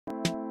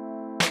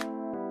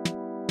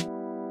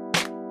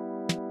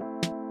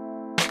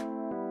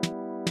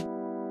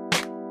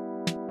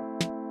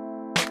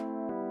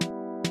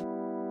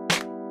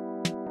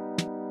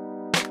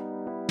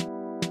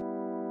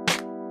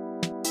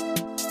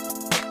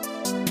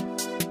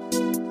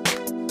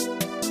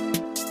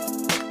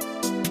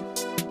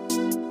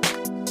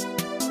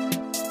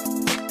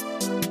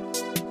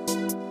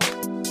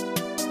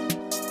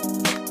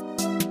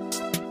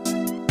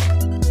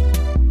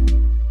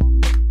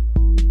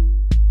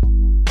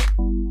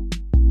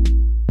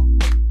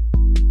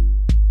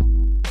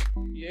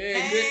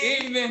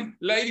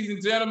Ladies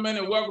and gentlemen,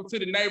 and welcome to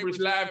the Neighboeish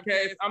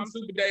livecast. I'm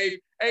Super Dave,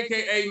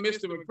 aka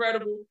Mr.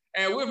 Incredible,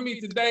 and with me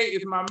today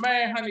is my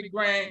man, Honey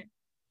Grant.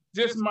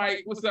 Just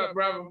Mike. What's up,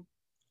 brother?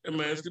 Hey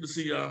man, it's good to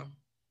see y'all.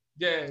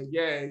 Yeah.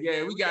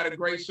 We got a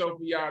great show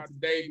for y'all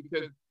today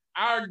because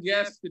our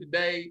guest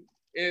today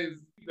is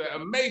the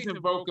amazing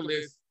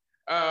vocalist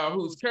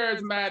whose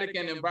charismatic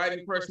and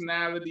inviting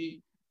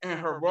personality and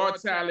her raw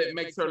talent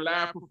makes her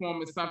live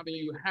performance something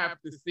you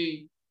have to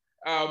see.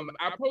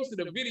 I posted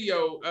a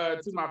video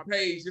to my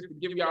page just to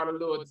give y'all a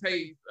little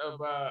taste of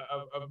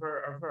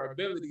her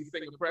ability,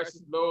 singing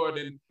 "Precious Lord,"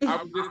 and I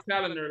was just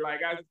telling her,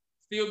 like, I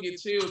still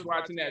get chills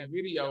watching that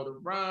video. The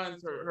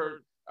runs,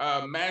 her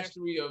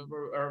mastery of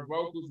her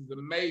vocals is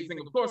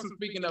amazing. Of course, I'm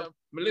speaking of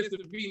Melissa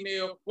V.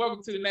 Neal.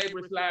 Welcome to the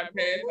Neighboeish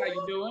livecast. How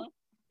you doing?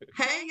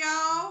 Hey,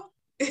 y'all.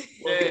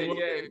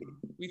 Yeah.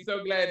 We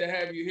so glad to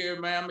have you here,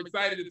 man. I'm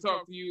excited to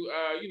talk to you,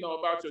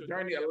 about your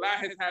journey. A lot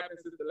has happened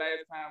since the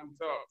last time we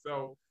talked,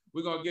 so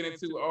we're gonna get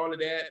into all of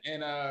that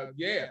and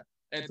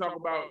and talk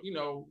about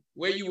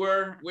where you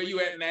were, where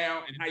you at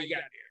now, and how you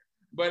got there.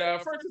 But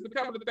first, there's a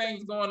couple of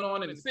things going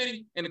on in the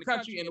city, in the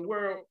country, in the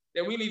world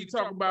that we need to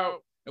talk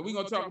about, and we're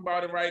gonna talk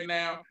about it right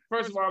now.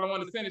 First of all, I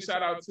want to send a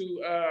shout out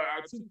to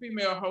our two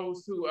female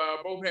hosts who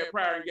both had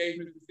prior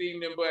engagements this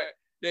evening, but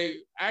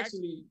they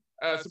actually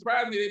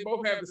surprisingly they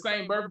both have the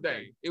same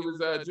birthday. It was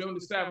July the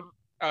 7th.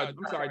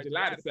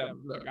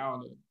 Look, I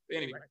don't know.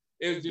 Anyway.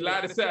 It was July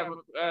the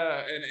 7th,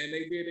 and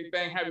they did their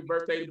thing. Happy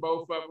birthday to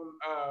both of them.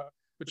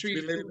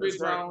 Patrice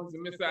Jones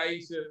and Miss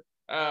Aisha.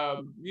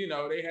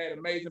 They had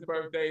amazing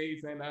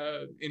birthdays and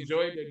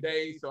enjoyed their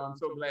days, so I'm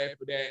so glad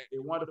for that.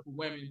 They're wonderful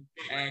women,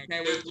 and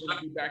can't wait for them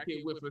to be back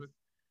here with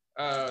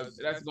us.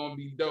 That's going to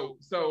be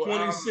dope. So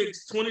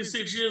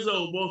 26 years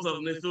old, both of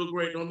them. They feel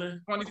great, don't they?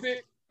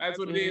 26? That's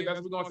what it is. That's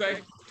what we're going to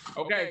say?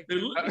 Okay.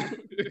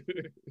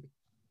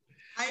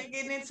 I ain't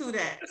getting into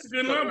that. That's a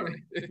good number.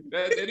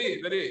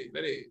 That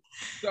is.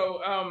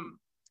 So I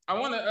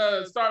want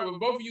to start with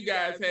both of you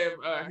guys have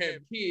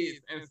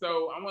kids, and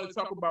so I want to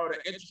talk about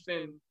an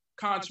interesting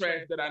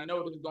contrast that I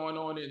noticed going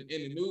on in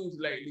the news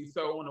lately.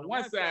 So on the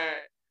one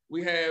side,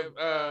 we have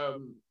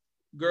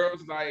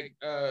girls like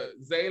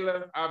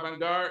Zayla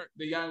Avantgarde,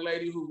 the young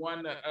lady who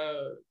won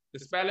the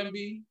spelling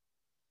bee.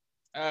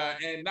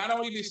 And not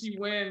only was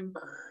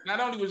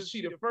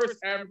she the first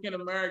African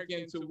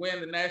American to win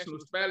the national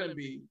spelling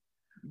bee,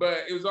 but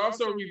it was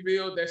also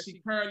revealed that she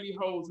currently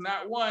holds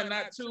not one,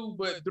 not two,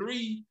 but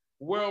 3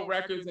 world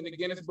records in the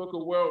Guinness Book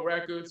of World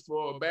Records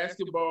for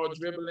basketball,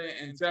 dribbling,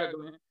 and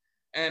juggling.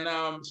 And it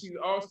was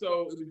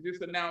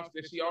just announced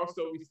that she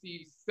also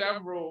received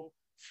several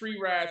free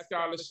ride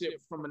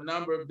scholarships from a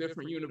number of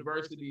different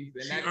universities.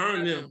 And she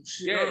earned them.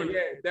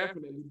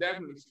 Definitely.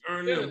 She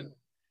earned them.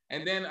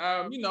 And then,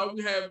 we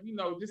have,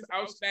 just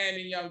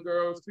outstanding young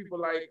girls, people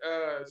like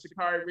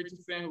Sha'Carri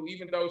Richardson, who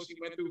even though she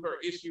went through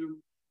her issue,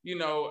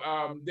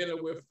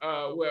 dealing with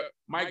what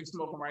Mike is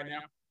smoking right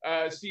now,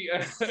 she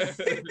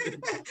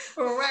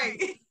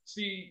right.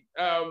 She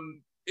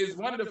is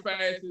one of the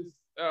fastest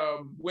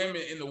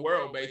women in the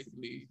world,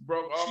 basically.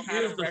 Broke all she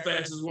is the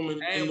fastest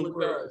woman in the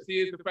world.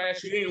 She is the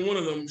fastest. She ain't one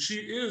of them. She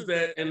is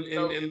that, and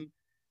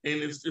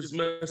it's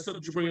messed up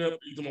that you bring it up.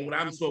 You know what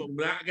I'm smoking,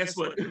 but guess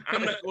what?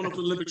 I'm not going up to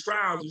Olympic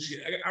trials and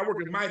shit. I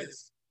work in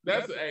Midas.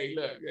 Hey,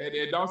 look,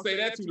 don't say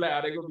that too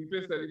loud. They're gonna be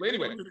pissed at you. But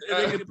anyway,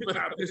 they get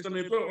pissed on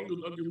their throat.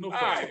 I'll give no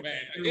fuck. All right,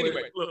 man.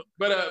 Anyway, look,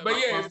 but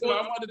yeah. So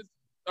I wanted to.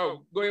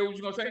 Oh, go ahead. What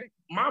you gonna say?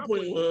 My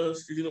point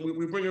was,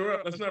 we bring her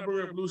up. Let's not bring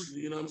her up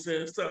loosely. You know what I'm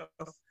saying? It's tough.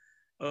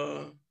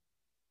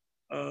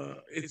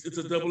 It's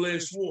a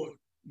double-edged sword.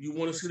 You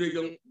want to see that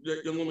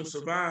young woman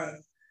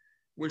survive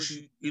where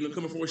she,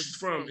 coming from where she's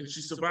from, and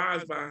she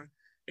survives by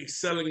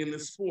excelling in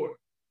this sport.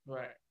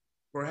 Right.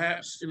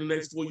 Perhaps in the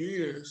next 4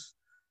 years.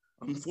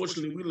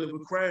 Unfortunately, we live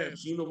with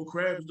crabs. You know what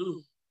crabs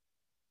do?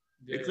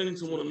 Yeah. They cling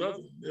to one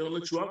another. They don't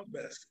let you out the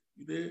basket.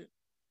 You did?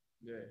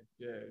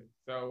 Yeah.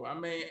 So I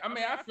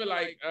feel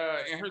like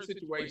in her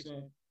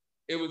situation,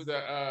 it was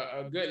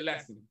a good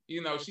lesson.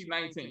 She's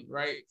 19,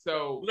 right?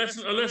 So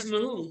a lesson to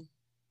who?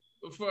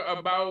 For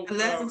about a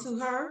lesson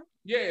to her.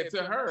 Yeah,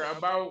 to her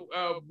about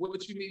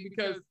what you need,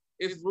 because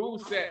it's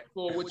rules set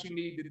for what you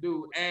need to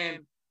do,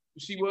 and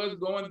she was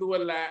going through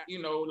a lot.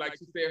 Like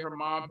she said, her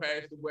mom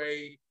passed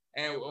away.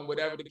 And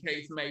whatever the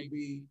case may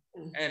be,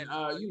 and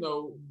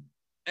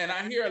and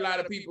I hear a lot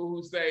of people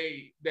who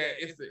say that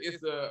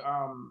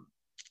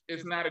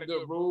it's not a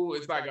good rule.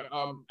 It's like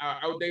a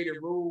outdated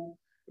rule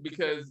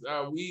because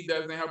weed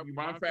doesn't help you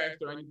run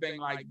faster or anything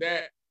like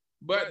that.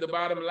 But the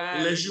bottom line,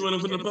 unless you run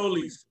from the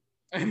police.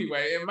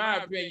 Anyway, in my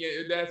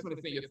opinion, that's when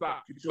it's in your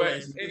sock.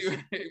 But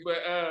anyway,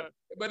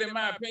 but in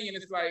my opinion,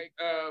 it's like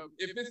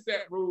if it's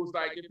set rules,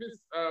 like if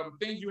it's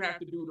things you have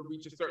to do to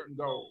reach a certain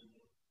goal.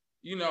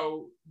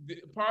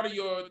 Part of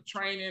your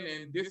training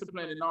and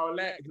discipline and all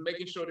that is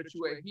making sure that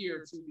you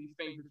adhere to these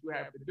things that you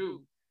have to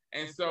do.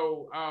 And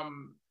so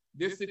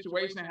this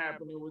situation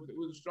happened. It was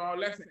a strong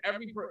lesson.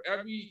 Every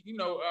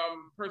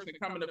person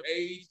coming of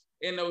age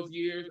in those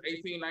years,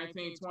 18,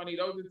 19, 20.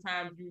 Those are the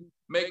times you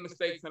make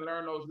mistakes and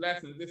learn those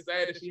lessons. It's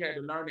sad that she had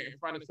to learn it in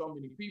front of so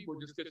many people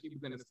just because she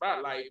was in the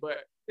spotlight. But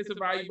it's a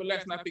valuable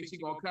lesson. I think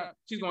she's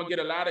gonna get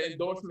a lot of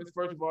endorsements.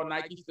 First of all,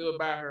 Nike stood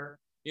by her.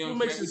 You know what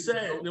makes it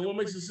sad? Then what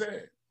makes it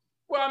sad?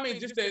 Well, I mean,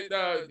 just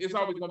that it's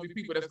always going to be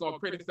people that's going to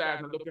criticize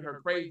and look at her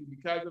crazy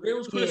because of it. They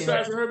was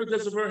criticizing her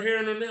because of her hair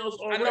and her nails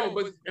already. I know,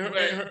 but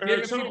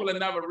giving people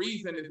another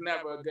reason is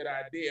never a good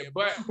idea.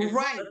 But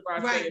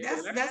right.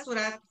 That's what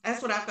I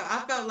felt.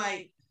 I felt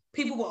like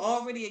people were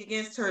already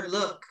against her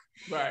look,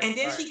 right? And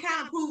then she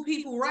kind of proved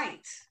people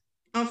right.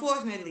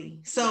 Unfortunately.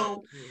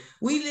 So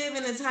we live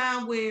in a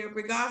time where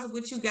regardless of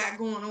what you got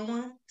going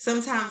on,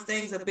 sometimes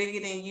things are bigger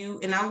than you.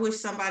 And I wish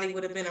somebody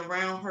would have been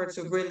around her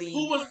to really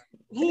who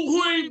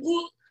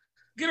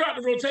get her out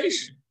the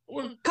rotation.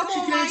 Come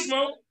on, she can't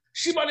smoke.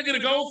 She about to get a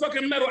gold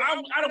fucking medal. I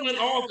don't went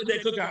off at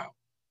that cookout.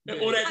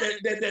 Or that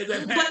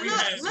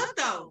but look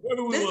though.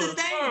 This is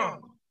the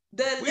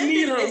thing. We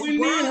need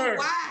her.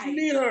 We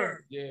need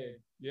her.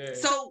 Yeah.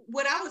 So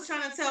what I was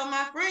trying to tell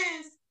my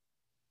friends,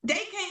 they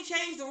can't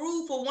change the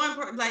rule for one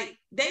person. Like,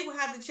 they will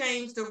have to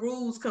change the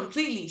rules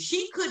completely.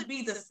 She could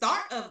be the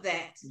start of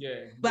that.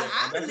 Yeah. But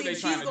I believe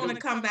she's going to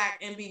come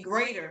back and be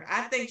greater.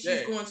 I think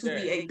she's going to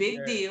be a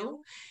big deal.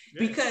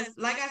 Because,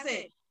 like I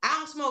said, I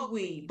don't smoke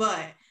weed,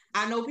 but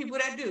I know people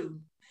that do.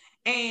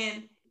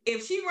 And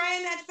if she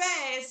ran that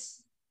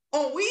fast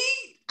on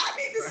weed, I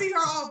need to see her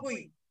off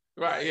weed.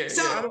 Right, yeah.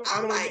 So I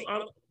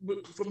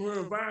don't, from her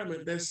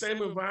environment, that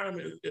same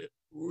environment,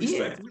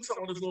 respect. We talk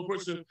about this little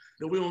person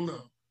that we don't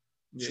know.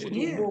 She was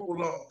doing horrible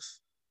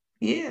laws.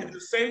 Yeah. And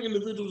the same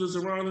individuals that's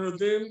around her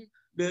then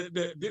that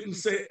didn't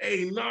say,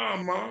 hey, nah,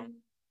 mom.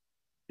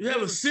 You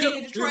have a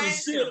sip.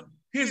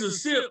 Here's a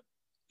sip.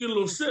 Get a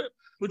little sip.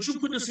 But you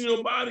put this in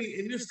your body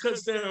and this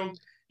cuts down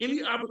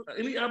any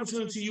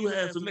opportunity you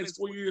have for the next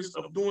 4 years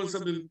of doing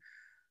something.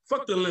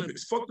 Fuck the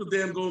Olympics. Fuck the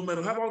damn gold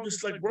medal. How about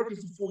just like working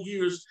for 4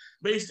 years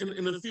based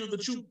in a field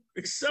that you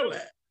excel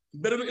at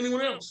better than anyone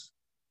else?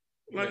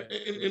 Like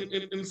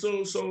and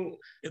so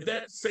if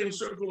that same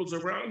circle is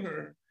around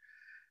her,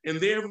 and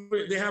they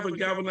haven't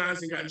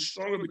galvanized and gotten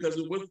stronger because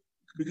of it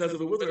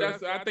with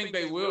her. I think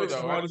they will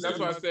though. That's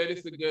why I said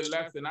it's a good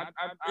lesson. I'm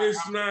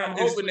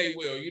hoping they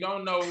will. You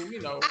don't know. I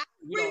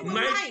agree with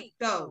Mike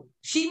though.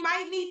 She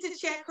might need to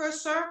check her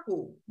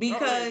circle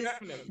because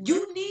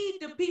you need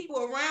the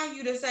people around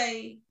you to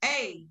say,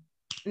 "Hey,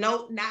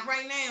 no, not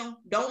right now.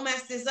 Don't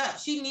mess this up."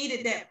 She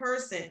needed that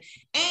person.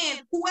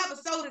 And whoever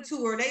sold it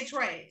to her, they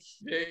trash.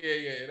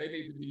 Yeah. They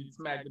need to be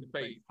smacked in the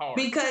face hard.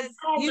 Because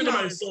I don't think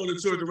nobody sold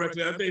it to her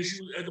directly. I think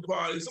she was at the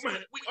party.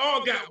 We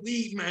all got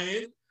weed,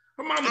 man.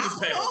 Her mama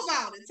just passed. I don't know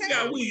about it. She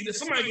got weed.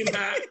 Somebody getting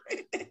high.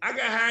 I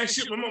got high as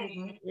shit. When my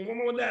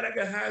mama died, I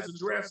got high as a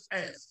giraffe's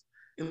ass.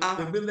 And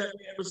I've been that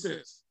way ever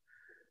since.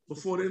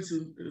 Before then,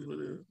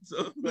 too.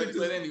 So, but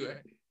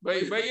anyway.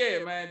 But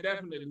yeah, man,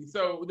 definitely.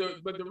 So,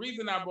 the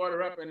reason I brought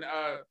her up, and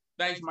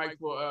thanks, Mike,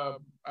 for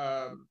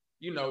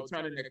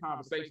turning the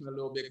conversation a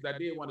little bit, because I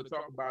did want to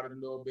talk about it a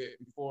little bit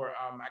before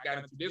I got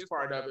into this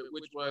part of it,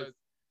 which was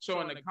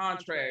showing the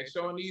contrast,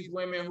 showing these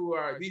women who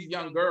are these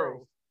young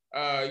girls.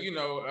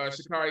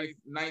 Shakari's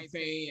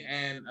 19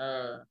 and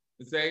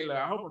Zayla.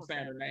 I hope I'm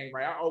saying her name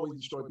right. I always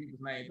destroy people's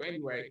names, but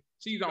anyway,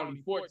 she's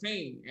only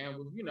 14 and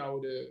was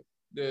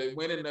the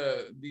winning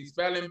the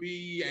spelling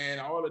bee and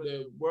all of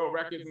the world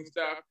records and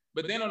stuff.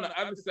 But then on the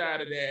other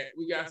side of that,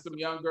 we got some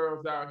young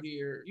girls out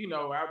here.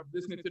 I was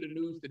listening to the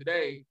news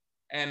today,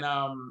 and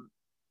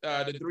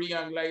the 3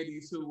 young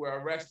ladies who were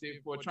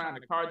arrested for trying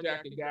to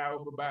carjack a guy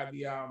over by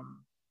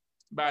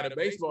the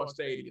baseball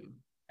stadium,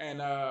 and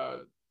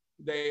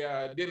they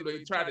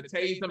tried to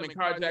tase them and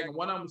carjack, and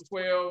one of them was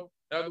 12,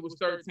 the other was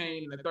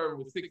 13, and the third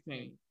was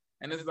 16.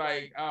 And it's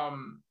like,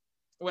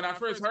 when I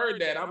first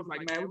heard that, I was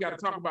like, man, we got to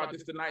talk about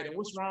this tonight. And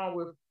what's wrong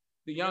with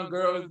the young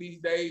girls these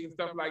days and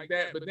stuff like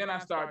that? But then I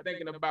started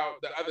thinking about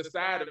the other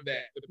side of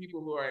that, the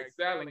people who are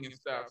excelling and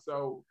stuff.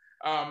 So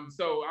I'm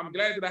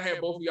glad that I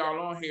had both of y'all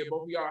on here.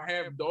 Both of y'all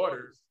have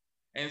daughters.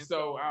 And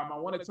so I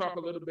want to talk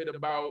a little bit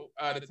about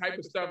the type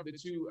of stuff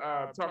that you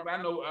talk about.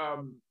 I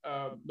know,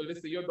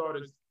 Melissa, your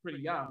daughter's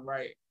pretty young,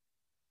 right?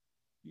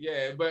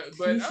 Yeah, but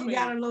she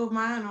got a little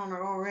mind on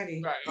her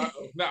already. Right?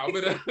 No,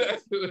 but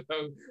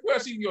well,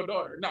 she's your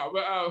daughter.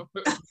 No,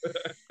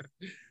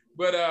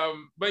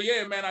 but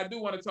yeah, man, I do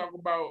want to talk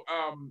about.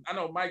 I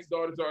know Mike's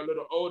daughters are a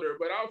little older,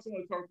 but I also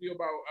want to talk to you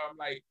about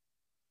like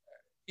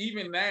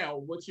even now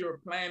what you're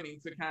planning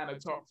to kind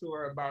of talk to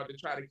her about to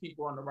try to keep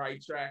her on the right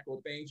track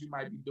or things you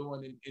might be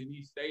doing in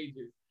these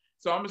stages.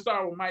 So I'm gonna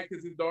start with Mike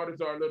because his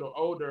daughters are a little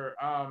older.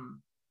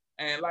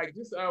 And like,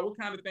 just what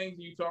kind of things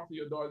do you talk to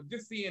your daughters?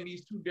 Just seeing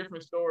these two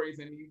different stories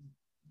and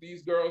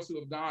these girls who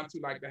have gone to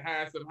like the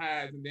highest of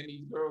highs, and then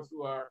these girls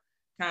who are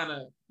kind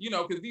of,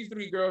 because these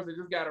 3 girls that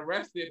just got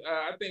arrested.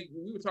 I think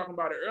we were talking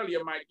about it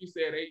earlier, Mike. You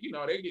said they're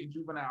getting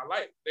juvenile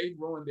life. They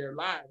ruined their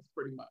lives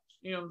pretty much.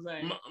 You know what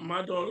I'm saying?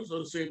 My daughters are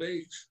the same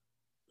age,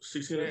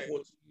 16 and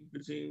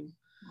 14,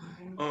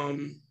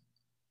 15.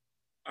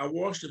 I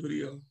watched the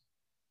video.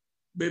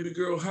 Baby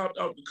girl hopped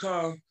out the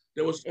car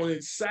that was on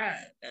its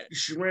side.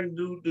 She ran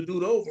the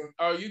dude over.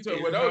 Oh, you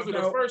told well, those were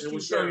the first two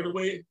girls.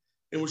 Away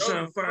and was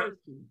trying to find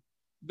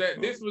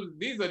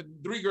these are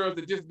 3 girls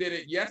that just did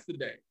it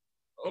yesterday.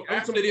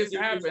 After this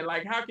happened,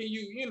 like how can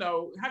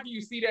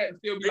you see that and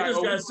still be like,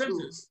 oh, got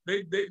sentenced.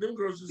 Them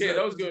girls just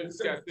those girls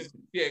just got sentenced.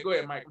 Yeah, go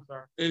ahead, Mike. I'm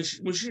sorry. And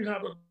when she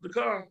hopped up the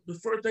car, the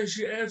first thing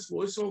she asked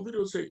for is on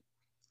videotape.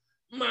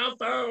 My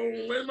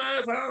phone, where's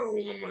my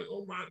phone? I'm like,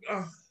 oh my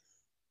God.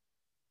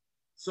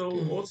 So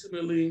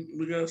ultimately,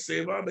 we gotta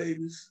save our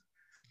babies.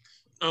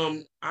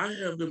 I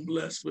have been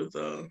blessed with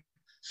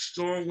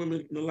strong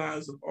women in the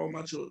lives of all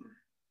my children.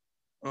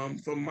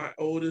 From my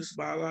oldest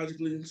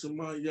biologically to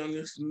my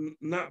youngest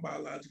not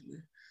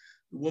biologically.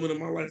 The woman in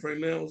my life right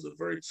now is a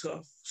very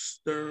tough,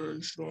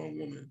 stern, strong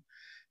woman.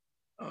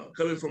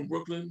 Coming from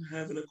Brooklyn,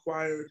 having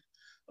acquired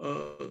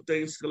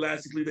things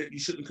scholastically that you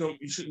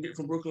shouldn't get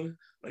from Brooklyn,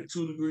 like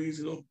 2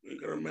 degrees,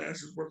 got her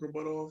master's, work her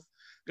butt off,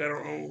 got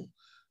her own.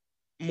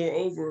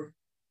 Moreover,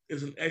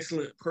 is an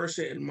excellent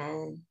person and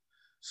mom.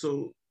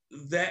 So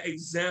that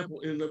example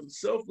in and of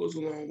itself goes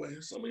a long way.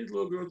 Some of these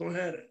little girls don't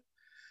have that.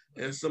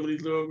 And some of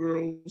these little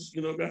girls,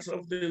 got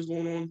some things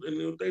going on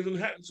and things didn't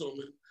happen to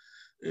them.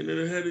 And then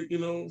they had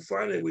to,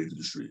 find their way to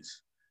the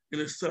streets.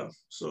 And it's tough.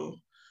 So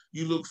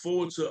you look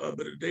forward to a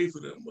better day for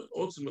them. But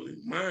ultimately,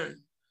 mine,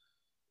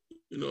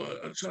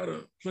 I try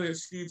to plant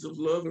seeds of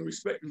love and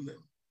respect in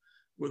them.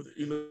 With,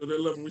 their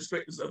love and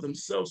respect is of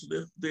themselves,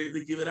 so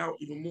they give it out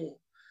even more.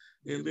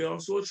 And they're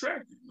also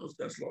attracted.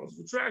 That's laws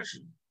of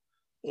attraction,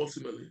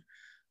 ultimately.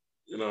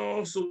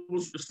 Also,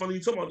 it's funny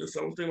you talk about this.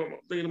 I was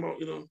thinking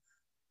about,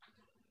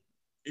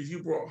 if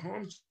you brought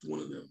harm to one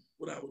of them,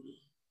 what I would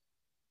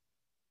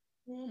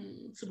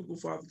do. Typical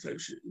father type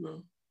shit, Yeah.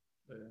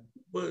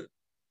 But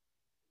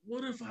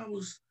what if I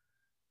was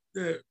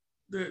their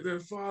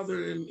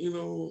father and,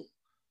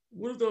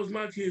 what if those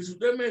my kids?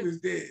 That man is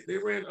dead. They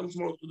ran. I'm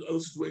talking about the other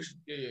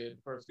situation. Yeah.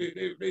 First.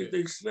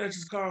 They snatched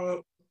his car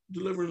up,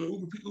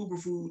 delivering Uber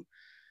food,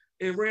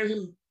 and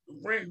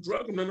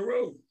drug him down the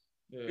road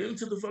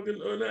into the fucking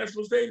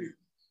National Stadium.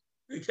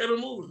 They kept him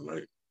moving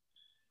like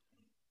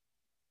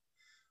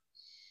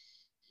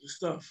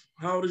stuff.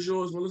 How old is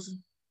yours, Melissa?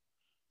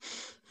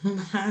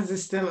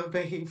 Mine's still a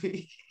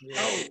baby.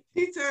 Yeah.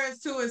 He turns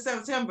 2 in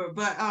September,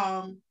 but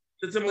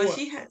September what?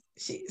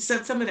 she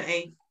September the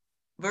 8th.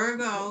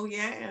 Virgo,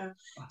 yeah.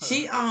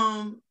 She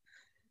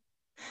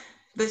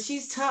but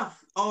she's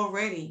tough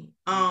already.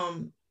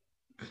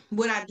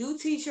 What I do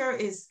teach her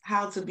is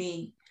how to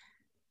be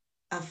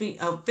a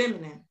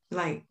feminine.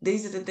 Like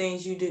these are the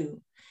things you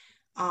do.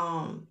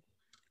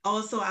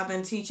 Also, I've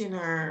been teaching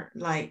her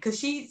because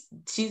she's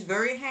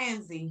very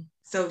handsy.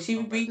 So she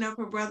was beating up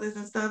her brothers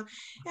and stuff.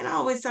 And I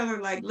always tell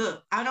her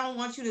look, I don't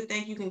want you to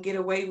think you can get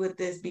away with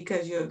this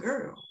because you're a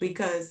girl.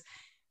 Because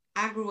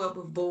I grew up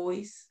with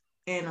boys,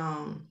 and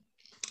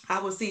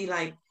I would see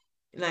like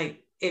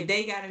if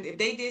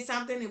they did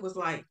something, it was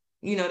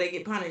they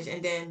get punished,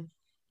 and then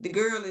the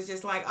girl is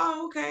just like,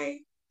 oh,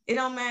 okay, it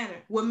don't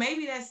matter. Well,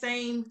 maybe that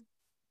same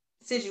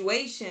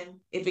situation,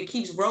 if it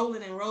keeps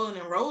rolling and rolling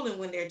and rolling,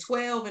 when they're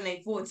 12 and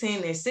they're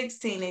 14, they're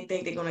 16, they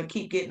think they're going to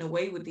keep getting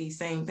away with these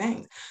same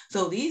things.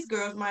 So these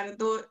girls might have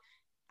thought,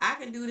 I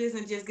can do this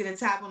and just get a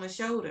tap on the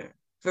shoulder,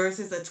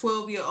 versus a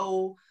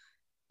 12-year-old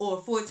or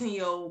a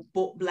 14-year-old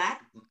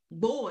black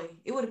boy.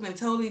 It would have been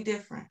totally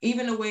different,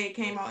 even the way it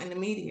came out in the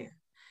media.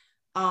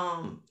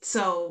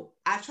 So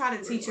I try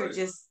to teach her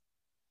just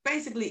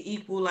basically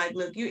equal,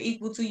 look, you're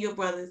equal to your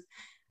brothers.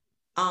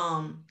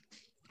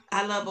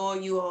 I love all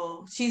you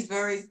all. She's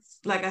very,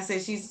 like I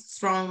said, she's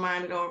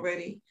strong-minded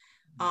already.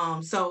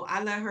 So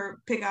I let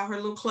her pick out her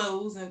little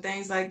clothes and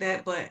things like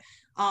that. But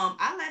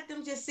I let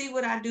them just see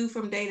what I do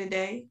from day to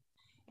day.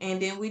 And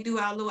then we do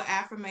our little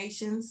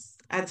affirmations.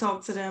 I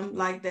talk to them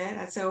like that.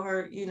 I tell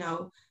her,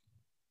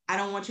 I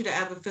don't want you to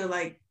ever feel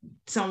like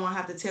someone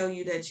have to tell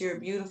you that you're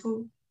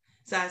beautiful.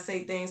 So I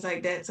say things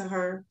like that to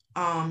her.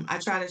 I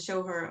try to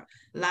show her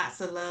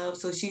lots of love,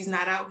 so she's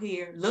not out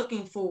here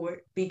looking for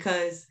it,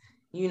 because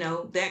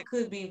that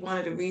could be one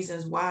of the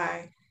reasons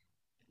why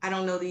I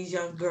don't know these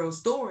young girls'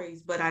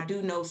 stories, but I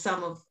do know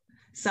some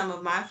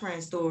of my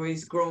friends'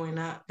 stories growing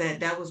up,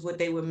 that was what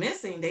they were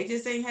missing. They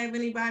just ain't have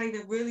anybody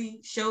to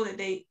really show that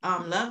they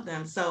love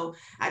them. So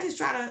I just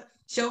try to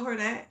show her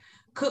that,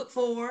 cook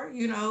for her,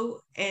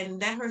 and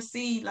let her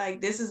see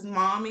this is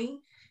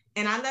mommy.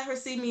 And I let her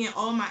see me in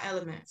all my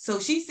elements. So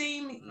she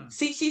seen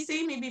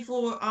me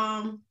before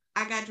I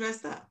got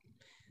dressed up.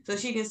 So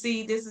she can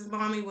see this is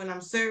mommy when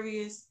I'm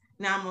serious.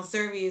 Now I'm on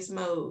serious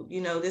mode.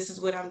 This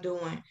is what I'm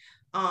doing.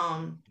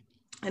 And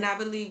I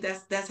believe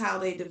that's how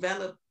they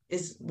develop,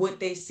 is what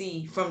they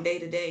see from day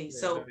to day. Yeah,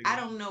 so I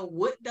don't know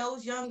what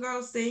those young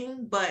girls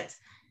sing, but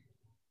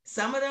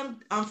some of them,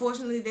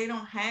 unfortunately, they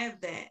don't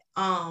have that.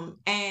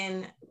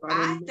 And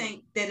I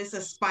think that it's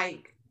a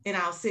spike in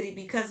our city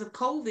because of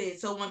COVID.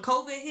 So when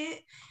COVID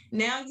hit,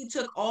 now you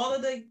took all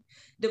of the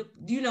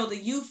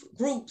youth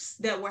groups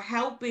that were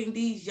helping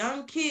these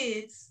young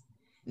kids.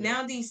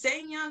 Now these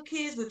same young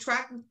kids were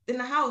trapped in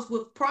the house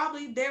with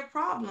probably their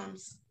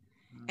problems.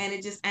 and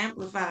it just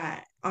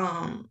amplified.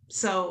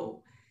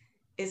 So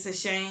it's a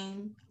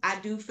shame. I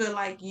do feel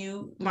like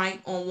you,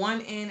 Mike, on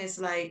one end, it's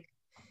like,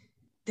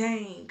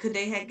 dang, could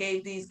they have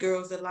gave these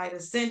girls a lighter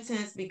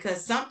sentence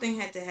because something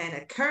had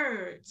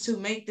occurred to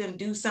make them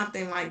do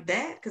something like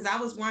that? Because I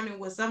was wondering,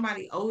 was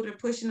somebody older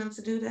pushing them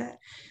to do that?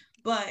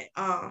 But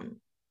on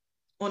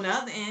the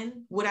other end,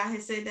 would I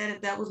have said that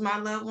if that was my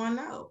loved one?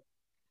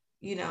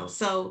 No.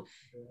 So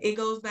it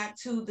goes back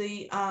to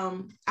the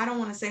I don't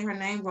want to say her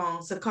name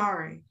wrong,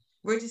 Sakari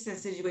Richardson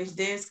situation.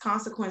 There's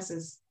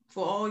consequences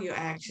for all your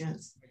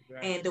actions.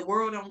 Exactly. And the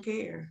world don't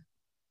care.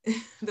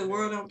 The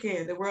world don't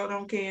care. The world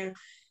don't care.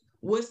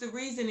 What's the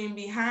reasoning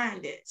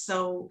behind it?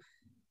 So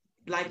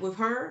like with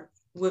her,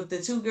 with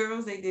the two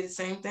girls, they did the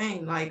same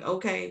thing. Like,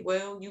 okay,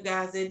 well, you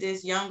guys did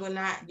this, young or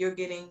not, you're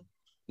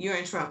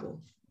in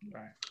trouble.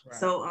 Right.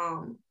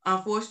 So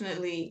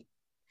unfortunately,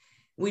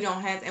 we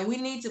don't have, and we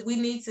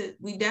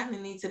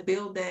definitely need to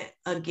build that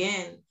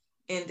again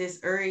in this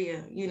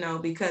area,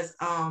 because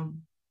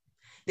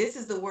this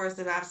is the worst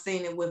that I've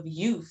seen it with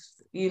youth,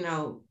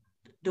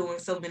 doing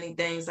so many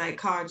things like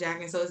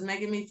carjacking. So it's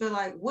making me feel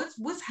like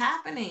what's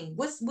happening?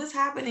 What's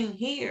happening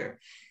here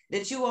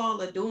that you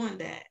all are doing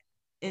that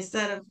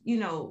instead of,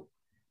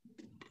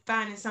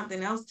 finding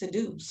something else to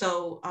do.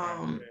 So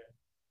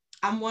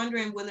I'm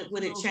wondering, will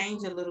it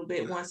change a little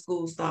bit once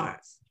school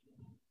starts?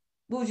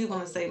 What was you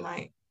gonna say,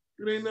 Mike?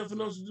 There ain't nothing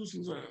else to do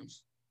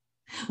sometimes.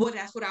 Well,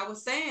 that's what I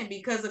was saying.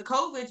 Because of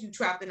COVID, you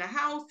trapped in a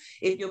house.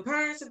 If your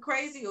parents are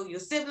crazy or your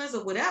siblings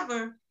or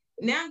whatever,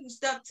 now you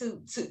stuck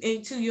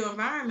into your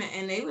environment,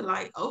 and they were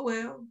like, "Oh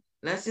well,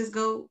 let's just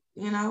go.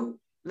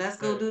 Let's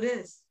go do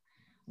this."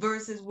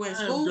 Versus when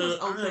school was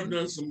open. I have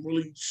done some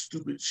really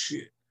stupid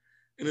shit,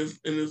 and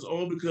it's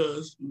all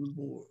because we was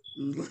bored.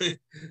 It was like,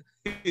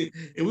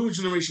 and we were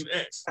Generation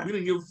X. We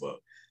didn't give a fuck,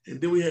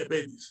 and then we had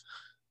babies,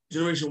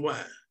 Generation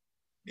Y,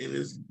 and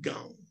it's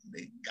gone.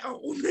 They gone.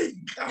 So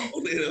that's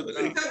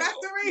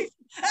the reason.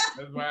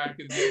 That's why,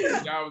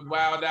 because y'all was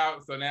wild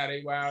out, so now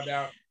they wild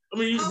out. I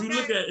mean, if you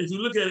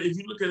look at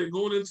it,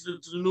 going into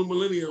the new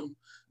millennium,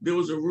 there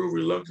was a real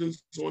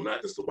reluctance on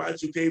not just the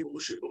Y2K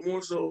bullshit, but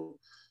more so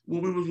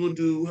what we was going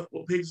to do,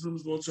 what pigs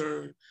was going to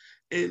turn,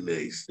 and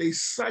they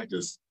psyched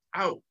us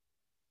out,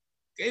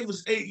 gave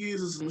us 8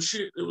 years of some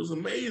shit. It was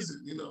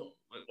amazing,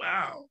 like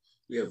wow,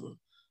 we have an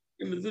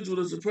individual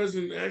that's the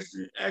president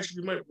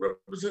actually might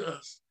represent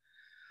us.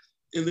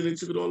 And then they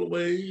took it all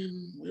away,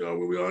 and we are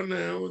where we are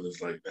now. And it's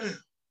like, damn,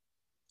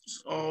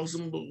 it's all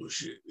some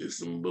bullshit. It's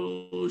some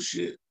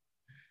bullshit.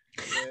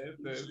 Yeah,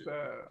 it's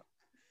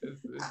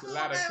a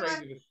lot of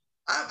craziness.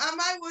 I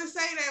might want to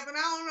say that, but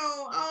I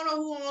don't know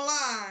who on the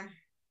line.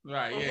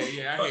 Right?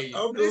 Yeah. I hear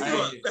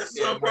you. That's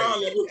my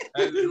problem.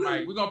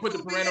 Mike. We're gonna put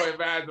the parental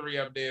advisory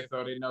up there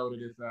so they know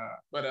that it's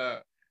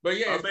But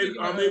yeah,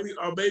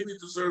 our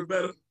babies deserve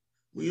better.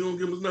 When you don't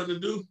give us nothing to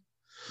do.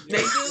 They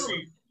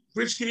do.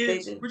 Rich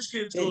kids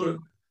go to,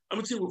 I'm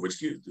gonna tell you what rich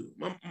kids do.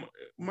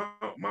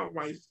 My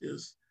wife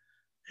is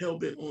hell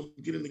bent on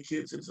getting the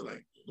kids into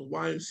like the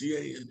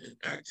YMCA and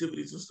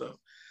activities and stuff.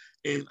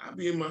 And I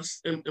be in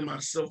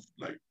myself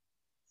like,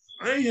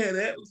 I ain't had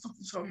that. What the fuck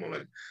you talking about?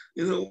 Like,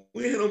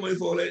 we ain't had no money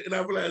for all that. And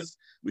I realized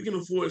we can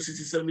afford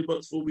 $60,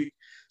 $70 for a week.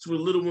 So the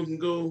little one can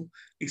go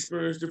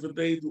experience different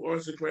things, do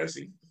arts and crafts,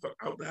 and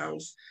out the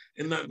house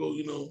and not go,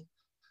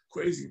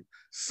 crazy.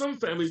 Some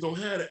families don't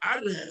have it. I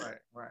didn't have that.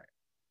 Right.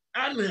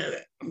 I didn't have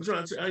that. I'm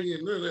trying to tell you, I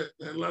didn't none of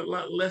that. A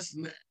lot less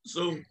than that.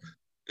 So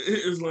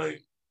it's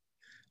like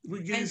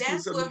we get. And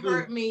that's what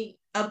hurt me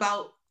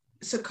about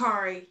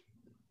Sakari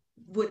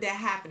with that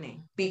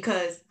happening,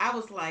 because I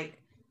was like,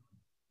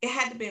 it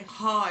had to been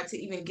hard to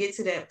even get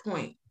to that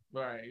point.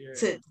 Right. Yeah.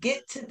 To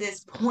get to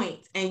this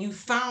point, and you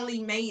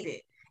finally made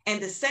it.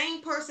 And the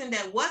same person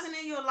that wasn't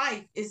in your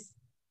life is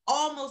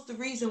almost the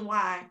reason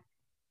why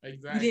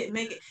you didn't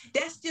make it.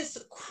 That's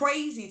just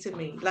crazy to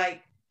me.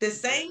 Like, the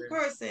same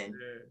person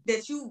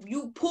that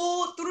you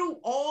pulled through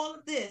all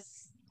of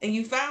this, and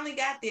you finally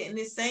got there, and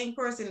this same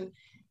person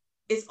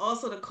is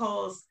also the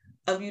cause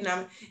of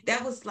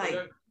that was like,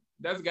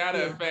 that's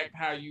gotta affect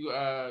how you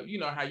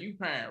how you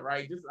parent,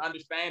 right? Just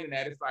understanding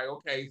that it's like,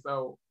 okay,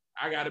 so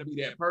I gotta be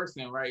that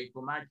person, right,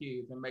 for my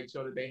kids, and make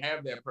sure that they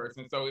have that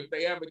person. So if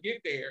they ever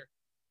get there,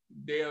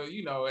 they'll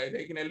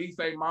they can at least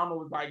say, "Mama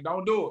was like,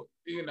 don't do it."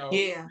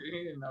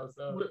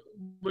 So.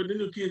 But then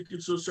your kid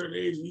gets to a certain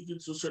age, and you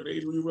get to a certain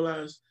age where you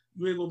realize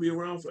you ain't gonna be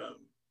around forever.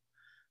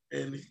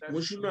 And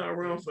once you're not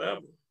around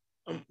forever,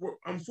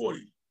 I'm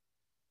 40.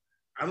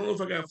 I don't know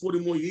if I got 40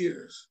 more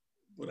years,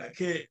 but I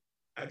can't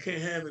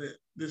have it at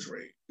this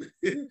rate.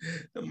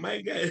 I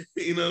might got,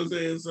 what I'm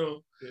saying?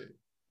 So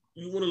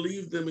you want to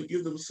leave them and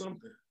give them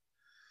something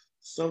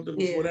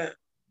before that.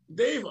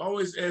 Dave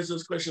always asks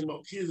us questions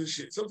about kids and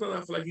shit. Sometimes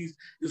I feel like he's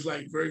just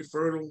like very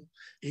fertile, and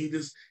he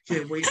just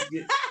can't wait to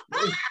get.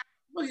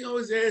 But he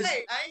always asks.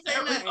 Hey, I ain't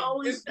saying nothing.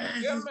 Always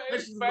asks.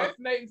 It's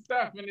fascinating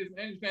stuff, and it's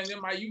interesting.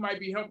 You might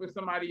be helping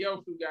somebody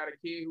else who got a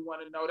kid who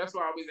want to know. That's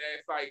why I always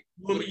ask, like,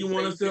 you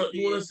want us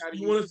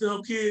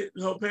to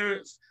help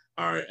parents?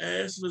 All right,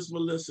 ask Miss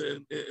Melissa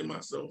and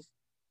myself.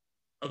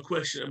 a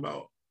question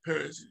about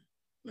parenting.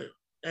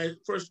 Like,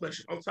 first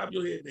question, on top of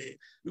your head, man.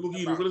 We're going to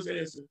give you the realest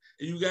answer.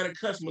 And you got to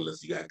cuss,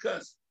 Melissa. You got to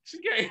cuss. She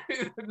can't.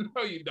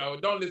 No, you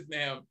don't. Don't listen to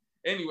him.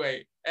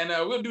 Anyway, and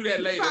we'll do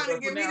that later. You're trying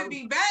to get me to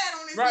be bad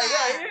on this live.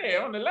 Right,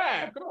 yeah, on the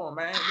live. Come on,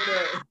 man.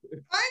 But,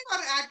 I ain't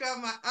gonna act up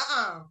my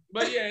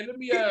But yeah, let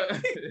me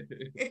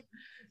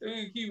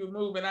keep it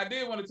moving. I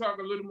did want to talk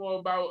a little more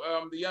about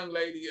the young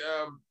lady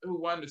who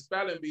won the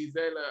spelling bee,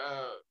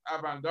 Zayla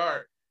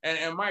Avant-Garde.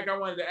 And Mike, I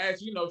wanted to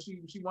ask you,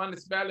 she won the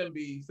spelling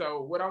bee.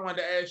 So what I wanted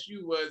to ask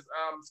you was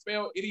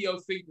spell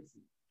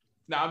idiosyncrasy.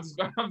 No, I'm just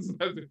messing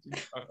with you.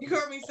 You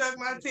heard me suck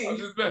my teeth. I'm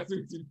just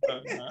messing with you.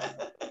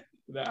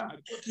 Nah.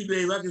 Okay,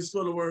 Dave, I can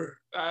spell the word.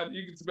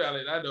 You can spell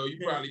it. I know you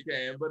probably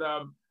can. But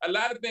a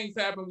lot of things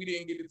happened we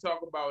didn't get to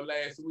talk about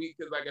last week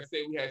because, like I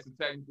said, we had some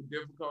technical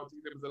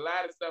difficulties. There was a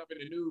lot of stuff in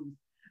the news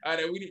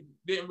that we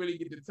didn't really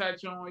get to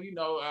touch on.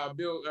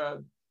 Bill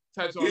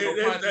touch on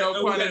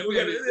no pun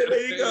intended.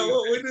 There you go.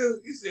 What we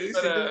do? You said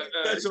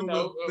touch on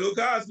Bill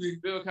Cosby.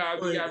 Bill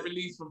Cosby got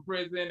released from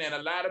prison, and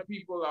a lot of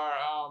people are,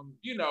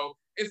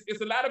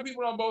 it's a lot of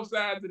people on both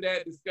sides of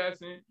that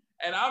discussion.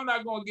 And I'm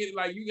not going to get,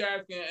 like, you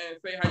guys can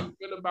say how you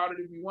feel about it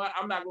if you want.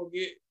 I'm not going to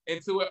get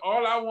into it.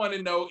 All I want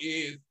to know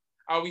is,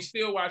 are we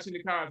still watching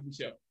The Cosby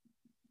Show?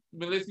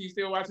 Melissa, you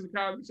still watching The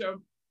Cosby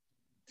Show?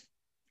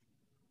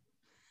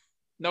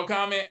 No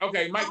comment?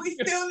 Okay, Mike. Are we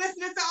still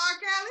listening to R.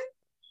 Kelly?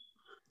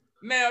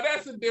 Now,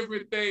 that's a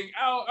different thing.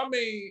 I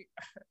mean,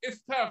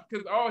 it's tough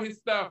because all his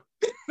stuff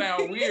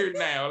sounds weird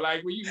now.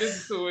 Like, when you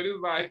listen to it,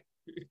 it's like...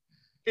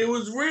 It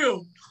was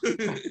real. So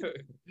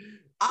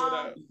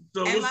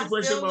am I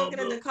still looking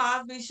at The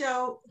Cosby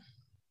Show?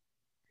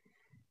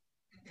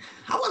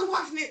 I wasn't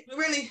watching it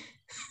really.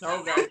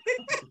 Okay.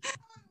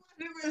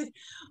 Really.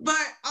 But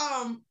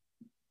I'll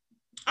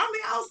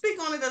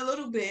speak on it a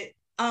little bit.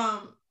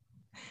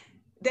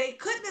 They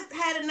couldn't have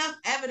had enough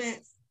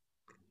evidence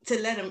to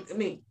let him. I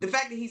mean, the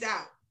fact that he's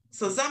out,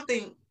 so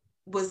something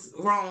was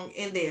wrong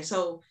in there.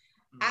 So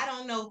I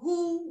don't know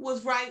who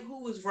was right, who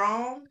was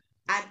wrong.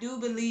 I do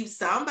believe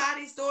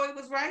somebody's story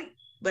was right,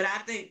 but I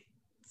think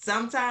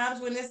sometimes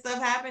when this stuff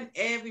happened,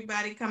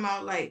 everybody come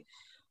out like,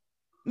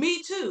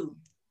 me too.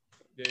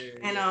 Yeah,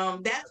 and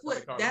that's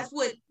what's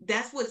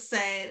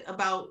sad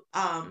about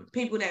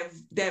people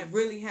that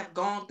really have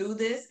gone through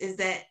this is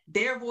that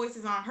their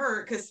voices aren't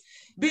heard because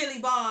Billy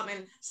Bob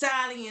and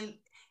Sally and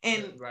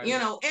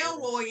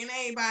Elroy and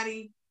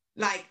everybody,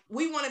 like,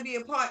 we want to be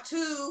a part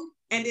too,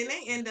 and then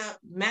they end up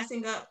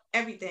messing up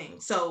everything.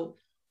 So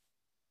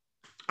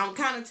I'm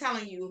kind of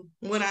telling you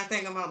what I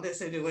think about this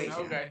situation.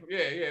 Okay,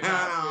 yeah.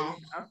 No,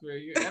 I feel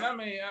you. And I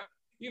mean,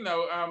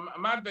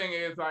 my thing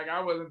is, like,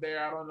 I wasn't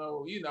there. I don't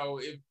know,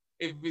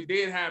 if it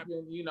did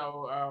happen,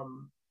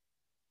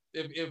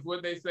 if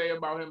what they say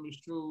about him is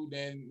true,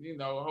 then,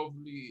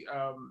 hopefully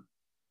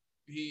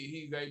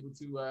he's able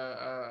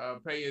to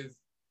pay his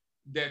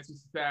debt to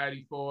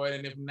society for it.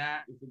 And if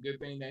not, it's a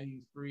good thing that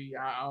he's free.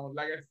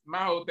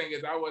 My whole thing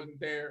is I wasn't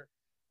there.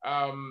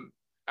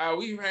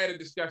 We've had a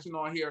discussion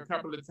on here a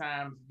couple of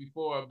times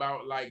before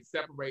about, like,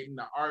 separating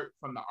the art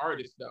from the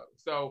artist, though.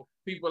 So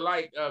people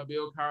like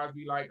Bill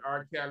Cosby, like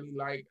R. Kelly,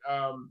 like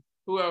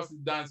who else has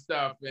done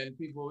stuff, and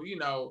people,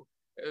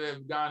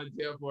 have gone to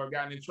jail for it,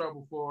 gotten in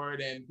trouble for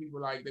it, and people,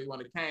 like, they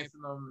want to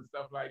cancel them and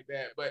stuff like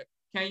that. But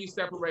can you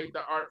separate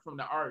the art from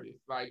the artist?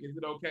 Like, is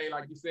it okay,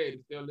 like you said, to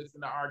still listen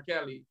to R.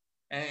 Kelly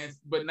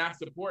but not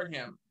support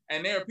him?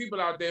 And there are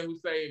people out there who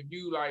say if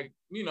you, like,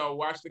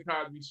 watch the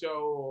Cosby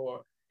Show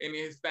or any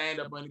his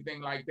stand-up or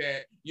anything like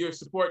that, you're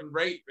supporting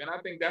rape. And I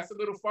think that's a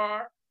little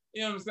far.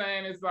 You know what I'm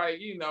saying? It's like,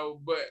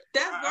 but...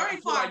 That's very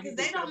far, because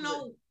they don't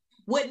know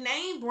what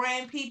name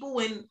brand people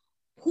and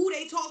who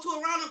they talk to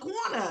around the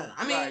corner.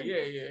 I mean, right,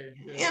 yeah.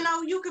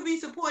 You could be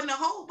supporting a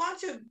whole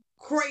bunch of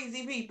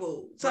crazy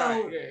people. So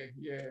right,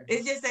 yeah.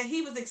 It's just that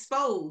he was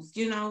exposed,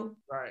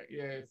 Right,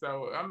 yeah.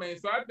 So, I mean,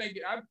 I think,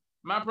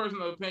 my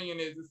personal opinion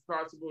is it's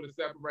possible to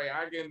separate.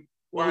 I can...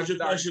 What was your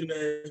question,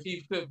 man?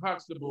 Keith Cliff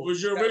Huxtable. What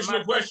was your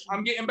original question?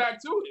 I'm getting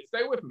back to it.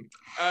 Stay with me.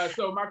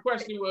 So my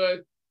question was,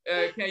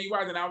 can you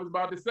watch? And I was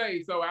about to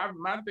say, so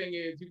my thing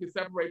is, you can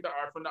separate the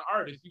art from the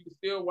artist. You can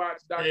still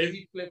watch Dr.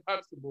 Heathcliff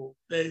Huxtable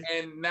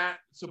and not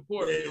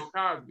support Bill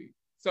Cosby.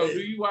 So do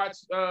you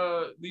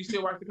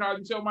still watch the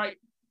Cosby Show, Mike?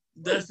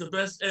 That's the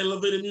best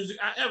elevator music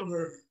I ever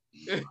heard.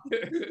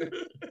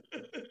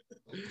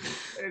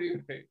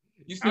 Anyway.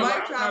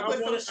 Mike trying to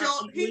put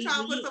some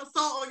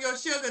salt on your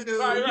sugar, dude.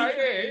 Right,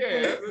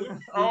 yeah.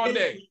 All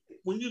day.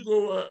 When you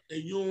grow up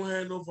and you don't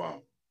have no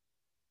father,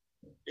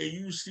 and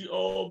you see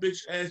all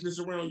bitch assness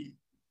around you,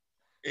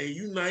 and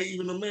you not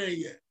even a man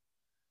yet,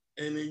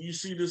 and then you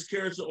see this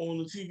character on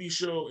the TV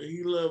show, and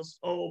he loves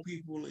all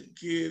people and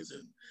kids,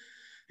 and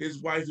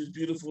his wife is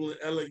beautiful and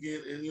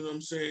elegant, and you know what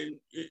I'm saying?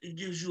 It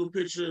gives you a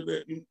picture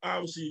that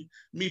obviously,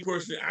 me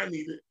personally, I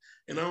need it,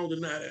 and I don't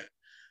deny that.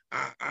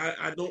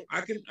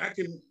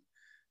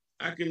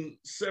 I can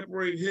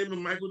separate him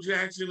and Michael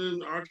Jackson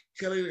and R.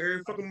 Kelly and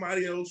every fucking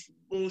body else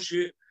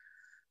bullshit,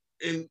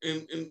 and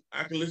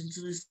I can listen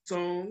to these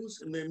songs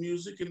and their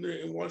music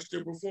and watch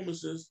their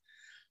performances,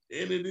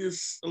 And it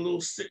is a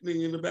little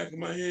sickening in the back of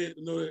my head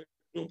to know that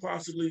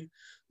possibly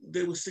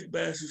they were sick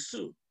bastards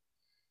too.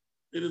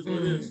 It is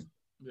what it is.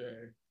 Yeah.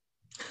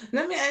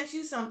 Let me ask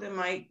you something,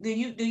 Mike. Do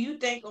you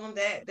think on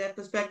that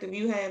perspective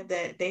you have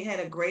that they had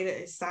a greater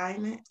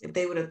assignment if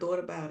they would have thought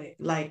about it?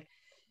 Like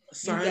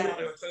assignment,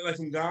 like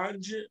from God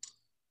and shit?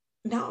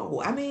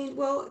 No, I mean,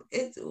 well,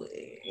 it's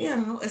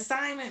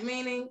assignment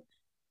meaning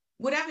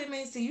whatever it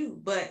means to you.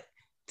 But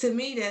to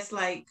me, that's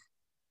like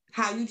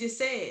how you just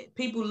said,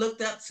 people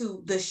looked up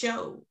to the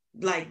show.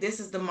 Like this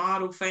is the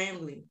model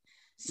family.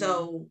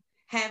 So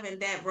having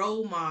that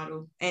role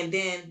model and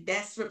then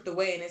that's stripped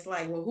away and it's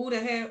like, well, who the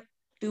hell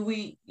do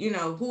we,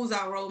 who's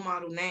our role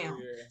model now?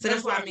 Yeah. So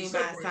that's what I mean by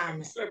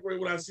assignment. Separate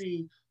what I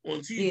seen on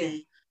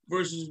TV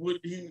versus what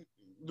the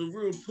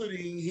real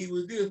pudding he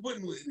was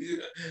putting with,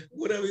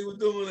 whatever he was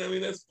doing. I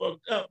mean, that's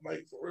fucked up,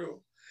 Mike, for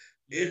real.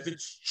 Yeah. If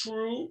it's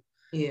true,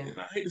 and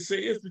I hate to say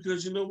if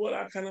because you know what,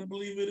 I kind of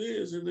believe it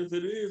is, and if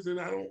it is, then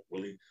I don't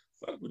really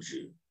fuck with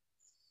you.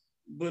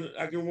 But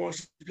I can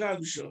watch the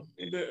Cosby Show.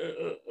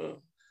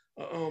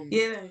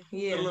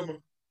 Dilemma.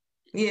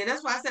 Yeah,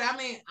 that's why I said. I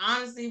mean,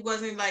 honestly,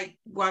 wasn't like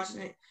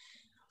watching it.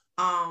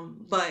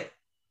 But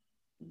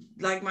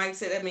like Mike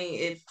said, I mean,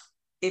 if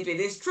it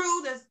is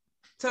true, that's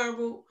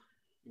terrible.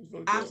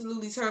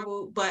 Absolutely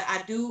terrible. But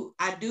I do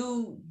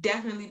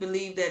definitely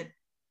believe that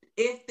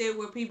if there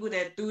were people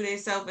that threw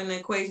themselves in the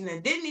equation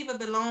that didn't even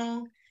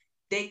belong,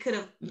 they could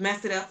have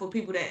messed it up for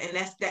people and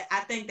that's that.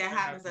 I think that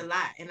happens a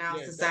lot in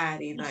our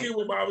society. You see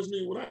what bothers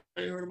me? What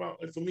I heard about,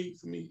 like for me,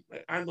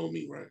 like I know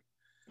me, right?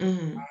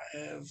 Mm-hmm. I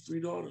have 3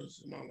 daughters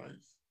in my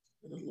life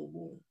and a little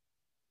boy.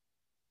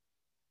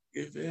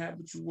 If it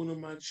happened to one of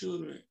my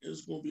children,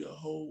 it's gonna be a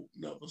whole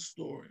nother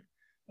story.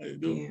 Like,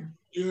 dude,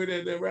 you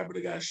heard that rapper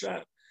that got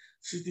shot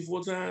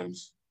 64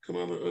 times come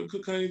out of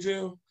Cook County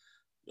Jail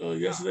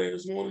yesterday,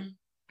 this morning?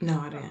 No,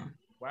 I didn't.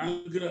 Wow.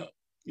 Look it up.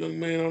 Young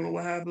man, I don't know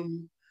what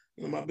happened.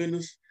 None of my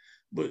business.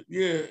 But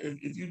yeah,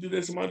 if you did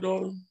that to my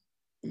daughter,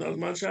 and that was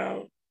my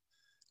child,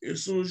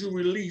 as soon as you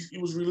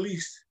was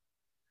released.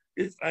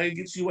 If I didn't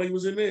get to you while you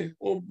was in there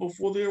or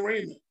before the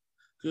arraignment.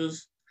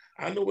 Because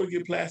I know where to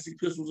get plastic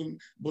pistols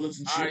and bullets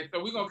and shit. All right,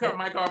 so we're going to cut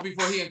Mike off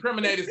before he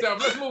incriminates himself.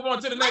 Let's move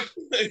on to the next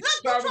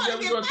topic.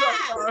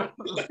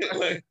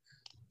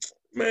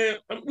 Man,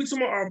 we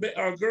talking about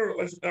our girl,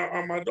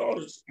 my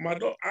daughters. My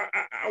daughter,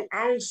 I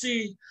don't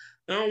see,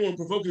 I don't want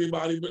to provoke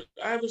anybody, but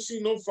I haven't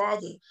seen no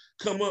father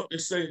come up and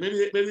say,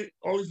 maybe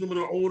all these women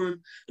are older,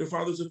 their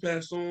fathers have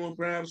passed on,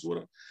 perhaps,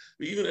 whatever.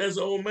 But even as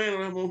an old man,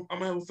 I'm going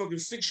to have a fucking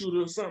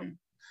 6-shooter or something.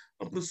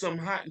 I'm put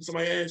something hot in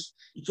somebody's ass.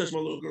 You touch my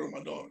little girl,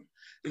 my daughter.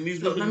 And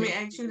these let me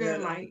ask you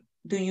that, Mike.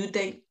 Do you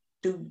think?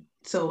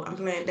 So I'm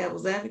playing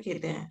devil's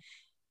advocate then.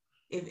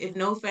 If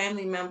no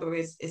family member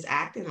is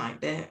acting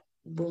like that,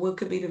 but what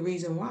could be the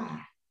reason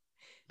why?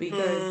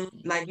 Because,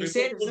 like you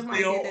said, if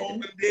somebody they all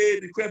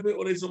dead, decrepit,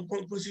 or they some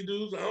punk pussy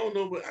dudes, I don't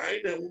know, but I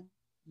ain't that one.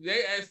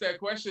 They asked that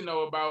question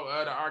though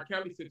about the R.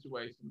 Kelly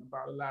situation,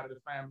 about a lot of the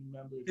family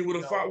members.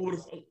 With the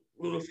fathers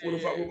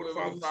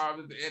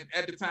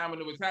at the time when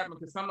it was happening,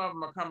 because some of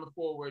them are coming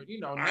forward,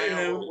 now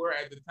or were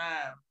at the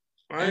time.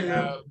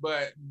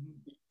 But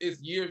it's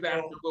years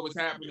after what was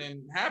happened,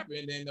 and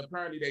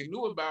apparently they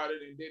knew about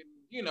it and didn't,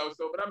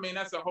 so. But I mean,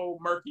 that's a whole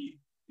murky,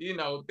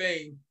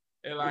 thing,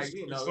 and like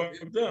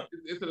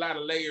it's a lot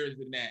of layers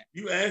in that.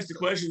 You asked the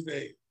question,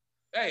 Dave.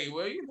 Hey,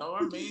 well,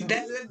 I mean,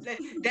 Dave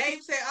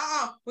said,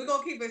 we're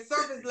gonna keep it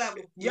surface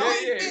level. Y'all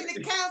ain't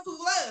finna cancel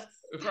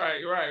us.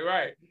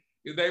 Right.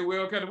 Because they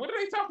will cut it. What are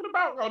they talking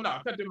about? Oh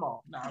no, cut them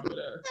off. No, but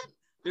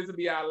this will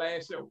be our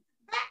last show.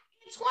 Back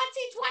in 2021,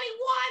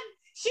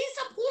 she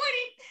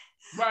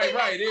supported.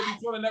 Right. They'll be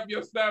pulling up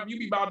your stuff. You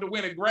be about to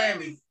win a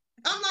Grammy.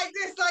 I'm like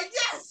this, like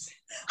yes.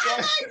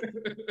 I'm like,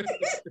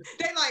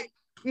 they like,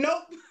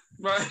 nope.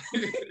 Right.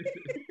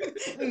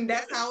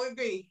 That's how it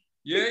be.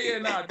 Yeah,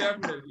 no,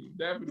 definitely,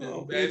 man.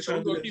 So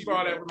we're gonna keep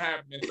all that from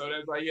happening. So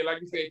that's like you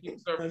said, keep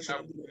serving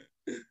up.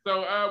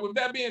 So with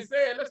that being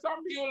said, let's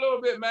talk to you a little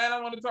bit, man. I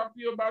want to talk to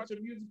you about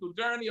your musical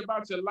journey,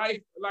 about your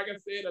life. Like I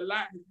said, a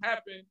lot has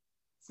happened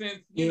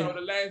since the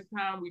last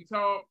time we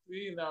talked.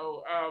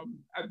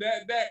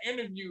 That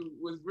interview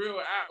was real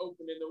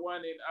eye-opening. The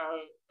one in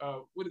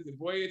what is it,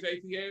 Voyage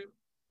ATL?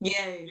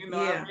 Yeah.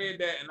 I read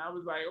that and I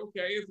was like,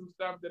 okay, it's some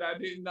stuff that I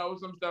didn't know,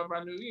 some stuff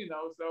I knew.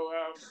 So.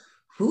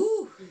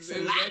 It's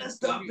a lot of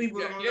stuff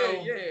people don't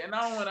know. Yeah, and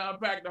I don't want to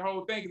unpack the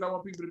whole thing because I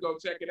want people to go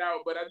check it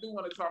out. But I do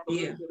want to talk a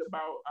little bit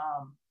about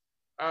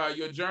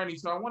your journey.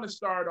 So I want to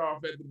start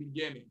off at the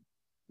beginning,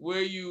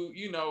 where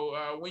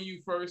when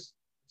you first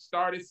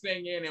started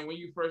singing and when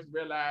you first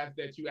realized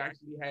that you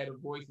actually had a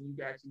voice and you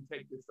could actually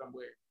take this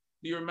somewhere.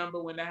 Do you remember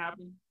when that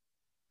happened?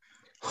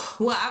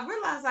 Well, I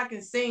realized I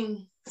can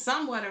sing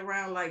somewhat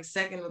around like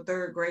 2nd or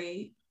 3rd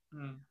grade,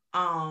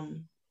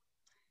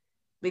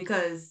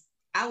 because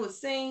I would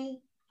sing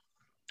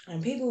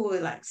and people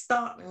would like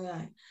stop and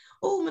like,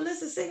 oh,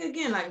 Melissa, sing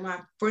again, like my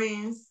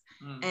friends.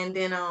 And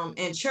then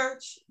in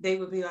church, they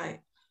would be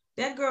like,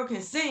 that girl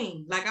can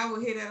sing. Like I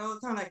would hear that all the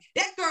time, like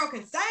that girl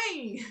can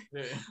sing.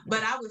 Yeah.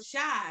 But I was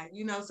shy,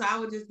 you know, so I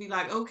would just be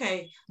like,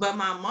 okay. But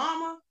my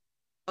mama,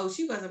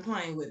 she wasn't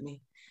playing with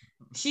me.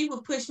 She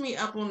would push me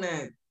up on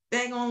the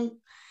daggone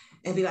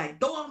and be like,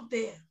 go up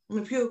there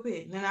on the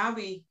pulpit. And then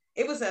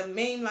it was a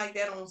meme like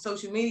that on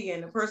social media,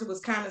 and the person was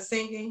kind of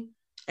singing,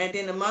 and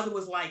then the mother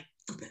was like,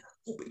 you better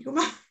open your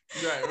mouth.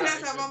 Right, and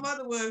that's how my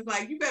mother was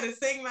like, you better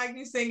sing like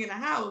you sing in the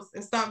house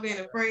and stop being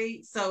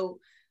afraid. So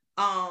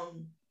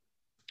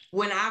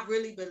when I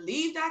really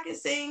believed I could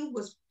sing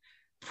was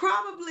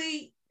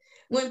probably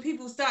when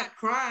people started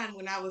crying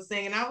when I was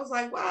singing. I was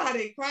like, why are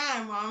they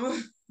crying,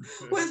 mama?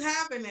 What's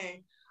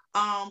happening?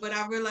 But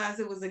I realized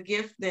it was a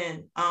gift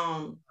then.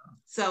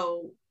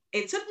 So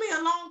it took me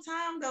a long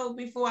time though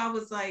before I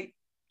was like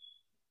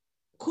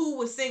cool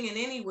with singing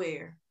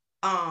anywhere.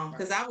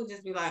 Because I would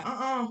just be like,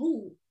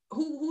 who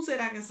said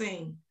I can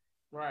sing?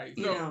 Right.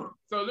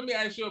 So let me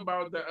ask you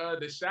about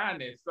the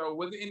shyness. So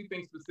was it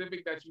anything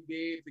specific that you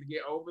did to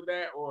get over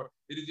that, or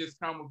did it just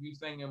come with you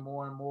singing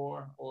more and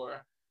more?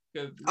 Or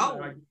because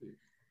like you said,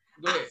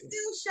 go ahead. I'm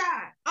still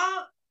shy.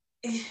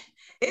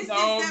 It's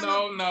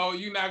no,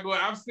 you're not going.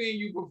 I've seen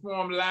you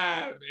perform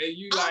live,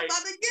 and I'm about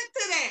to get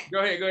to that. Go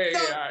ahead. So yeah,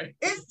 all right.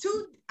 It's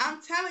two.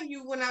 I'm telling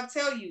you, when I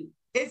tell you,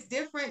 it's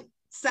different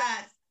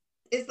sides.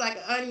 It's like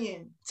an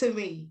onion to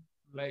me.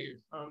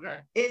 Layers. Okay.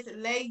 It's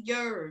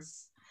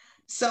layers.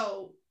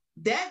 So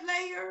that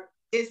layer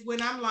is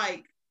when I'm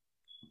like,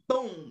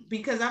 boom,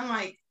 because I'm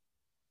like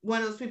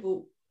one of those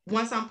people.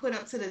 Once I'm put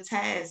up to the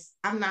task,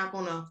 I'm not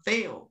gonna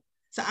fail.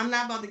 So I'm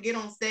not about to get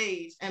on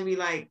stage and be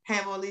like,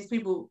 have all these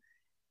people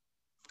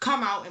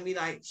come out and be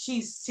like,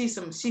 she's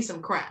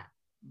some crap.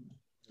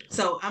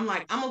 So I'm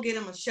like, I'm gonna get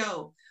them a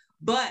show.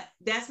 But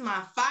that's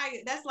my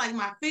fire. That's like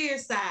my fear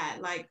side.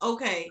 Like,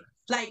 okay,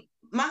 like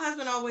my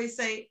husband always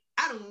say,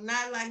 I do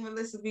not like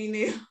Melissa B.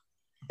 Neal.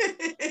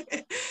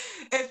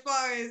 As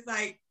far as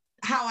like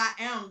how I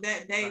am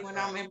that day when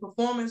I'm in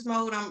performance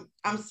mode,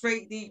 I'm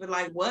straight deep and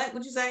like, what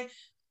would you say?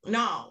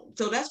 No.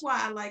 So that's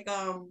why I like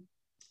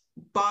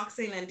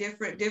boxing and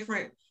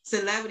different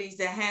celebrities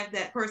that have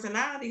that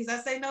personality.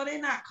 Because I say, no,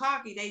 they're not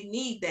cocky. They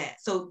need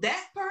that. So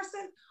that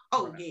person,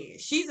 yeah,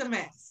 she's a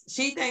mess.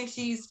 She thinks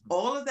she's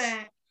all of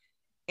that.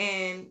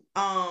 And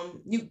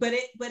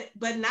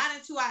but not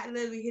until I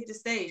literally hit the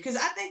stage. Because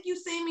I think you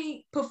see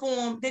me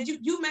perform. Did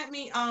you met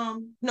me?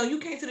 No, you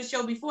came to the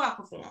show before I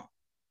performed.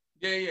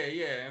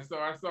 Yeah. And so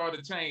I saw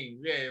the change.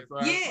 Yeah. So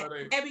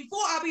and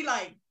before I'll be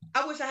like,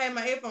 I wish I had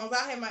my earphones.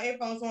 I had my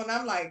earphones on.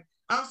 I'm like,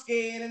 I'm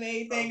scared and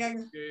everything.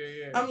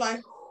 I'm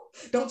like,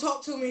 don't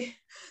talk to me.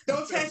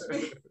 Don't touch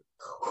me.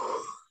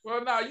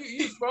 Well, no,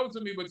 you spoke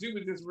to me, but you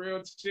was just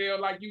real chill,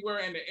 like you were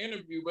in the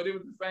interview. But it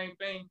was the same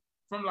thing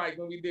from like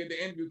when we did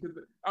the interview. Because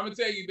I'm gonna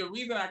tell you, the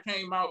reason I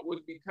came out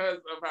was because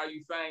of how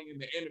you sang in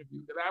the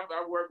interview. Because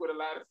I work with a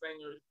lot of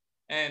singers,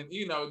 and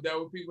there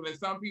were people, and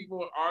some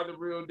people are the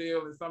real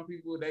deal, and some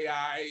people they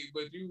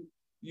but you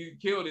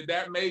killed it.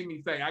 That made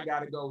me say I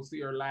gotta go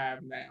see her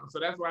live now. So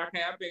that's why I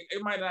can't. I think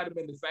it might not have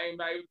been the same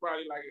night. It was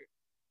probably like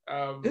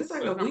it's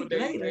like a week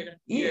later.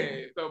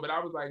 Yeah. So, but I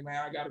was like, man,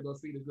 I gotta go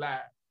see this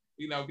live.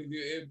 Because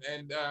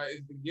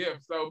it's the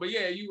gift. So, but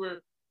yeah, you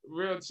were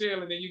real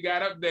chill, and then you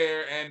got up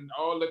there, and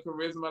all the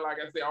charisma, like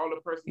I said, all the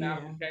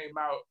personality came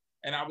out,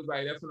 and I was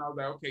like, that's when I was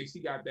like, okay,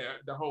 she got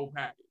the whole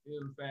package.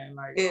 You know what I'm saying?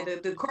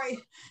 Like, the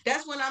crazy.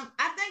 That's when I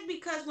think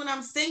because when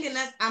I'm singing,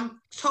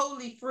 I'm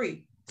totally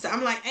free. So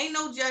I'm like, ain't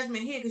no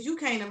judgment here because you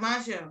came to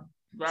my show.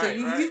 Right. So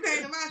you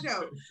came to my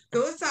show.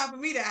 So it's time for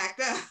me to act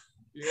up.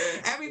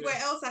 Yeah. Everywhere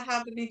else, I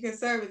have to be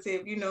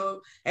conservative.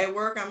 At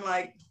work, I'm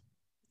like,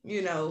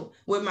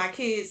 with my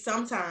kids,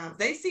 sometimes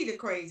they see the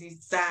crazy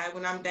side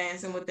when I'm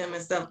dancing with them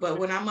and stuff. But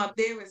when I'm up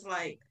there, it's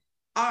like,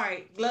 all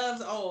right,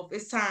 gloves off.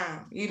 It's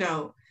time,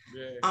 Yeah.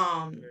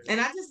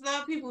 And I just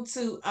love people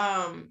to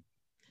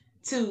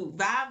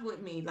vibe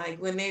with me.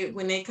 Like when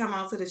they come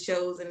out to the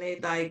shows and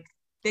they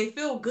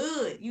feel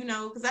good,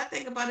 because I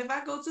think about if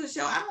I go to the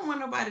show, I don't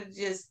want nobody to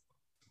just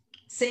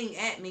sing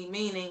at me,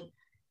 meaning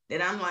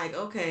that I'm like,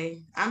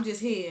 okay, I'm just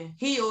here.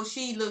 He or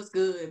she looks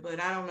good,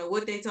 but I don't know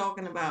what they're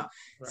talking about.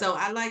 Right. So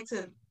I like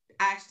to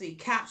actually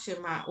capture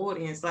my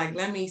audience. Like,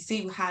 let me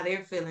see how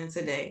they're feeling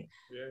today.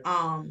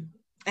 Yeah.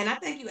 And I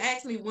think you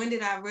asked me, when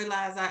did I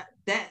realize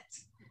that?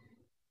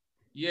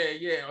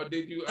 Yeah. Or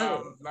did you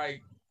how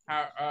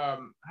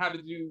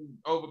did you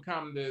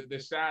overcome the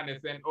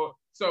shyness?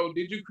 So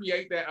did you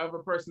create that other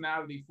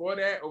personality for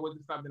that, or was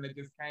it something that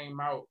just came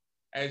out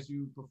as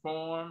you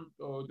performed,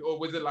 or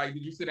was it like,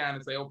 did you sit down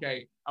and say,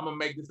 okay, I'm gonna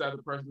make this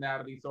other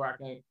personality so I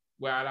can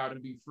wild out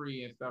and be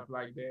free and stuff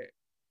like that?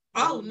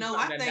 Oh no,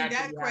 I think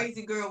that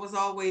crazy girl was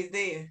always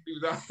there. She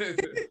was always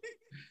there.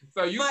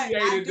 So you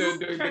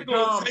created the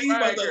calm tell you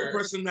about the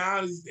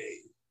personalities,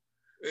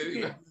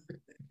 Dave.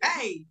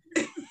 Hey.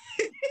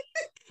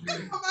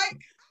 Can't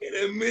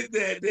admit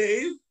that,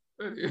 Dave.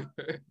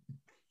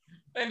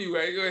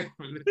 Anyway, go ahead.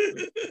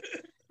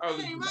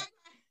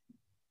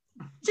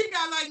 She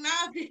got like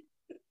 9.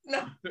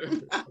 No,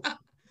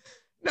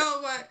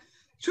 but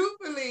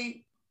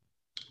truthfully,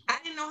 I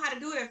didn't know how to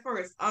do it at at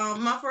first.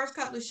 My first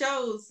couple of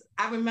shows,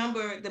 I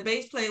remember the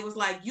bass player was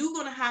like, "You're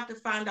gonna have to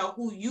find out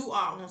who you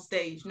are on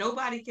stage.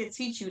 Nobody can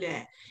teach you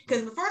that."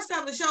 Because the first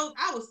couple of shows,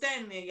 I was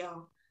standing there,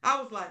 y'all.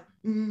 I was like,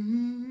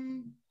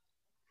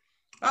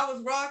 I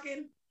was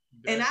rocking,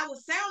 and I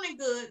was sounding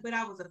good, but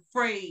I was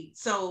afraid.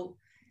 So,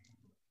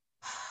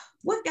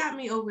 what got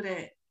me over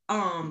that?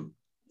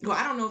 Well,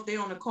 I don't know if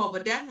they're on the call,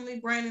 but definitely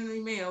Brandon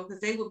and Neal,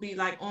 because they would be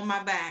like on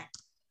my back,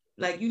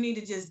 like, you need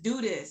to just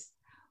do this.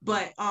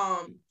 But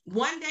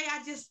one day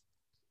I just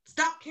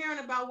stopped caring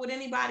about what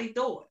anybody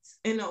thought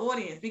in the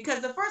audience,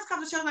 because the first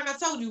couple of shows, like I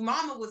told you,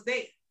 Mama was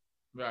there.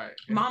 Right.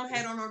 Mama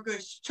had on her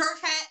good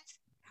church hat,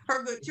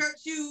 her good church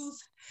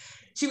shoes.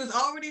 She was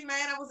already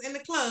mad I was in the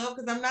club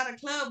because I'm not a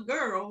club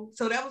girl.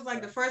 So that was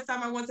like the first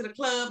time I went to the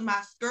club.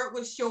 My skirt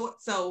was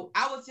short. So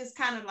I was just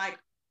kind of like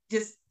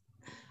just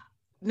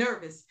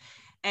nervous.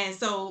 And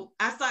so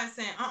I started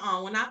saying,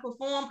 when I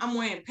perform, I'm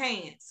wearing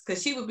pants.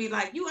 Because she would be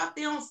like, you up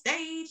there on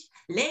stage,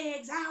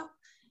 legs out.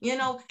 You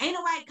know, ain't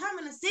nobody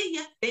coming to see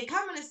you. They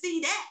coming to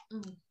see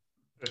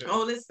that.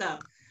 All this stuff.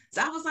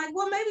 So I was like,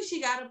 well, maybe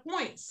she got a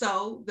point.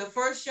 So the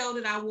first show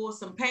that I wore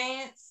some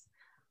pants,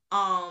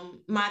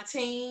 my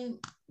team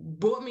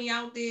brought me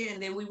out there,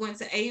 and then we went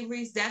to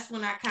Avery's. That's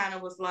when I kind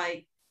of was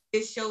like,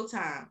 it's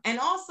showtime. And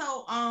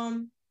also,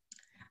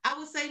 I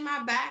would say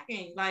my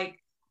backing, like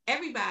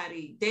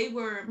everybody,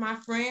 my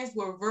friends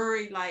were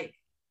very like,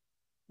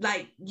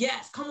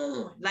 yes, come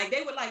on. Like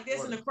they were like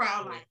this in the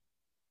crowd, like,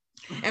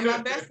 and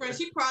my best friend,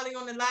 she probably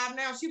on the live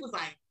now, she was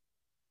like,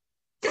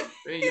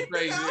 in your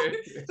face,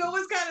 So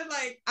it's kind of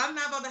like, I'm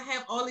not about to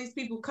have all these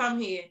people come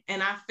here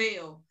and I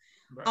fail.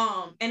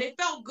 Right. And it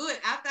felt good.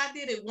 After I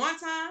did it one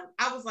time,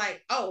 I was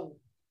like, oh,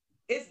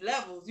 it's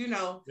levels, you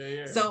know.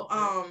 Yeah. So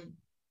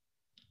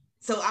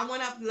so I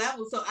went up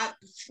levels. So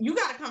you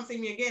gotta come see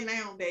me again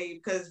now,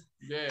 Dave, because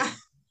yeah,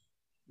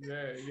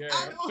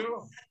 I'm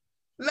sure.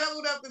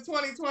 Leveled up to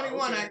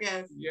 2021, okay. I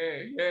guess.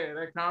 Yeah,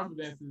 that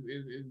confidence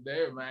is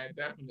there, man,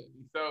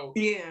 definitely. So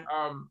yeah.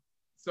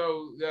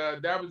 So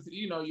that was,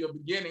 you know, your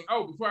beginning.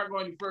 Oh, before I go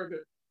any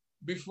further,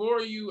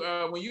 before you,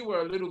 when you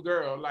were a little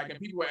girl, like, and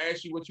people would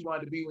ask you what you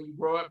wanted to be when you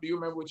grow up, do you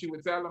remember what you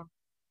would tell them?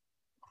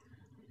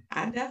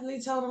 I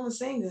definitely told them a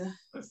singer.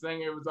 A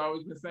singer was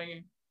always been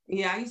singing?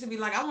 Yeah, I used to be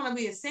like, I want to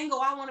be a singer.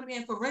 I want to be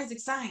in forensic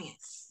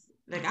science.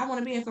 Like, I want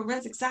to be in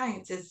forensic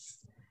science.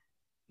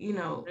 You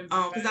know,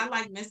 because I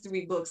like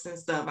mystery books and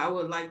stuff. I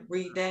would like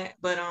read that,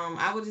 but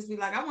I would just be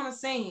like, I want to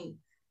sing.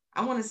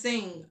 But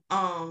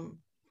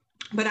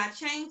I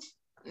changed.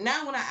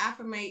 Now when I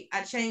affirmate,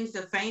 I changed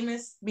the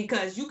famous,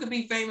 because you could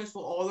be famous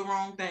for all the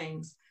wrong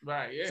things.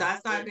 Right. Yeah. So I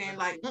started being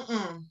like,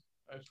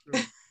 That's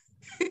true.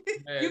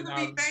 You could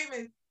be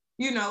famous.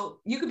 You know,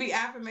 you could be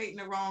affirmating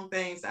the wrong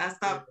things. So I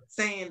stopped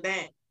saying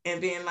that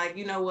and being like,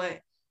 you know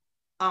what?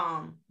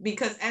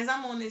 Because as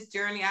I'm on this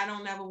journey, I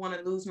don't ever want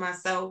to lose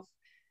myself,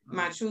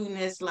 my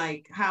trueness,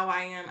 like how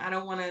I am. I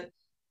don't want to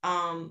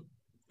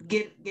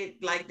get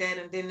like that,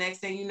 and then next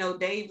thing you know,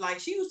 Dave,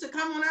 like, she used to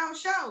come on our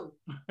show.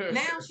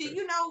 Now she,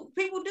 you know,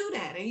 people do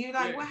that, and you're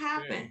like, what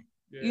happened?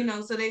 You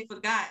know, so they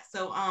forgot.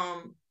 So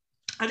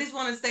I just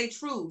want to stay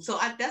true. So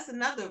that's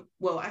another,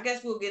 well, I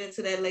guess we'll get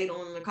into that later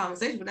on in the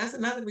conversation, but that's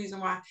another reason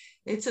why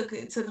it took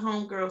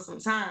Homegirl some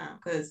time,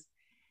 because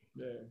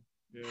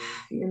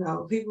you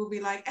know, people be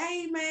like,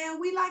 hey man,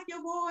 we like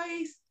your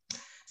voice,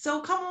 so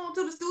come on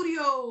to the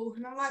studio.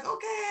 And I'm like,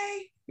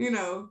 okay, you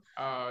know.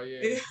 Oh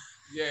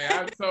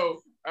yeah.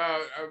 So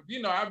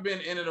you know, I've been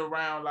in and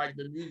around like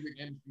the music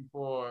industry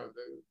for a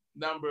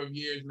number of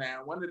years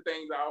now. One of the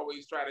things I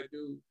always try to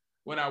do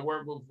when I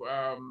work with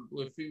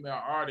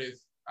female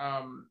artists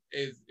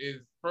is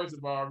first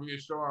of all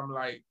reassure them,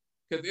 like,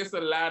 because it's a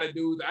lot of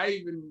dudes. I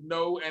even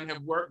know and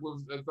have worked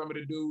with some of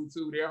the dudes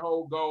who their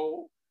whole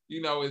goal,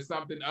 you know, is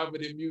something other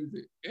than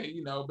music, and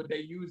you know, but they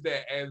use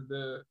that as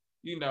the,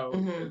 you know,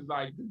 it's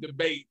like the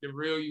debate to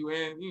reel you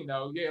in, you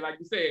know. Yeah, like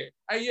you said,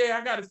 hey, yeah,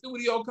 I got a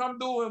studio, come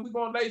through and we're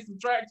gonna lay some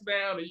tracks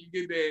down, and you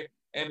get there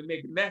and the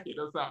nigga naked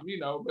or something, you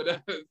know.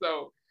 But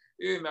so,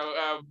 you know,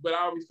 but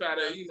I always try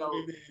to, you know.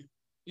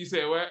 You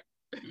said what?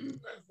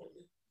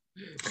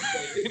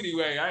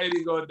 Anyway, I don't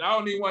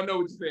even want to know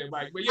what you said,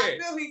 Mike. But yeah, I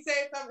feel he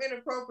said something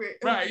inappropriate.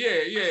 Right?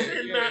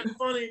 Yeah. Not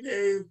funny,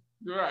 Dave.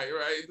 Right.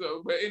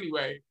 So, but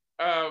anyway,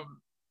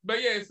 but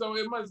yeah, so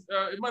it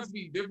must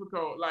be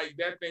difficult, like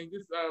that thing,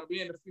 just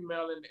being a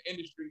female in the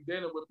industry,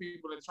 dealing with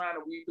people and trying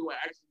to weed through and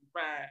actually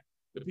find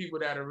the people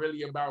that are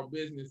really about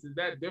business. Is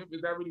that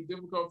really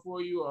difficult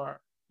for you, or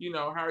you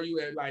know, how are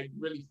you at like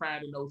really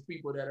finding those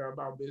people that are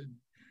about business?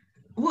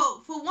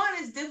 Well, for one,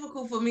 it's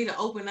difficult for me to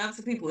open up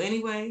to people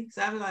anyway.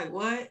 So I'd be like,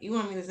 what? You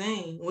want me to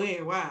sing?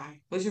 Where?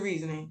 Why? What's your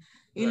reasoning?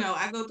 You know,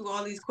 I go through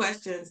all these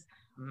questions,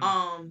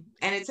 and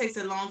it takes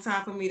a long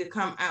time for me to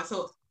come out.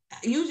 So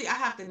usually I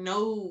have to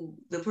know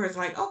the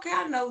person, like, okay,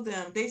 I know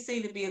them. They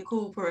seem to be a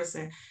cool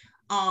person.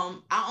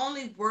 I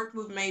only worked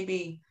with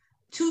maybe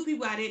 2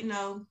 people I didn't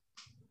know.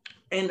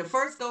 And the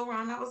first go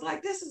around, I was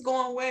like, this is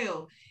going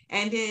well.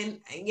 And then,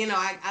 you know,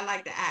 I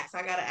like to act. So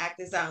I got to act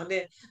this out. And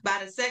then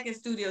by the second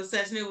studio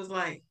session, it was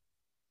like,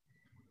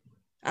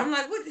 I'm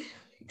like, what?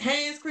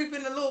 Hands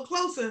creeping a little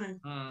closer and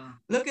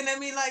looking at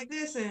me like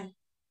this. And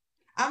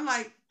I'm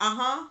like,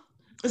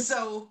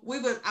 So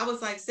I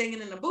was like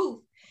singing in the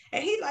booth.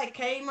 And he like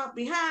came up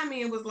behind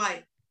me and was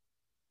like,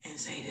 and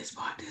say this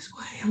part this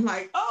way. I'm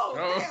like, oh.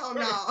 Hell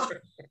no.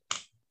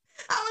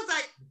 I was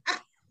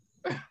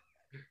like,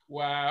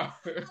 wow.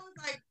 I was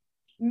like,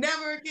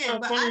 never again.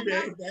 But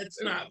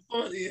that's not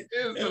funny.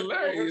 It's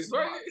hilarious,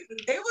 right?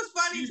 It was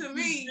funny to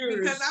me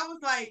because I was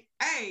like,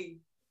 hey,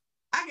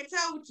 I can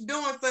tell what you're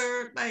doing,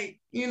 sir. Like,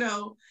 you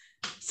know.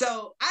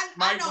 So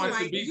I know,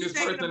 Mike, you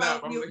thinking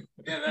about you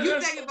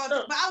thinking about,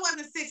 but I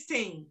wasn't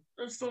 16.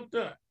 That's fucked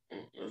up.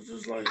 It's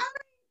just like, I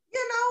mean,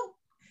 you know,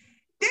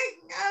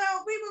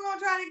 people gonna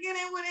try to get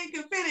in where they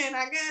can fit in,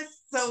 I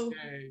guess. So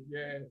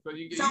yeah. So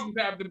you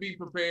have to be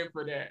prepared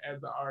for that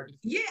as an artist.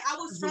 Yeah, I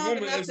was strong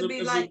enough to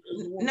be like,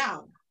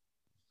 no,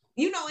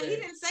 you know. And he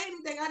didn't say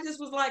anything. I just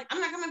was like,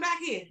 I'm not coming back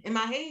here in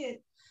my head.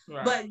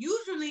 Right. But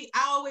usually,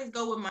 I always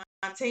go with my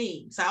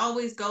team. So I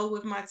always go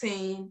with my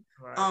team.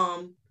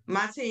 Right.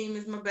 My team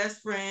is my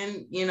best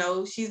friend. You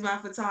know, she's my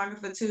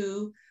photographer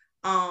too.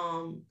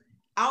 I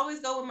always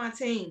go with my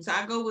team. So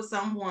I go with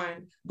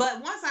someone.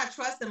 But once I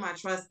trust them, I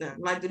trust them.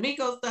 Like the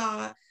Miko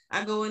Star,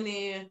 I go in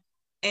there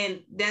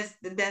and that's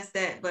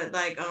that. But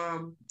like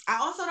I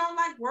also don't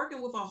like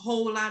working with a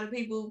whole lot of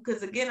people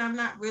because again, I'm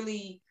not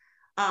really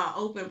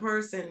open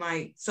person.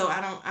 Like, so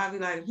I'll be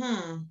like,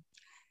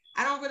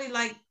 I don't really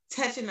like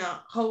touching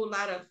a whole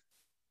lot of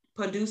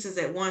producers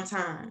at one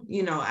time.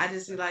 You know, I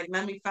just be like,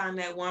 let me find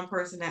that one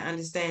person that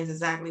understands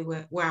exactly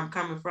where I'm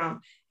coming from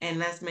and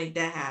let's make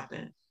that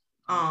happen.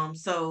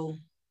 So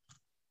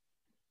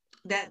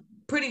that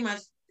pretty much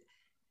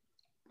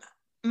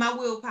my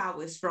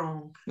willpower is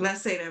strong.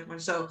 Let's say that one.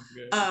 So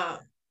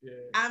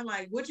I'm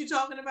like, what you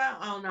talking about?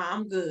 Oh no,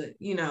 I'm good.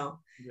 You know,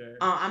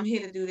 I'm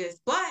here to do this.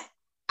 But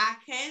I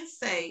can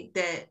say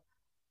that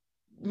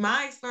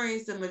my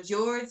experience, the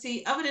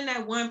majority, other than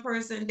that one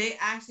person, they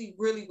actually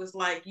really was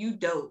like, you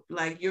dope.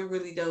 Like, you're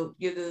really dope.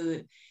 You're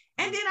good.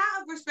 And then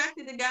I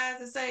respected the guys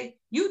that say,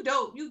 you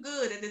dope. You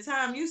good. At the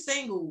time, you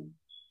single.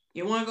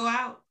 You want to go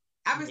out?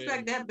 I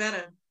respect that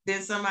better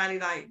than somebody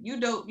like, you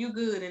dope. You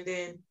good. And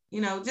then, you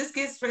know, just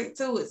get straight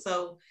to it.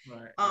 So,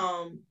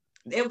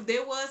 there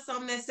was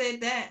some that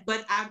said that,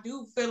 but I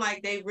do feel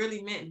like they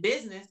really meant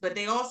business, but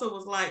they also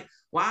was like,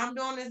 why I'm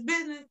doing this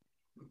business?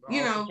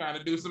 You know, trying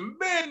to do some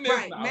business.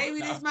 Right.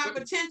 Maybe that's my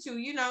potential,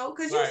 you know,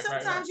 because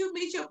sometimes you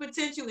meet your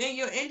potential in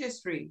your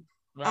industry.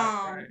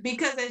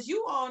 Because as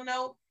you all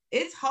know,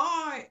 it's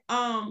hard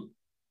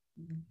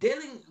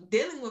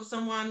dealing with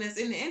someone that's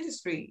in the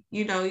industry.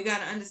 You know, you got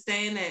to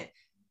understand that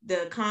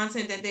the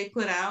content that they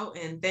put out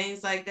and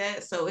things like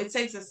that. So it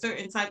takes a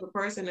certain type of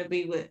person to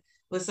be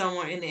with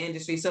someone in the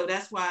industry. So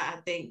that's why I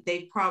think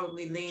they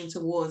probably lean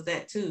towards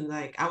that too.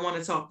 Like, I want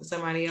to talk to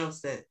somebody else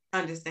that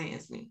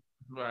understands me.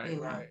 Right, you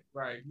know?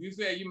 right. You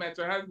said you met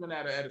your husband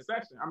at a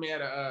session. I mean,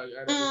 at a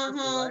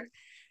right?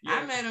 Yeah.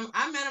 I met him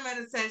at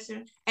a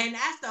session, and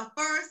that's the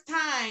first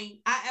time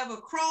I ever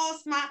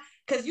crossed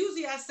because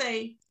usually I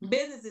say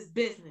business is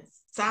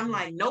business. So I'm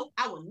like, nope,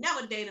 I will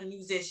never date a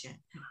musician.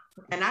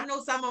 And I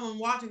know some of them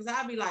watching, because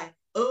I'll be like,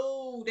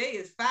 oh, they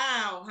is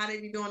foul how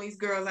they be doing these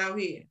girls out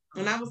here.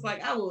 And I was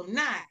like, I will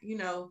not, you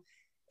know,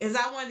 as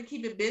I wanted to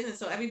keep it business.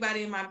 So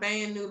everybody in my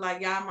band knew,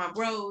 like, y'all my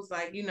bros,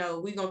 like, you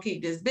know, we gonna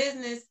keep this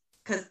business.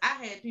 Because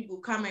I had people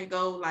come and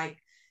go,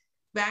 like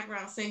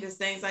background singers,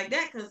 things like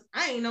that, because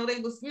I didn't know they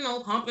was, you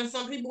know, humping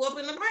some people up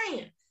in the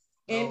band.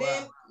 And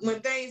then when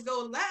things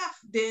go left,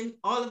 then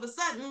all of a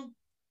sudden,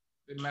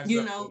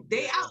 you know,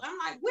 they out. I'm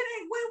like, where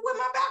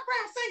my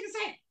background singers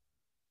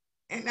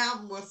at? And now,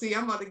 I'm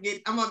about to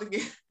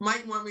get,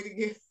 Mike want me to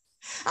get,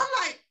 I'm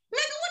like,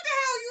 nigga, what the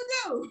hell you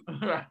do?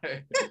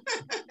 Right.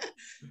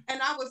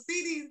 And I would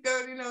see these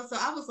girls, you know, so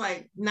I was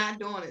like, not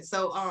doing it.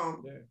 So,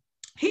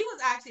 he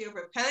was actually a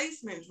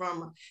replacement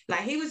drummer.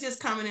 Like, he was just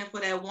coming in for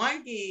that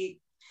one gig,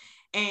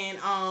 and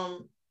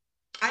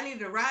I needed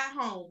to ride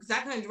home because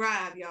I couldn't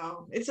drive,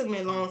 y'all. It took me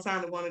a long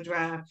time to want to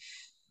drive.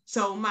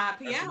 So my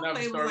piano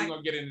player was like, we're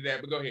gonna get into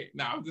that, but go ahead.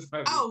 No, I'm just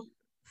my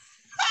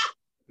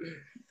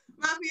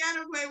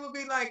piano player would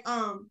be like,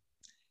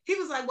 he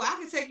was like, well, I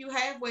can take you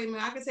halfway,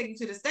 man. I can take you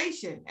to the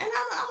station. And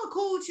I'm a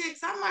cool chick,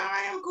 so I'm like, all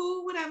right, I'm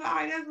cool, whatever. All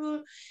right, that's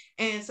good.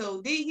 And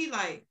so he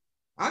like,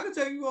 I can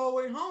take you all the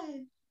way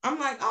home. I'm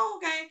like, oh,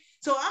 okay.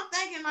 So I'm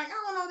thinking, like, I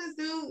don't know this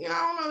dude. You know, I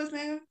don't know this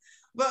nigga.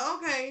 But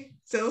okay.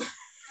 So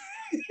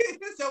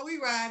so we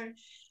riding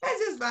and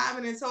just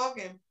vibing and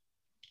talking.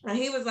 And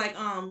he was like,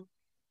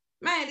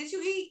 man, did you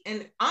eat?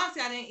 And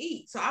honestly, I didn't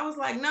eat. So I was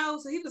like,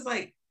 no. So he was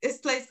like, this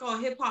place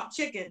called Hip Hop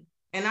Chicken.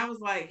 And I was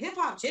like, Hip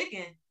Hop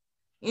Chicken?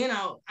 You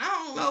know, I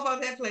don't know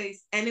about that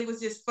place. And it was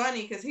just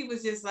funny because he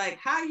was just like,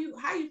 how you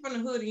from the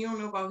hood and you don't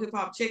know about Hip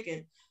Hop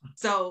Chicken?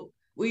 So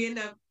I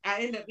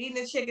end up eating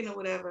the chicken or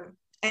whatever.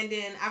 And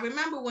then I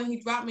remember when he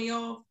dropped me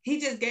off, he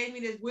just gave me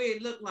this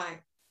weird look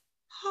like,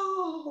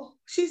 oh,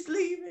 she's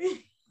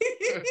leaving.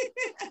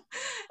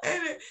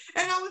 and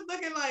I was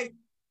looking like,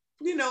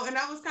 you know, and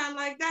I was kind of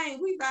like, dang,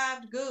 we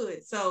vibed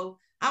good. So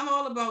I'm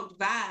all about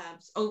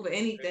vibes over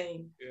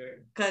anything.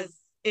 Because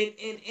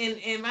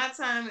in my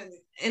time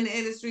in the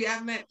industry,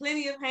 I've met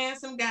plenty of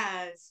handsome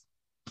guys.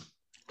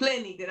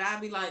 Plenty that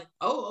I'd be like,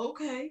 oh,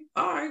 okay,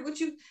 all right,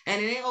 what you,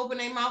 and they open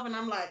their mouth and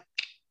I'm like,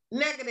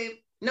 negative,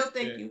 no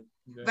thank you.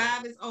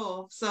 Vibe is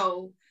off.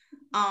 So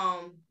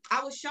I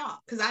was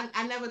shocked because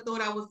I never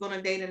thought I was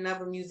gonna date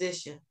another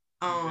musician.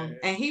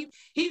 And he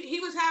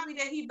was happy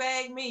that he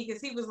bagged me because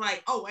he was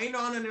like, oh, ain't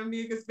none of them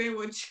niggas been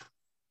with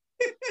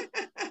you.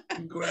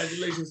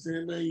 Congratulations to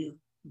him and you.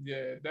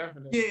 Yeah,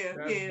 definitely. Yeah.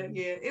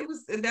 It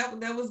was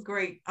that was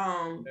great.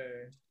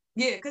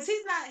 Yeah, because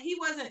he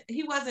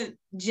wasn't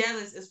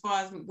jealous as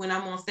far as when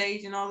I'm on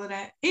stage and all of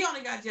that. He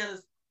only got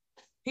jealous.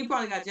 He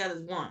probably got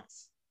jealous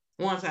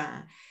one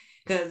time.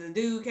 Because the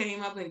dude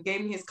came up and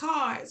gave me his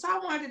card. So I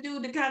wanted the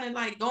dude to kind of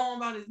like go on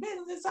about his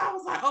business. So I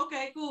was like,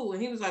 okay, cool.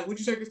 And he was like, would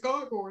you take his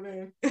card for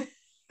then? All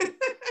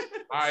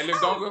right, look,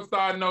 don't go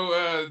start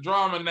no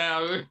drama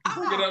now.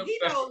 He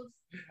knows.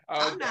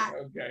 I'm not.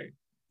 Okay.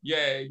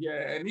 Yeah.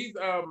 And he's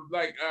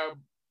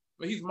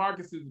he's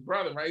Marcus's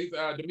brother, right? He's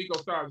D'Amico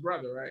Starr's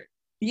brother, right?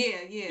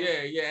 Yeah.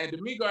 And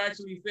D'Amico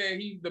actually said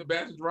he's the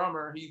best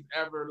drummer he's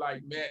ever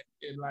like met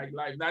in like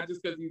life, not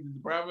just because he's his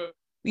brother,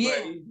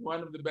 but he's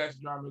one of the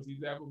best drummers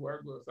he's ever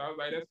worked with. So I was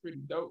like, that's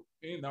pretty dope,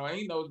 you know. And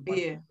he knows a bunch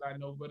of people I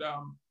know,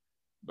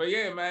 but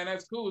yeah, man,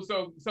 that's cool.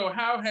 So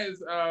how has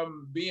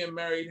being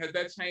married, has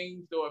that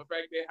changed or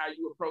affected how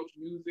you approach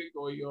music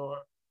or your,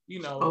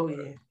 you know,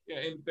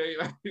 anything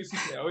like this?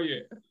 Oh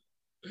yeah.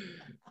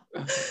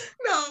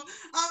 No,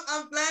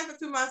 I'm laughing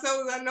to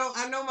myself.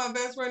 I know my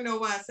best friend know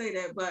why I say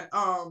that, but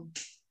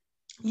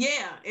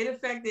yeah, it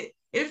affected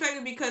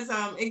because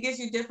it gives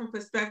you different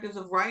perspectives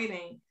of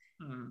writing,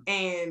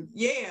 and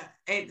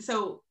and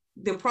so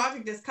the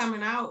project that's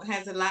coming out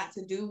has a lot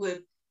to do with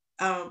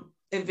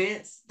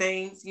events,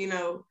 things, you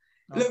know.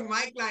 Look at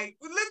Mike's eyes.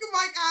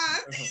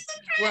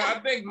 Well, I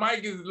think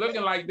Mike is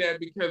looking like that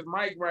because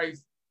Mike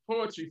writes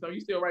poetry, so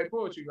you still write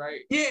poetry,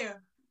 right? Yeah.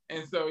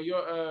 And so you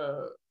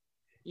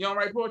don't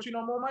write poetry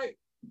no more, Mike?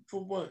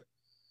 For what?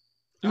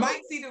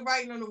 Mike see the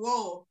writing on the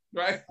wall.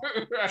 Right.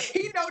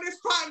 He know this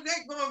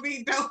project gonna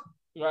be dope.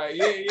 Right.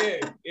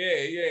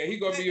 Yeah. He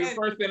gonna be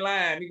first in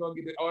line. He gonna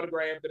get it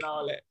autographed and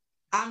all that.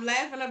 I'm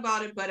laughing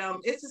about it, but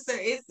it's just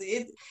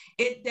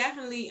it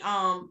definitely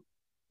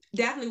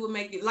will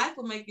make you, life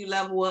will make you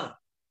level up.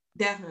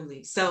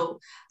 Definitely. So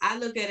I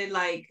look at it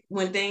like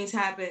when things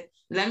happen,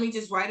 let me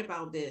just write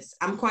about this.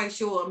 I'm quite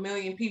sure 1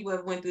 million people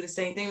have went through the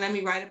same thing. Let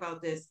me write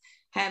about this.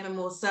 Having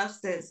more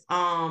substance.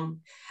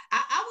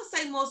 I would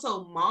say more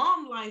so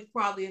mom life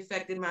probably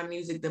affected my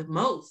music the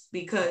most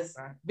because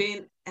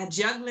being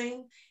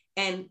juggling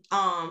and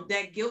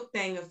that guilt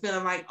thing of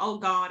feeling like, oh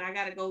God, I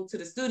gotta go to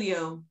the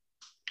studio.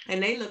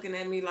 And they looking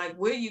at me like,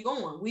 where you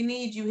going? We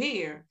need you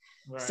here.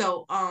 Right.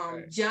 So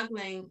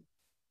juggling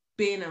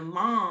being a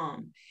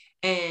mom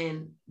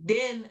and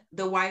then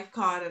the wife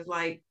card of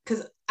like,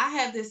 because I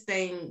have this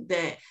thing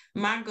that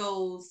my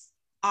goals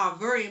are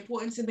very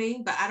important to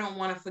me, but I don't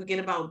want to forget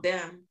about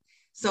them.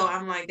 So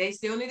I'm like, they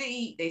still need to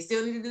eat. They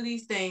still need to do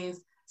these things.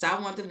 So I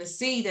want them to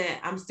see that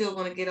I'm still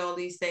going to get all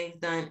these things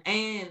done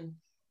and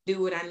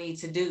do what I need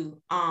to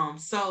do.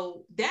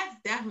 So that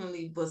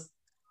definitely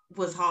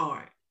was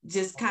hard.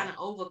 Just kind of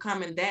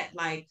overcoming that,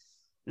 like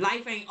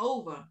life ain't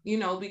over, you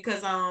know,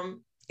 because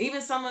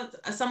even some of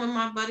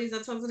my buddies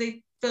I talk to,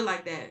 they feel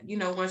like that, you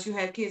know, once you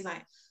have kids,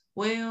 like,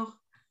 well,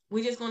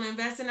 we're just going to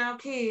invest in our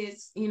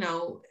kids, you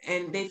know,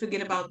 and they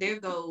forget about their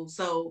goals.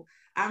 So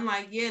I'm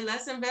like, yeah,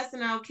 let's invest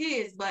in our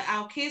kids, but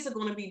our kids are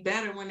going to be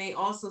better when they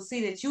also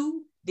see that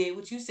you did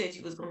what you said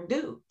you was going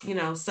to do, you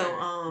know. So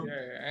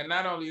and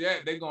not only that,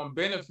 they're going to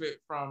benefit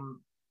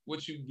from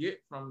what you get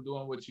from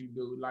doing what you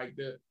do. Like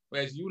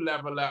as you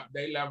level up,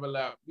 they level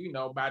up, you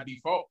know, by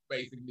default,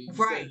 basically.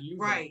 Right.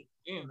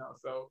 You know,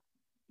 so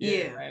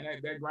yeah, and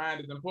that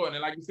grind is important.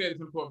 And like you said, it's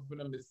important for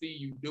them to see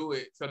you do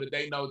it so that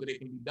they know that it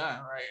can be done,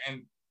 right?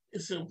 And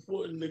it's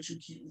important that you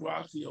keep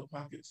rocks in your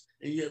pockets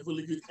and you have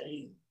really good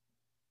aim.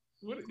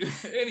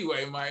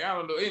 Anyway, Mike, I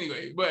don't know.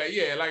 Anyway, but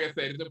yeah, like I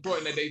said, it's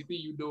important that they see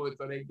you do it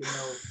so they can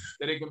know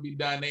that it can be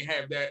done. They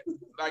have that,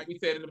 like we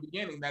said in the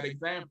beginning, that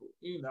example,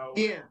 you know.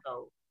 Yeah.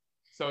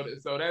 So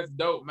that's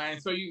dope, man.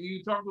 So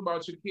you talked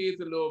about your kids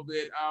a little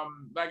bit.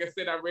 Like I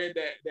said, I read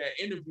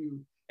that interview,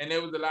 and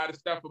there was a lot of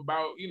stuff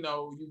about, you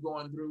know, you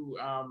going through,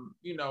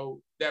 you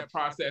know, that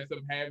process of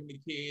having the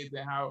kids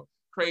and how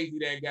crazy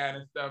that got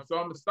and stuff. So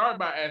I'm gonna start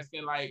by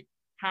asking, like,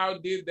 how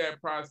did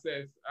that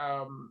process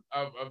of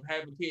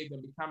having kids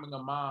and becoming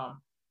a mom,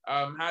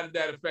 how did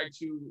that affect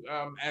you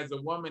as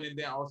a woman and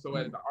then also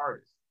as an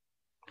artist?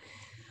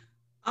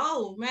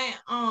 Oh man,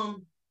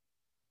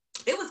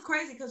 it was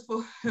crazy because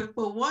for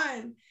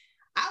one,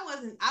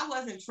 I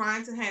wasn't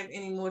trying to have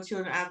any more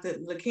children after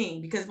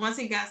Lakeem, because once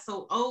he got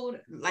so old,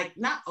 like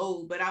not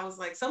old, but I was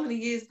like, so many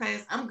years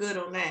passed, I'm good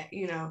on that,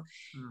 you know.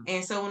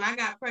 And so when I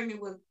got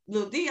pregnant with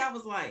Lil D, I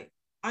was like,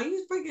 are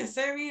you freaking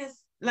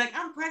serious? Like,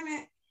 I'm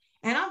pregnant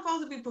and I'm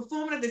supposed to be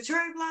performing at the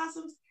Cherry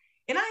Blossoms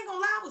And I ain't gonna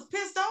lie, I was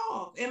pissed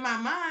off in my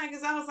mind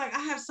because I was like, I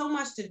have so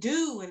much to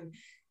do, and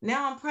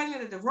now I'm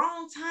pregnant at the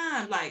wrong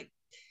time. Like,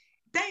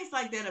 things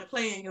like that are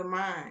playing your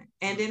mind.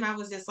 And then I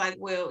was just like,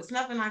 well, it's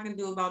nothing I can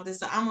do about this,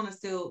 so I'm gonna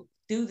still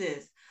do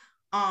this.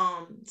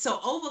 So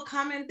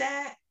overcoming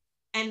that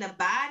and the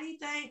body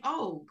thing,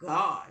 oh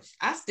gosh,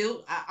 I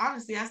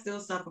honestly still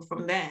suffer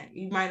from that.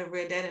 You might have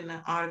read that in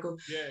the article.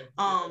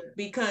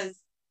 Because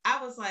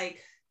I was like,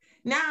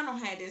 now I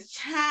don't have this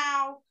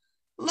child.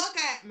 Look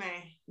at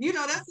me. You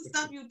know, that's the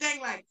stuff you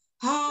think like,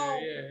 oh,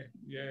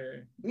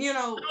 you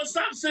know. No,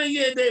 stop saying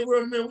Dave.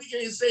 Man, we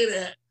can't say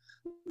that.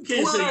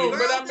 Can't say it.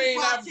 But I mean,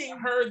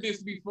 I've heard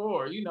this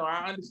before. You know,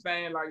 I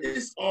understand. Like,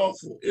 it's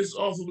awful. It's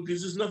awful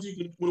because there's nothing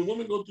you can. When a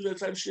woman go through that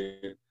type of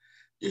shit,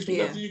 there's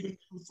nothing you can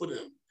do for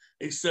them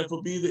except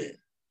for be there.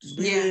 Just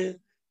be there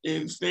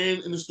and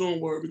stand in the storm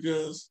word,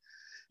 because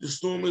the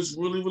storm is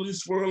really, really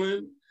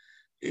swirling.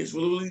 It's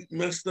really, really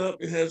messed up.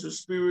 It has your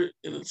spirit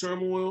in a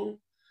turmoil.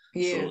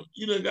 Yeah. So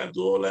you done got to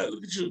do all that.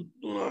 Look at you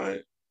doing all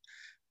right.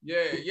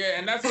 Yeah,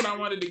 and that's what I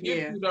wanted to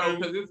get to though,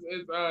 because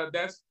it's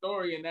that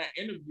story in that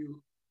interview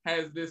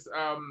has this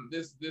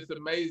this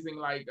amazing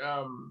like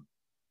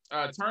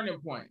turning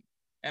point.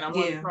 And I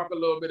want to talk a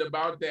little bit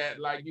about that.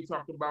 Like you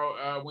talked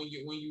about when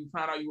you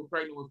found out you were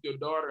pregnant with your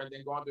daughter and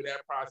then going through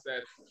that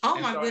process. Oh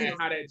my goodness. And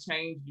how that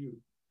changed you.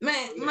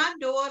 Man, my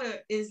daughter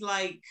is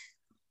like,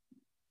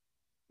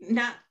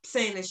 not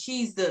saying that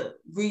she's the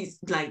reason,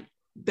 like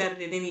better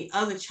than any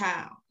other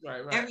child.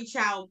 Right. Every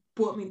child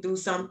put me through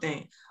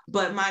something.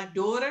 But my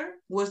daughter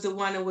was the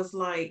one that was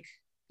like,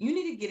 you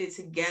need to get it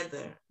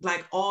together,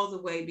 like all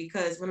the way.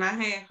 Because when I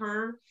had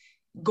her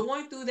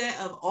going through that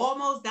of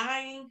almost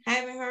dying,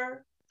 having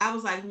her, I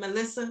was like,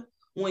 Melissa,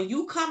 when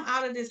you come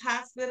out of this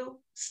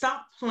hospital,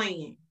 stop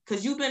playing,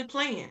 because you've been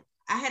playing.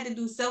 I had to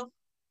do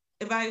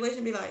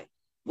self-evaluation, be like,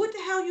 what the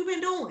hell you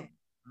been doing?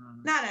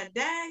 Mm-hmm. Not a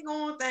dang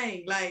on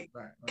thing, like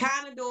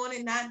kind of doing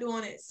it, not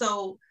doing it.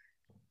 So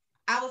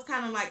I was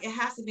kind of like, it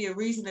has to be a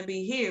reason to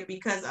be here,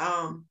 because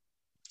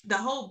the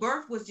whole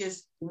birth was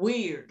just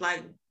weird,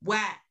 like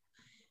whack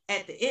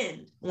at the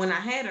end when I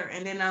had her.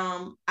 And then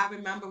I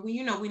remember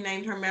we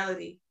named her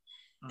Melody.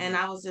 Mm-hmm. And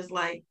I was just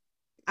like,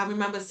 I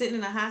remember sitting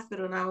in the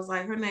hospital and I was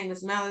like, her name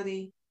is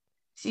Melody.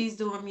 She's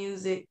doing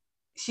music.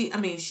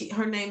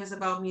 Her name is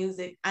about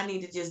music. I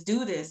need to just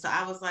do this. So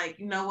I was like,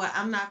 you know what?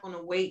 I'm not going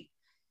to wait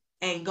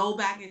and go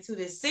back into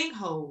this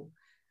sinkhole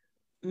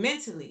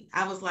mentally.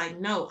 I was like,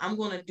 no, I'm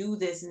going to do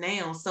this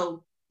now.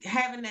 So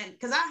having that,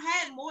 because I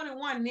had more than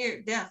one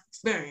near-death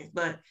experience,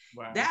 but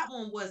that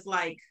one was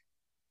like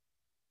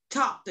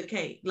top the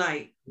cake.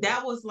 Like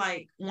that was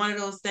like one of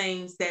those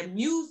things that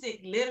music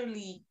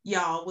literally,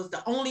 y'all, was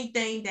the only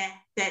thing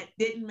that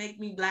didn't make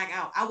me black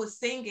out. I was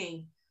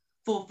singing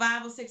for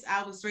 5 or 6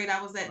 hours straight.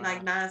 I was at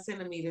like 9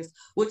 centimeters,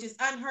 which is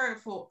unheard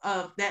for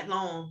that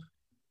long.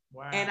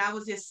 Wow. And I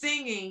was just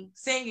singing,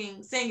 ow,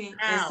 and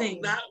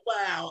singing. Not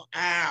wow,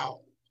 ow.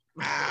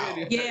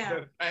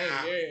 Yeah.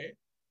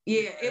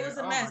 It was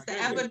a mess. The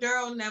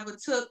epidural never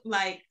took,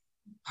 like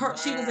her.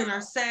 She was in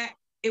her sac.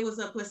 It was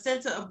a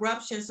placenta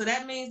abruption. So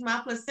that means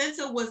my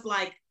placenta was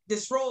like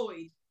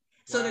destroyed.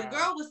 So the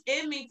girl was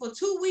in me for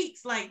 2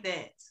 weeks like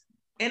that.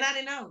 And I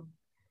didn't know.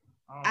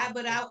 I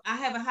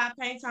have a high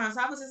pain tolerance.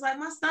 So I was just like,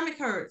 my stomach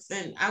hurts.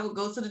 And I would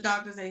go to the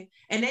doctors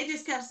and they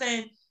just kept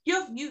saying,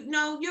 you're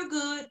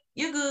good.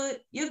 You're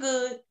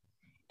good.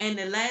 And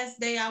the last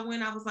day I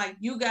went, I was like,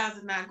 you guys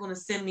are not going to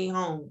send me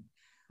home.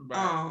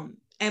 Right.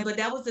 But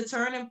that was the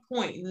turning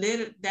point.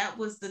 That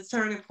was the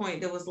turning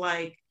point that was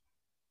like,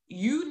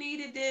 you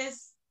needed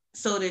this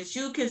so that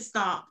you can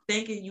stop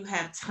thinking you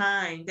have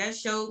time. That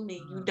showed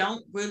me you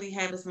don't really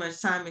have as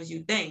much time as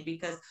you think,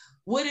 because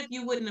what if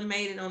you wouldn't have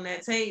made it on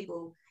that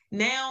table?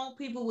 Now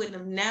people wouldn't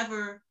have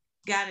never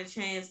got a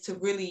chance to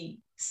really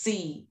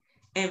see.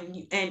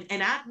 And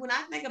when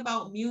I think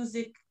about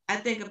music, I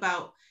think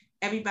about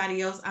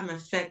everybody else I'm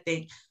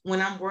affecting.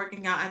 When I'm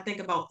working out, I think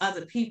about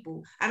other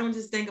people. I don't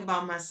just think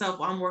about myself.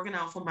 I'm working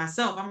out for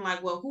myself. I'm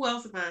like, well, who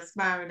else am I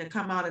inspiring to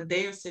come out of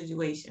their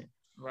situation?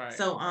 Right.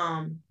 So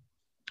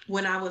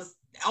when I was,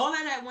 all of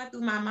that went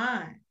through my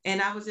mind,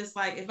 and I was just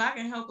like, if I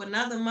can help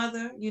another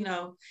mother,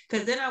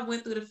 because then I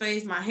went through the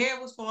phase, my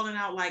hair was falling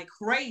out like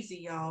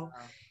crazy, y'all. Wow.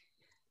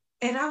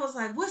 And I was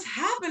like, what's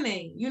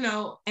happening?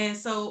 And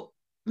so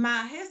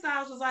my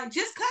hairstylist was like,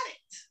 just cut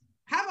it.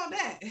 How about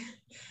that?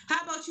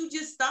 How about you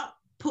just stop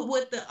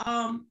with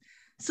the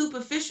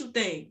superficial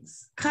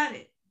things? Cut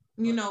it.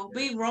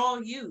 Be raw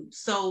you.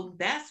 So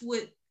that's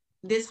what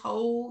this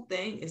whole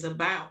thing is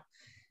about.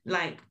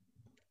 Like,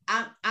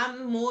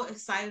 I'm more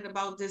excited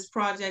about this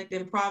project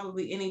than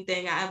probably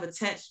anything I ever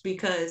touched,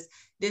 because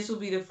this will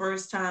be the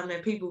first time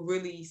that people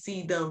really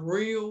see the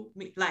real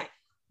me, like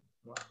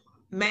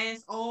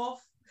mask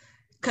off.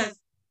 Because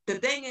the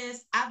thing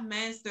is, I've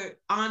mastered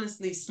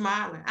honestly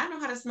smiling. I know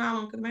how to smile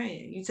on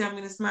command. You tell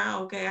me to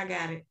smile, okay, I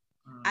got it.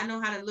 I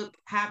know how to look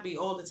happy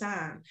all the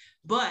time.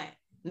 But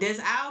this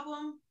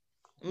album,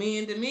 me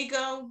and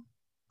D'Amico,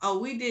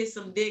 we did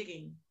some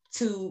digging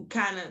to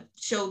kind of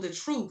show the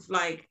truth.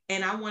 Like,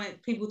 and I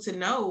wanted people to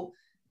know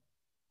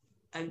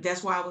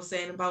that's why I was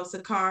saying about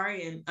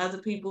Sakari and other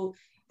people.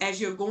 As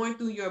you're going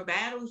through your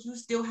battles, you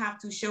still have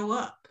to show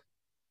up.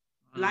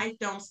 Life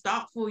don't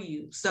stop for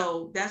you.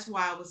 So that's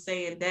why I was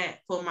saying that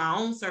for my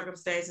own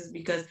circumstances,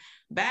 because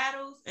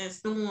battles and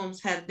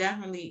storms have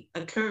definitely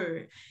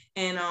occurred.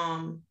 And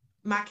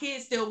my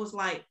kid still was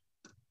like,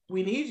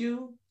 we need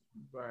you.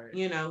 Right.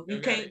 You know, you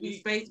can't be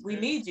spaced. We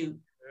need you.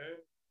 Yeah.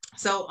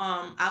 So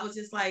I was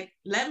just like,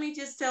 let me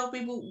just tell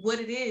people what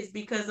it is,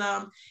 because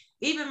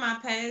even my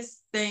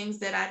past things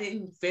that I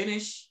didn't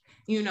finish,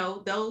 you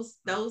know, those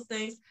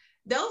things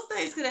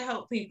could have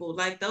helped people,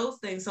 like those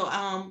things. So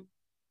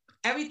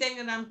everything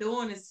that I'm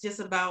doing is just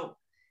about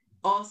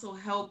also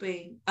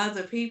helping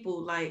other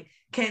people. Like,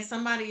 can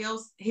somebody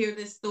else hear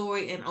this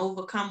story and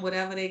overcome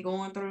whatever they're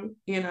going through,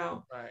 you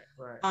know?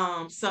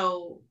 Right.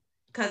 So,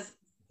 because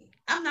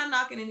I'm not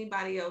knocking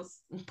anybody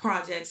else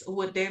projects or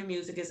what their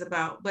music is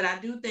about, but I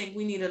do think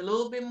we need a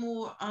little bit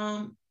more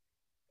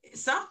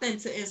something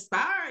to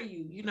inspire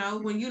you, you know,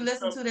 when you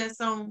listen to that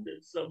song.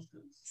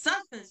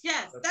 Substance,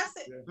 yes, that's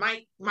it. Yeah.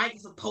 Mike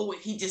is a poet.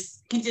 He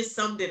just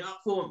summed it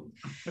up for me.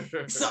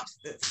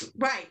 Substance,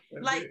 right?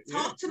 Like,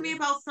 talk to me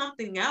about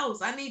something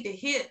else. I need to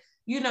hear.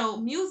 You know,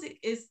 music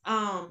is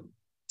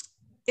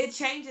it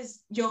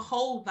changes your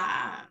whole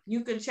vibe.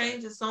 You can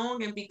change a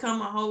song and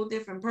become a whole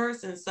different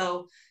person.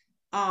 So,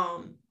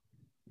 I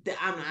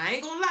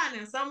ain't gonna lie.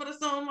 Now, some of the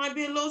songs might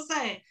be a little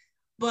sad,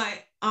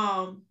 but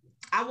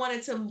I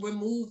wanted to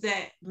remove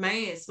that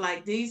mask.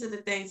 Like, these are the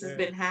things that's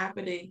been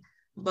happening,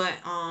 but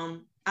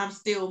I'm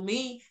still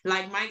me.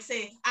 Like Mike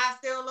said, I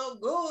still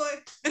look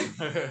good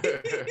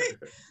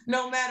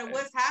no matter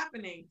what's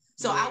happening.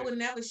 So I would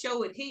never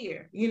show it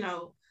here, you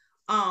know.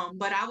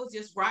 But I was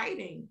just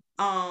writing.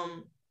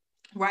 So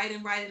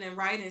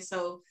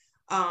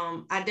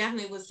I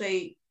definitely would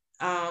say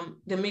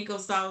D'Amico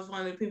Star was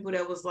one of the people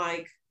that was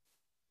like,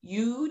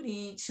 you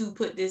need to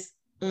put this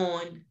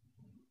on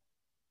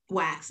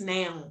wax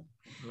now.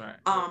 Right.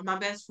 My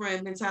best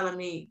friend been telling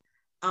me,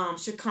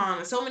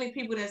 Shakana, so many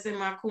people that's in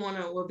my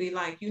corner will be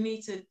like, you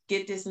need to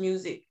get this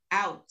music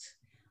out.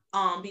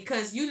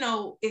 Because, you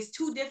know, it's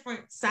two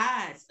different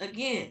sides.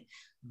 Again,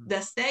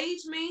 the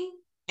stage me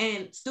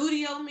and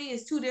studio me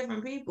is two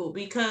different people,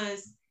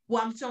 because,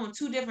 well, I'm showing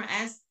two different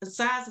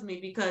sides of me,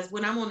 because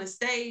when I'm on the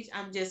stage,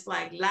 I'm just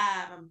like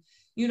live. I'm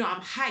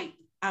hyped.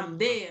 I'm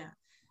there.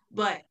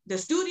 But the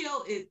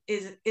studio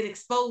it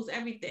exposed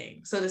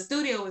everything. So the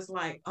studio is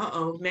like,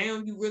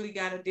 now you really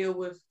got to deal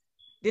with,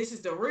 this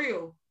is the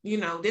real, you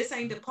know, this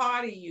ain't the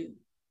party you.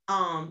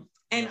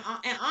 And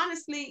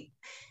honestly,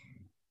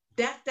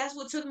 that's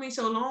what took me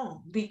so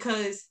long,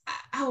 because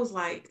I was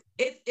like,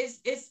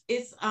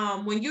 it's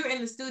when you're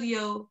in the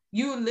studio,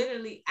 you're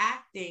literally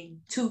acting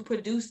to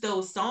produce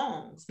those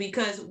songs,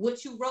 because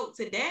what you wrote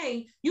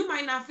today, you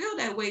might not feel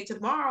that way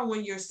tomorrow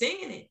when you're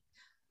singing it.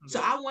 So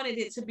I wanted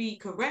it to be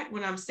correct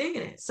when I'm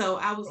singing it. So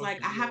I was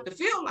like, I have to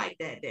feel like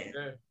that then.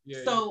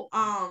 So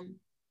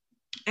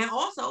and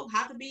also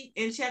have to be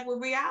in check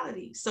with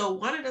reality. So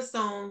one of the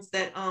songs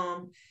that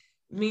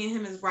me and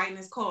him is writing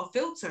is called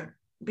Filter,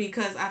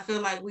 because I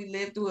feel like we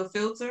live through a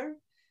filter.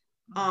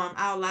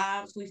 Our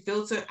lives, we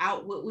filter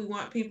out what we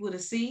want people to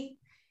see.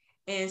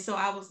 And so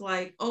I was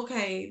like,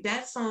 okay,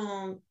 that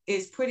song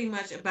is pretty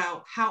much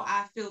about how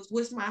I filter.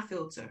 What's my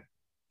filter?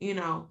 You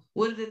know,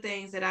 what are the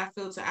things that I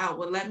filter out?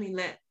 Well, let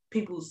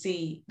people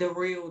see the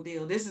real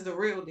deal. This is the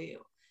real deal.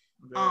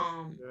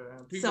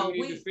 People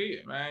need to see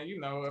it, man.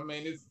 You know, I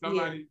mean, it's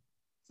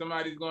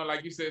somebody's going,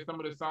 like you said, some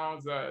of the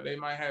songs they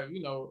might have,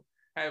 you know,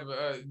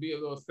 be a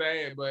little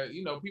sad, but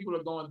you know, people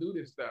are going through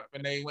this stuff,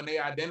 and when they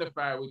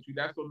identify with you,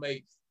 that's what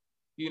makes,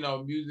 you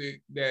know,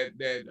 music that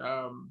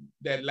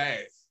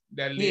lasts,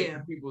 that lives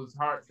in people's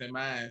hearts and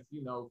minds,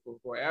 you know, for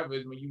forever.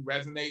 Is when you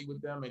resonate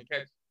with them and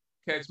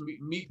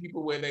meet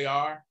people where they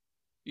are,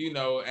 you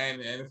know,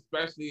 and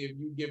especially if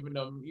you giving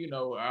them, you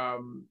know,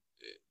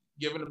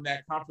 giving them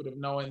that comfort of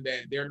knowing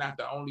that they're not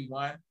the only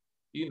one,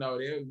 you know,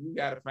 you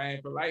got a fan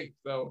for life.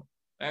 So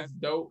that's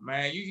dope,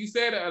 man. You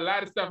said a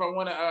lot of stuff. I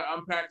want to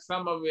unpack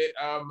some of it.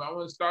 I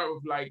want to start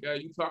with, like,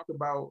 you talked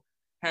about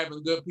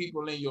having good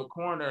people in your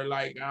corner,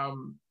 like,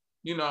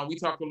 you know, we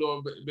talked a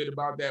little bit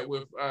about that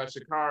with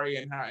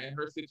Shakari and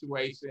her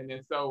situation,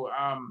 and so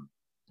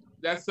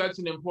that's such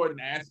an important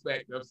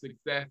aspect of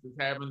success, is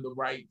having the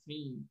right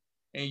team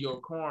in your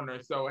corner.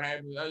 So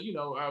having, you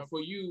know,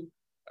 for you,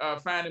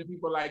 finding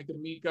people like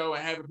D'Amico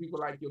and having people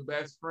like your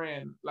best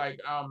friend, like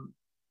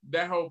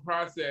that whole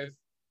process,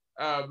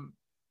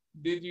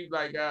 did you,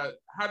 like,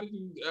 how did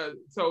you,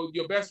 so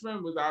your best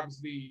friend was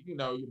obviously, you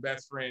know, your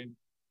best friend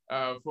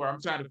I'm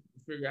trying to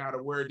figure out how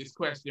to word this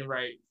question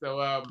right.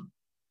 So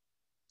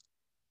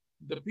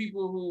the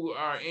people who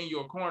are in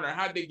your corner,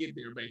 how'd they get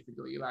there,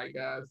 basically? Like,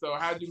 so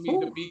how'd you meet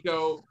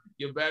D'Amico,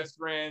 your best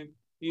friend,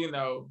 you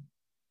know?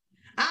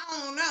 I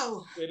don't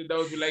know. Where did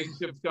those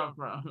relationships come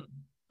from?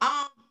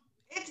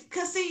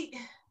 Cause see,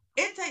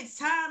 it takes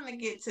time to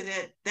get to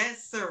that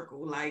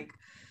circle, like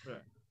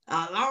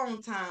a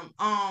long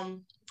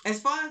time. As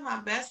far as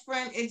my best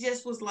friend, it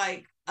just was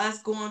like,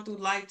 us going through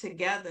life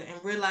together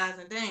and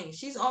realizing, dang,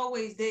 she's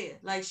always there.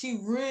 Like, she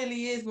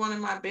really is one of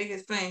my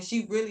biggest fans.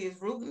 She really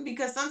is rooting,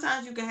 because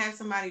sometimes you can have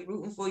somebody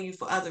rooting for you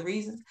for other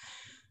reasons.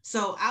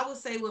 So I would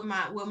say with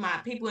my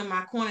people in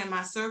my corner, in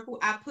my circle,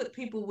 I put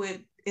people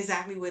with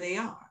exactly where they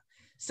are.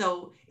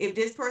 So if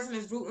this person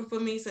is rooting for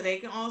me so they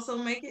can also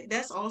make it,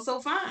 that's also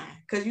fine,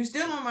 because you're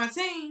still on my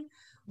team,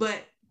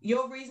 but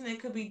your reasoning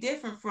could be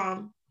different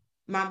from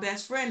my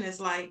best friend. Is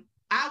like,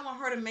 I want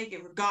her to make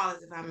it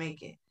regardless if I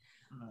make it.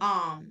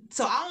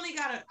 So I only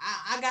got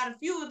I got a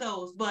few of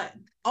those, but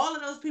all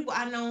of those people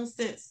I known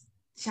since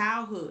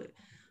childhood.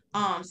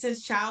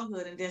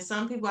 And then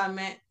some people I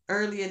met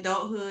early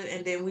adulthood,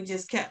 and then we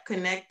just kept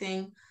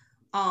connecting.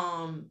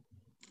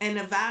 And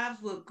the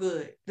vibes were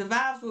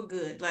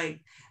good.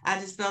 Like, I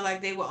just felt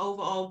like they were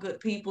overall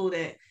good people,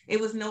 that it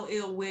was no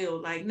ill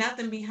will, like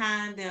nothing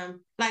behind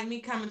them. Like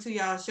me coming to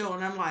y'all show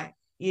and I'm like,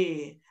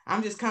 yeah,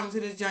 I'm just coming to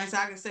this joint so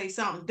I can say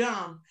something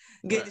dumb,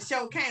 get the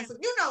show canceled.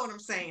 You know what I'm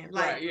saying?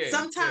 Like,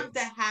 sometimes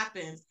that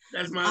happens.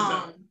 That's my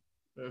job.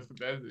 That's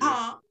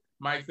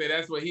Mike said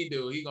that's what he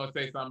do. He gonna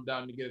say something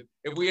dumb to get.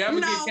 If we ever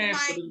get canceled,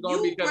 Mike, it's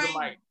gonna be because of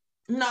Mike.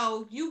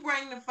 No, you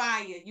bring the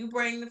fire. You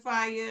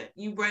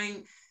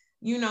bring.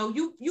 You know,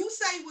 you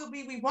say what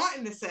we be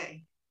wanting to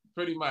say.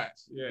 Pretty much,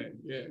 yeah.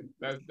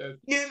 That's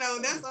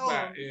that's all.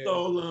 Yeah.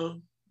 So,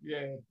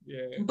 yeah.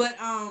 But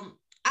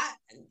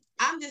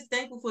I'm just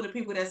thankful for the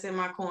people that's in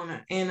my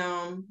corner,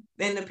 and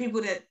the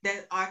people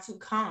that are to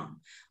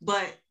come.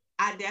 But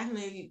I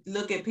definitely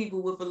look at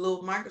people with a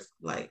little microscope,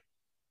 like,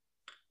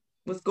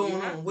 what's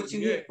going on? What you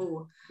here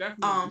for?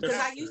 Because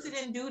I used to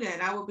didn't do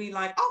that. I would be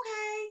like,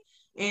 okay,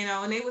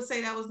 and they would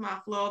say that was my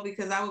flaw,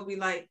 because I would be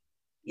like,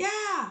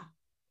 yeah,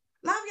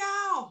 love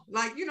y'all.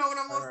 Like, when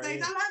I'm on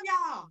stage, I love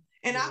y'all.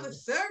 And I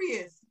was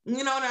serious.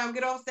 And I would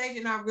get off stage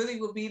and I really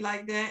would be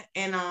like that.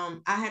 And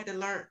I had to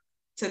learn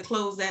to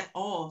close that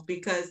off,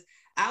 because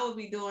I would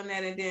be doing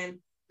that and then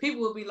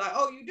people would be like,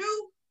 oh, you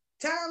do?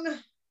 Time to,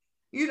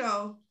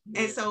 Yeah.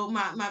 And so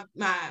my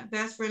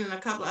best friend and a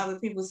couple of other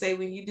people say,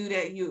 when you do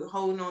that, you're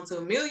holding on to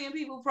a million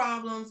people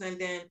problems. And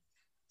then,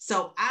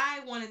 so I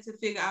wanted to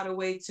figure out a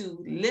way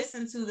to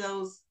listen to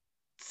those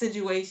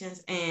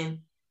situations and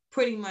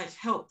pretty much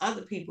help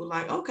other people.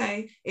 Like,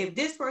 okay, if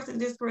this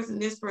person, and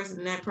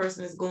that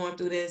person is going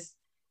through this,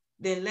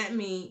 then let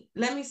me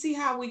see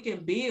how we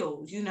can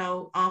build,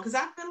 because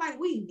I feel like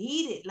we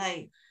need it.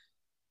 Like,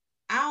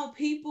 our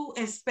people,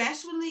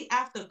 especially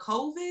after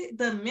COVID,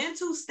 the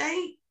mental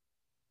state.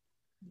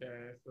 Yeah,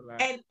 it's a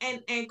lot.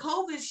 And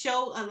COVID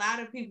showed a lot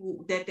of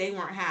people that they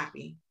weren't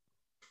happy.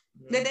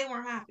 That they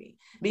weren't happy,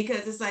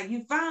 because it's like,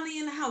 you finally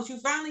in the house, you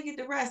finally get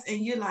the rest,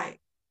 and you're like,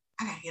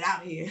 I gotta get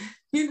out of here,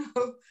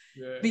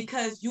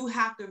 because you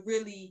have to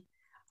really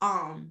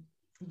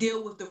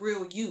deal with the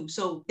real you.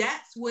 So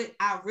that's what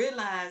I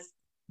realized,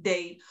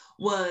 Dave,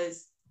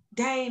 was,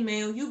 dang,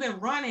 man, you've been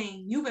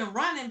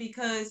running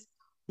because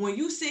when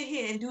you sit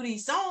here and do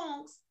these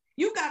songs,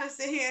 you gotta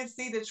sit here and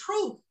see the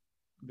truth.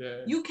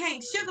 Yeah. You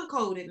can't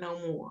sugarcoat it no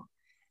more.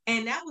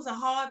 And that was a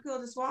hard pill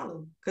to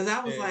swallow, because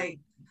I was like,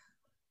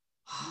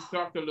 you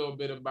talked a little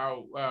bit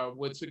about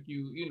what took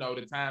you,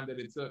 the time that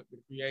it took to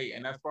create,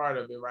 and that's part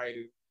of it, right?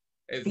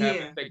 Is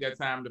having to take that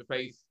time to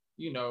face,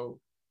 your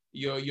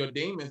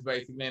demons,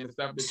 basically, and the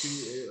stuff that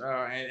you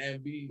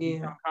and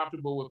become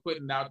comfortable with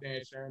putting out there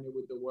and sharing it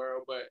with the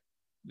world. But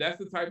that's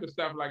the type of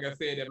stuff, like I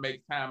said, that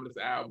makes timeless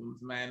albums,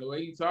 man. The way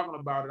you're talking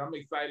about it, I'm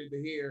excited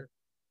to hear,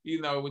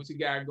 what you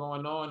got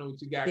going on and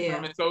what you got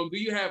coming. So do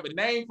you have a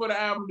name for the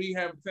album? Do you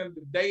have a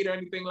tentative date or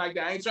anything like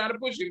that? I ain't trying to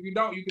push it. If you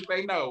don't, you can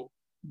say no.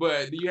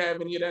 But do you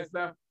have any of that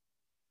stuff?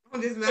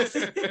 I'm just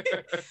messing.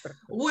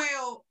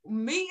 Well,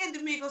 me and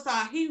D'Amico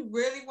saw he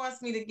really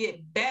wants me to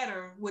get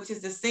better, which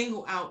is the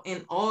single out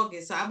in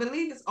August. So I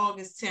believe it's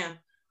August 10th.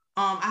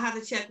 I have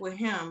to check with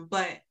him,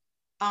 but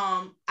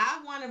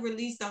I want to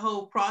release the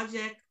whole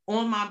project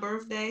on my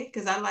birthday,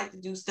 because I like to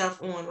do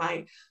stuff on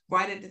like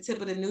right at the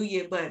tip of the new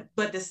year.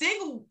 But the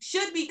single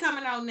should be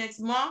coming out next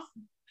month.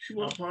 She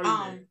wants party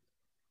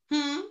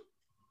days.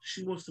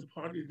 She wants the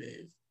party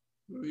days.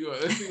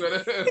 Let's see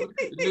what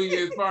New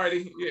Year's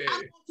party. Yeah.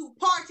 I want to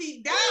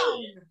party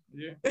down.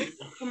 Yeah.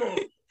 Come on.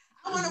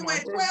 I want to wear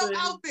 12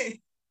 outfits.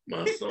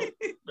 My son.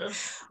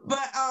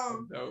 But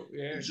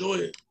enjoy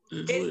it.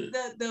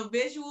 The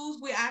visuals,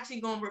 we're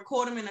actually gonna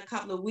record them in a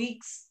couple of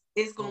weeks.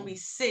 It's gonna be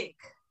sick.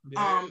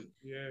 The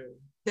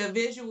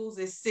visuals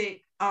is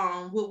sick.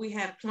 What we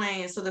have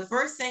planned. So the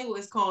first single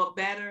is called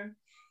Better,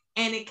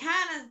 and it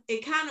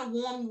kind of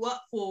warmed you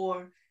up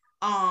for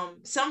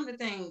some of the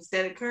things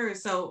that occurred.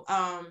 So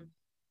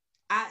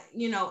I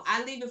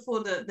leave it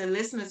for the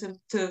listeners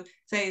to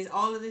say, is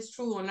all of this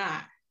true or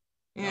not?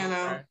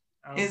 Okay.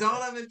 Is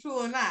all of it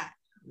true or not?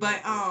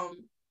 But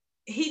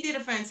he did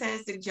a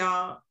fantastic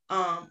job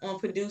on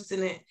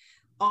producing it,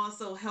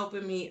 also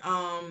helping me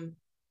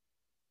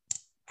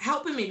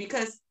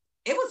because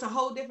it was a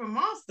whole different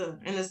monster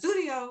in the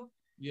studio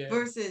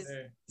versus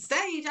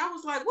stage. I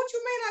was like, what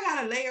you mean I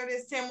gotta layer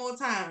this 10 more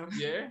times?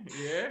 Yeah.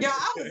 Yo,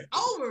 I was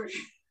over it.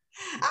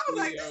 I was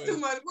like, this is too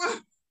much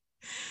work.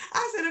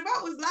 I said, if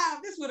I was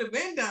live, this would have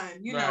been done,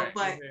 you know.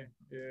 But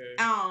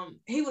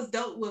he was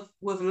dope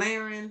with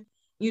layering,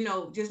 you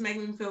know, just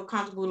making me feel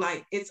comfortable.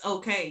 Like, it's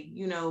okay,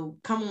 you know.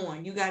 Come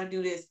on, you got to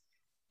do this.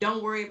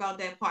 Don't worry about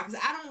that part,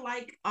 because I don't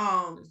like.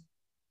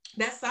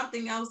 That's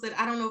something else that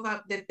I don't know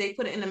that they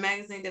put it in the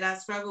magazine that I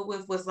struggled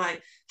with, was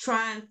like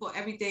trying for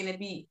everything to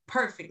be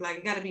perfect. Like,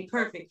 it got to be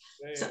perfect.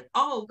 Yeah. So,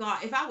 oh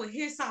God, if I would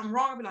hear something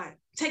wrong, I'd be like,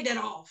 take that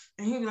off.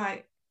 And he'd be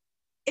like,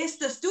 it's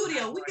the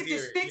studio. We could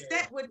just fix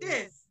that with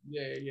this.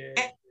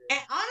 And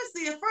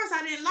honestly, at first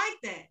I didn't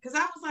like that, because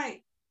I was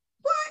like,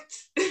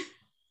 what?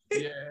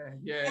 And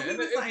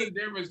it's like, the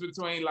difference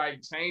between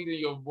like changing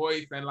your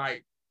voice and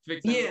like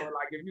fixing it.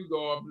 Like, if you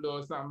go up a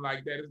little something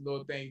like that, it's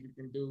little things you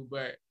can do,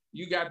 but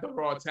you got the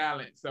raw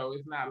talent, so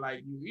it's not like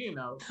you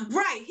know.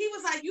 Right. He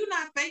was like, you're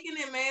not faking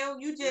it,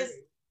 man. You just,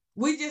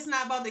 we just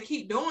not about to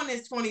keep doing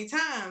this 20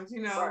 times,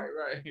 you know.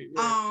 Right.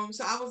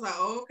 So I was like,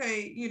 oh,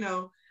 okay, you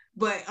know.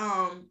 But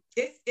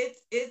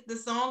it's the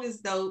song is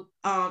dope.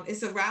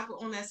 It's a rapper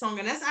on that song,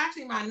 and that's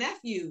actually my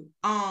nephew.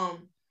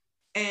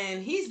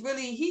 And he's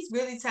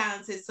really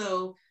talented.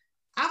 So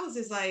I was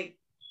just like,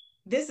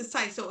 this is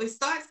tight. So it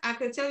starts, I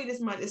could tell you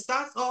this much, it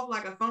starts off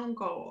like a phone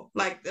call.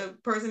 Like, the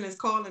person is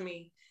calling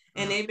me,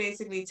 and they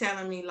basically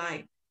telling me,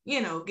 like,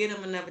 you know, get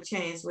them another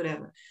chance,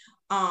 whatever.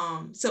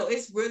 So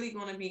it's really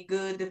going to be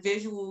good. The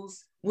visuals,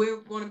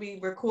 we're going to be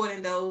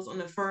recording those on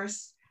the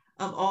 1st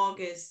of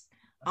August.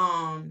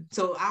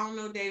 So I don't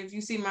know, Dave, if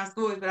you see my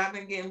stories, but I've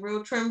been getting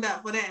real trimmed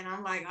up for that. And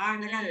I'm like, all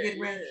right, I got to get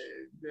ready.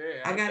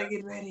 I got to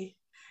get ready.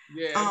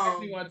 I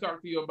definitely want to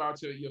talk to you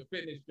about your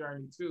fitness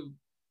journey too.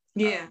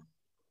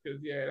 Because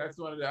that's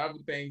one of the other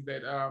things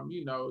that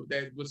you know,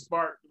 that was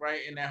sparked right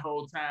in that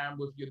whole time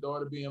with your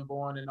daughter being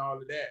born and all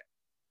of that.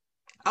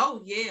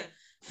 Oh yeah,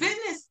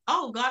 fitness.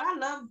 Oh God,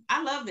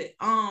 I love it.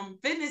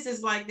 Fitness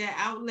is like that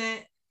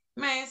outlet.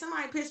 Man,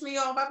 somebody piss me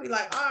off, I'll be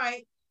like, all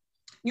right,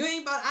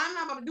 I'm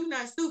not about to do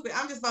nothing stupid.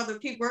 I'm just about to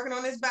keep working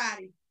on this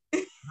body.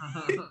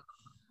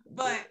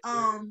 But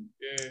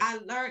I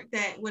learned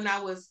that when I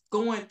was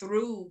going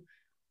through,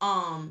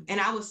 and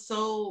I was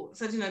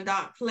such in a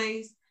dark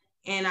place.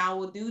 And I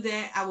will do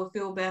that, I will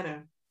feel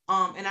better.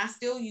 And I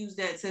still use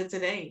that to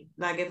today.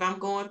 Like, if I'm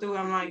going through,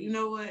 I'm like, you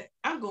know what?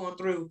 I'm going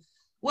through.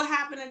 What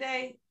happened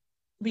today?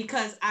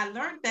 Because I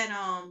learned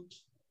that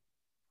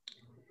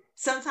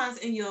sometimes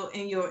in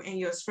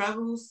your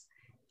struggles,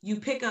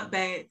 you pick up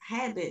bad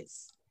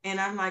habits. And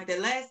I'm like, the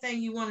last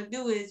thing you want to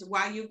do is,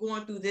 while you're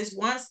going through this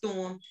one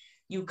storm,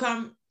 you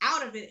come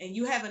out of it and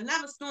you have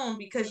another storm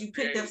because you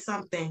picked up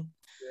something.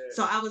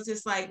 So I was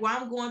just like, while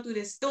I'm going through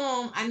this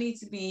storm, I need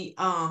to be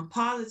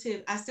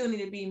positive. I still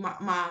need to be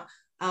my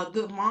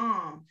good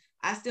mom.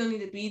 I still need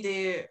to be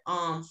there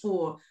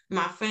for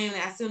my family.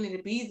 I still need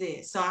to be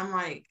there. So I'm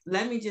like,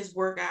 let me just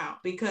work out,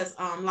 because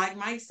like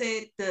Mike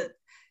said,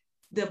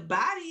 the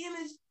body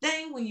image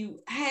thing, when you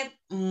have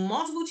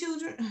multiple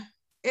children,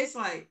 it's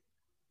like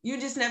you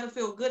just never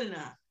feel good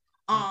enough.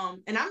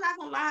 And I'm not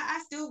gonna lie,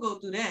 I still go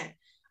through that.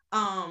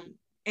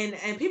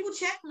 And people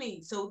check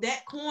me. So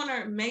that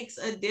corner makes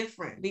a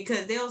difference,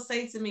 because they'll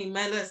say to me,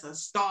 Melissa,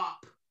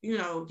 stop, you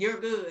know, you're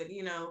good,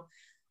 you know,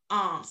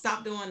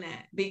 stop doing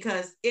that,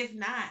 because if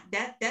not,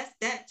 that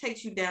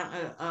takes you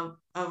down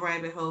a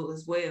rabbit hole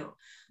as well.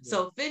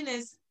 So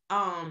fitness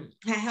had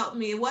helped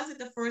me. It wasn't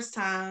the first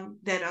time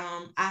that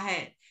I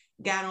had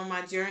got on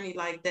my journey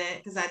like that,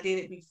 because I did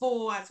it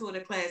before. I taught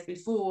a class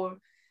before.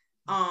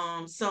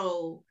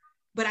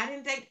 But I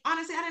didn't think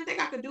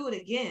I could do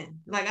it again.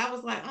 Like, I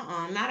was like,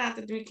 not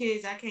after 3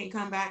 kids. I can't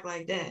come back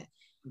like that.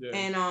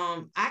 And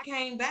I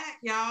came back,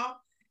 y'all.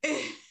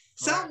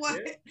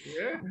 Somewhat.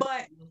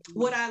 But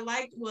what I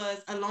liked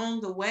was,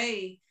 along the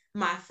way,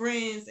 my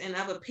friends and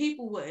other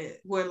people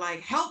were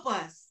like, help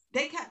us.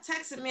 They kept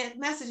texting me,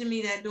 messaging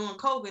me that during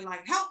COVID,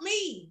 like, help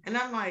me. And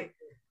I'm like,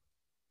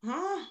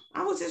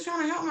 I was just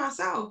trying to help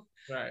myself.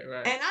 Right.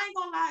 And I ain't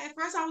gonna lie, at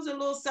first I was a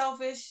little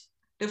selfish.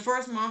 The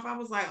first month I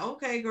was like,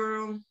 okay,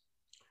 girl,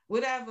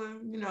 whatever,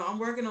 you know, I'm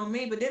working on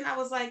me. But then I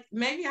was like,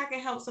 maybe I can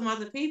help some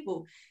other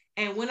people.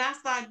 And when I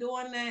started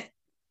doing that,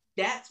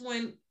 that's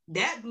when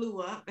that blew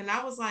up. And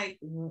I was like,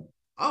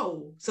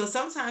 oh, so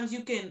sometimes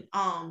you can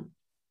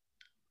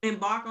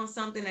embark on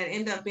something that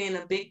end up being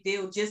a big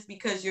deal just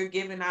because you're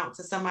giving out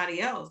to somebody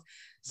else.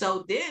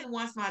 So then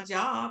once my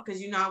job,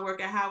 because, you know, I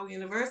work at Howard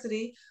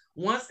University,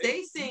 once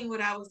they seen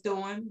what I was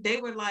doing, they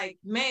were like,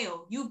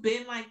 Mel, you've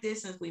been like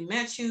this since we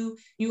met you.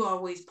 You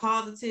always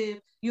positive.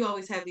 You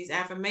always have these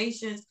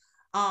affirmations.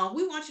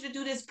 We want you to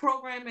do this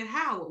program at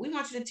Howard. We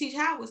want you to teach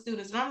Howard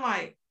students. And I'm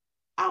like,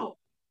 oh,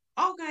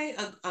 okay,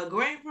 a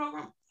grant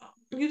program?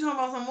 You talking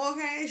about some more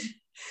cash?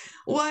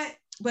 What?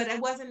 But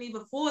it wasn't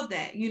even for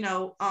that. You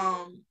know,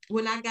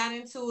 when I got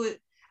into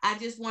it, I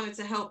just wanted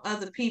to help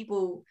other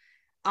people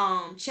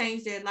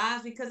change their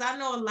lives, because I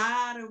know a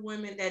lot of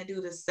women that do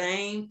the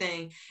same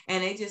thing,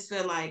 and they just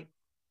feel like,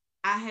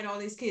 I had all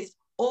these kids,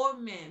 or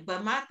men.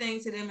 But my thing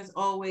to them is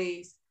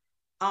always,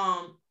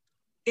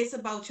 it's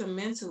about your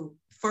mental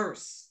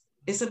first.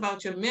 It's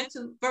about your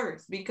mental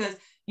first, because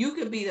you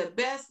could be the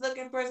best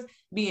looking person,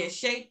 be in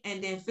shape,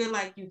 and then feel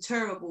like you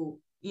terrible,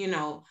 you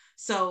know.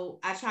 So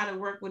I try to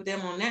work with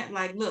them on that.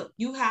 Like, look,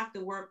 you have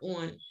to work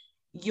on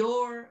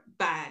your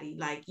body.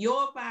 Like,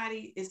 your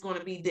body is going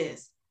to be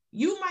this.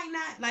 You might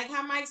not, like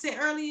how Mike said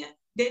earlier,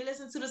 they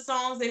listen to the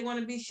songs, they want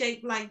to be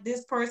shaped like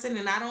this person.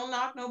 And I don't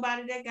knock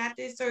nobody that got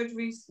their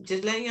surgeries.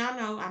 Just letting y'all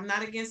know, I'm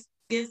not against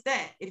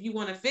that if you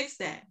want to fix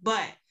that.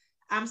 But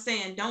I'm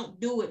saying don't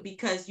do it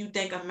because you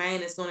think a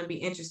man is going to be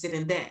interested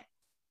in that.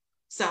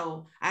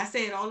 So I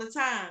say it all the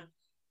time.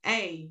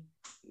 Hey,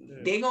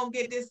 they gonna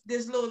get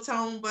this little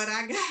tone, but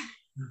I got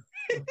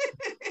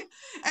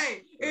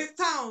hey, it's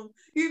tone,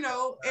 you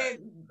know, and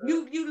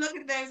you look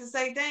at things and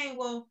say, dang,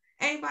 well,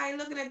 ain't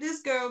looking at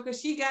this girl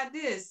because she got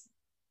this,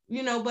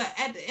 you know. But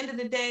at the end of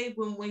the day,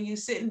 when you're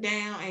sitting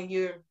down and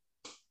you're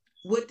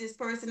with this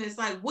person, it's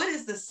like, what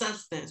is the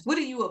substance? What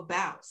are you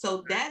about?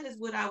 So that is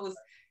what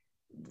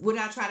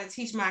I try to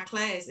teach my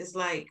class. Is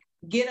like,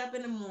 get up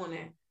in the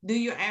morning, do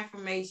your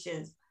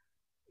affirmations,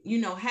 you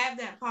know, have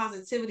that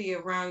positivity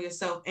around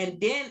yourself,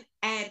 and then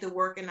add the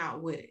working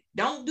out with it.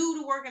 Don't do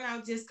the working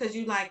out just because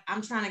you like,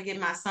 I'm trying to get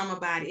my summer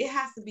body. It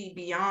has to be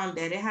beyond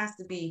that. It has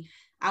to be,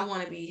 I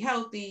want to be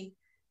healthy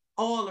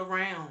all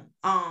around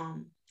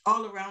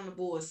the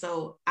board.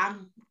 So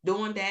I'm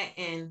doing that,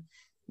 and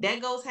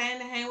that goes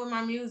hand in hand with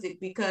my music,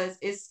 because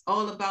it's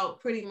all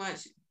about pretty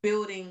much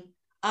building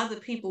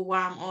other people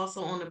while I'm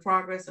also on the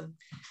progress of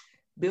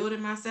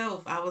building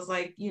myself. I was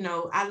like, you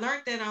know, I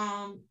learned that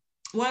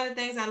one of the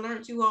things I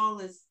learned, you all,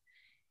 is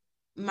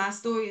my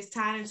story is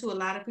tied into a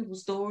lot of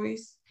people's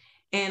stories.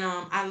 And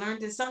I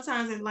learned that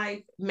sometimes in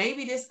life,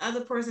 maybe this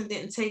other person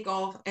didn't take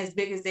off as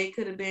big as they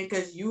could have been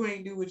because you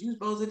ain't do what you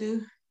supposed to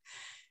do.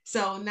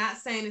 So not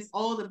saying it's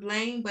all the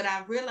blame, but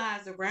I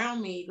realized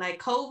around me,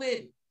 like,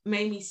 COVID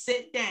made me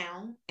sit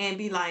down and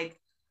be like,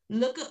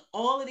 look at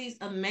all of these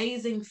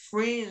amazing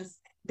friends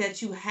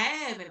that you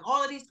have, and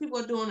all of these people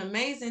are doing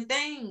amazing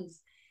things.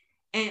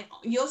 And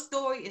your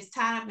story is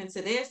tied up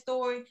into their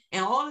story.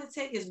 And all it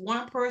takes is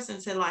one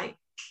person to, like,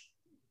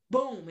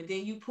 boom, and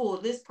then you pull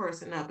this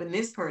person up and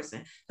this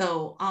person.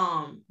 So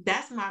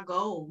that's my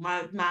goal.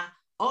 My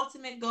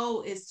ultimate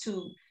goal is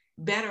to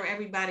better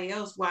everybody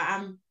else while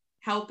I'm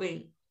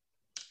helping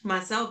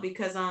myself,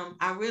 because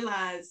I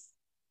realized,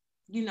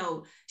 you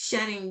know,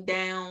 shutting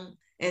down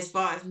as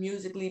far as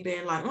musically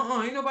being like,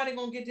 ain't nobody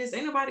gonna get this,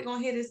 ain't nobody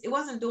gonna hear this. It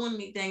wasn't doing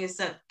anything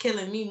except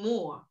killing me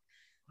more.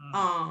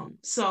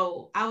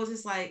 So I was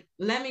just like,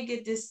 let me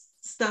get this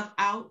stuff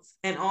out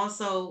and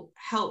also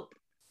help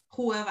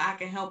whoever I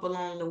can help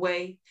along the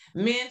way.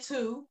 Men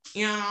too,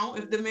 you know,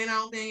 if the men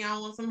out there,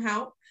 y'all want some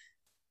help.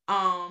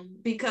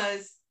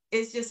 Because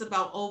it's just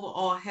about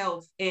overall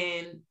health.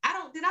 And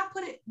did I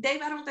put it,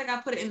 Dave? I don't think I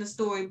put it in the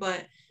story,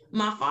 but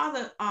my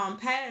father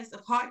passed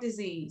of heart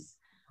disease.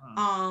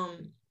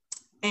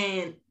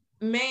 And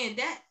man,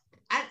 that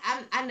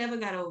I never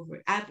got over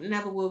it. I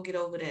never will get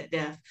over that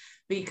death,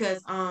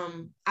 because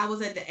I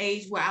was at the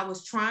age where I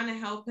was trying to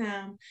help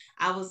him.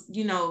 I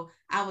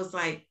was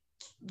like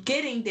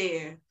getting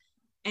there,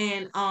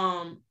 and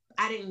I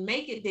didn't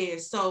make it there.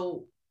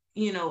 So,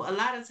 you know, a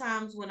lot of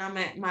times when I'm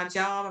at my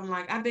job, I'm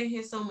like, I've been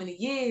here so many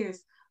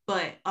years,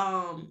 but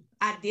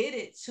I did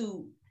it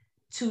to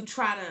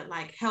try to,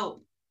 like,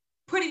 help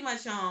pretty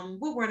much,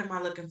 what word am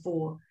I looking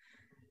for?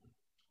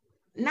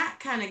 Not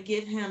kind of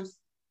get him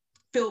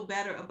feel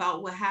better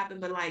about what happened,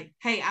 but like,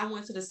 hey, I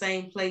went to the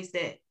same place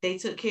that they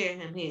took care of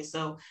him here,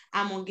 so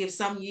I'm gonna give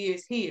some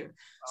years here.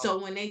 So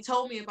when they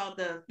told me about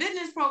the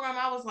fitness program,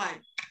 I was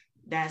like,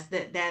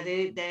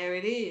 there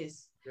it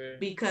is. Okay.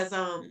 Because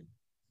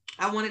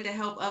I wanted to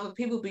help other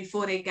people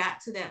before they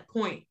got to that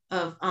point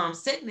of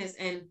sickness.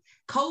 And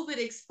COVID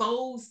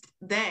exposed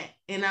that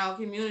in our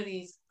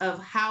communities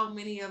of how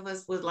many of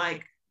us was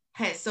like,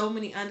 had so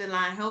many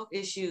underlying health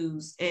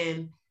issues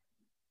and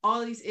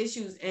all these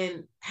issues,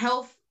 and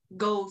health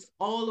goes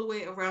all the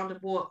way around the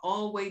board,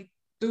 all the way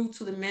through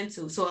to the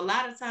mental. So a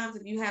lot of times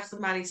if you have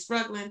somebody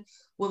struggling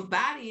with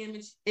body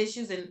image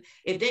issues, and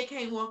if they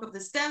can't walk up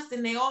the steps,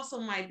 then they also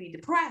might be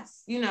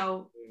depressed, you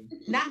know.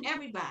 Not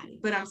everybody,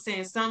 but I'm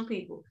saying some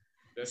people.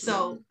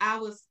 So I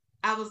was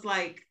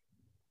like,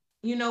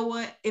 you know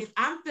what, if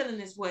I'm feeling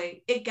this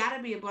way, it got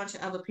to be a bunch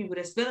of other people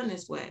that's feeling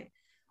this way.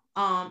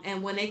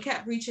 And when they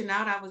kept reaching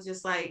out, I was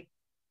just like,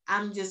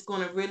 I'm just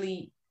going to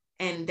really,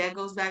 and that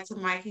goes back to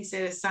Mike, he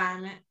said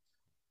assignment.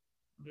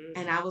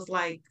 And I was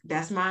like,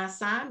 that's my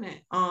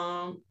assignment.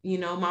 You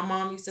know, my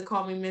mom used to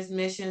call me Miss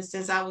Mission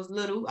since I was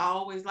little. I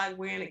always like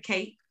wearing a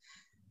cape.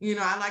 You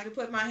know, I like to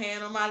put my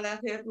hand on my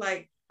left hip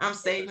like I'm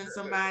saving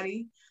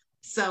somebody.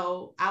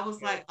 So I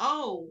was like,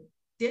 oh,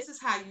 this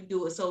is how you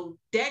do it. So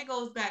that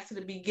goes back to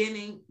the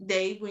beginning,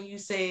 Dave, when you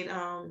said,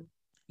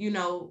 you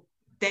know,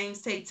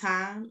 things take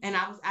time. And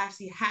I was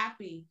actually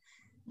happy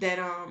that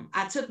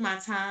I took my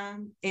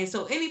time. And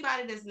so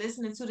anybody that's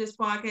listening to this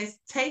podcast,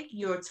 take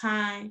your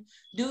time,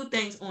 do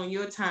things on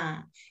your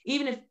time.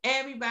 Even if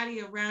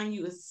everybody around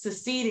you is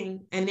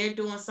succeeding and they're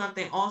doing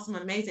something awesome,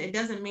 amazing, it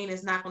doesn't mean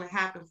it's not going to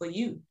happen for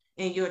you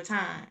in your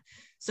time.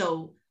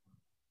 So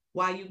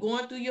while you're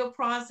going through your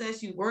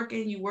process, you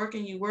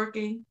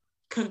working.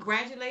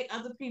 Congratulate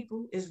other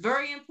people. It's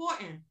very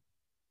important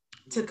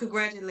to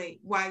congratulate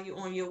while you're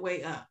on your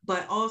way up,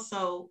 but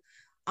also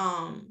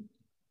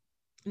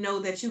know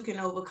that you can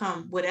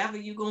overcome whatever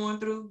you're going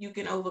through. You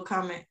can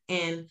overcome it,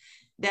 and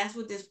that's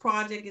what this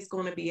project is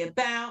going to be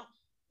about.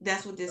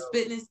 That's what this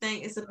fitness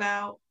thing is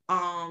about.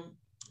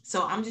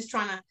 So I'm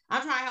trying to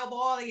help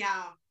all of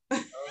y'all.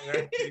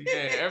 Okay.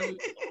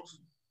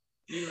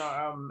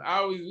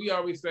 Yeah, we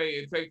always say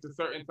it takes a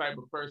certain type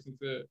of person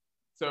to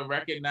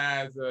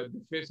recognize a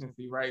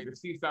deficiency, right? To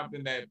see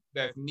something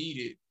that's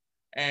needed,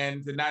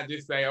 and to not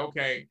just say,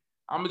 okay,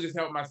 I'm gonna just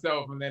help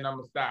myself and then I'm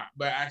gonna stop,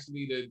 but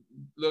actually to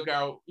look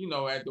out,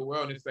 at the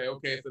world and say,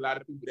 okay, it's a lot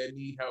of people that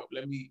need help.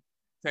 Let me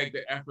take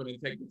the effort and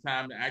take the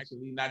time to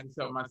actually not just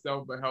help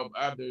myself but help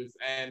others.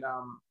 And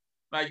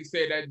like you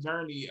said, that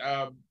journey,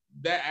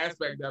 that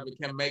aspect of it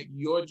can make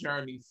your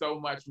journey so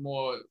much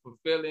more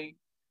fulfilling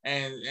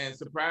and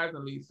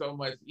surprisingly so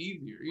much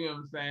easier. You know what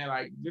I'm saying?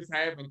 Like just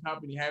having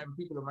company, having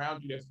people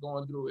around you that's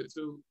going through it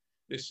too,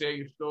 to share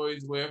your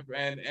stories with,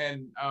 and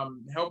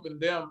helping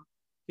them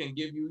can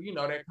give you,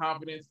 that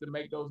confidence to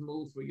make those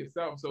moves for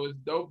yourself. So it's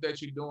dope that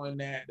you're doing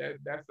that.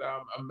 That's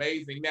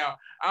amazing. Now,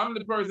 I'm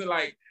the person,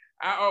 like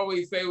I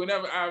always say,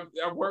 whenever I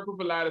work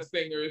with a lot of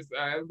singers,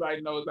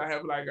 everybody knows I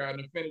have like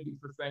an affinity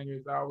for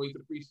singers. I always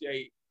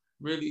appreciate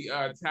really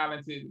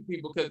talented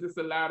people, because it's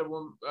a lot of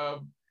them,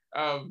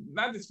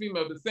 not just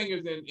female, but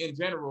singers in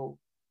general,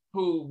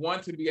 who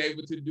want to be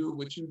able to do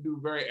what you do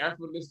very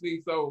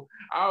effortlessly. So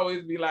I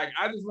always be like,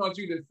 I just want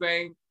you to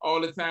sing all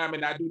the time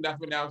and I do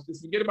nothing else.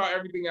 Just forget about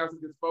everything else and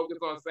just focus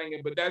on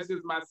singing. But that's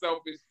just my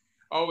selfish,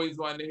 always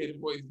wanting to hear the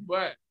voice.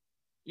 But,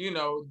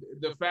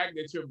 the fact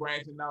that you're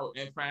branching out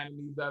and finding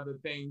these other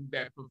things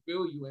that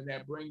fulfill you and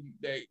that bring you,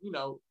 that,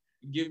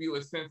 give you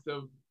a sense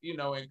of,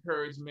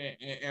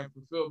 encouragement and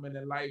fulfillment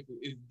in life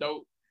is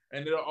dope.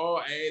 And it'll all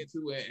add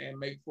to it and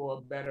make for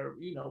a better,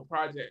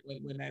 project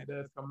when that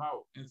does come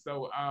out. And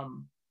so,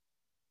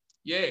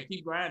 yeah,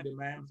 keep grinding,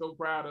 man. I'm so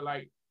proud of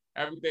like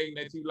everything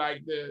that you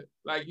like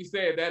you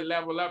said, that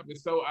level up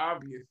is so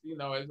obvious,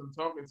 as I'm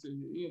talking to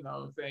you,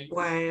 saying.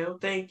 Wow,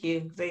 thank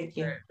you.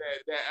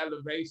 That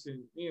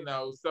elevation,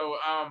 So,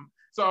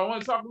 so I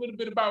want to talk a little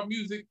bit about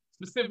music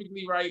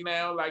specifically right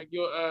now, like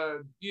your,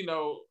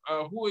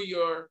 who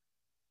are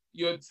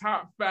your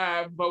top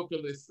 5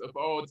 vocalists of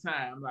all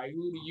time? Like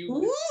who do you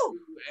listen to?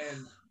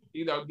 And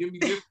give me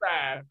just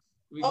 5.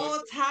 All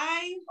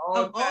time.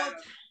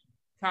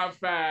 Top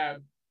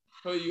 5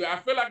 for you. I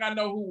feel like I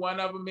know who one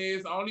of them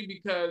is, only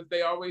because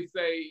they always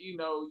say, you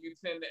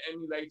tend to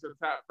emulate your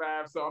top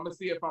 5. So I'm gonna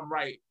see if I'm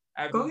right.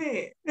 Go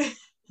ahead.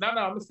 No, I'm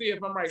gonna see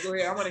if I'm right. Go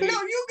ahead. I want to hear.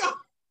 No, you go.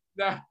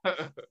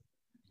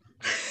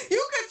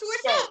 You can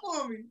switch up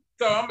for me.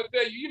 So I'm gonna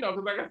tell you,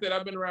 because like I said,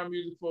 I've been around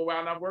music for a while,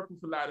 and I've worked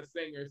with a lot of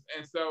singers,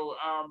 and so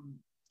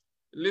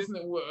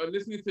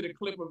listening to the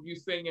clip of you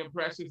singing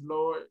 "Precious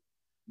Lord,"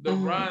 the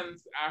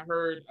runs, I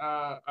heard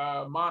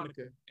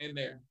Monica in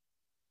there.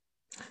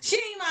 She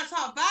ain't my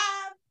top 5.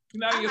 She's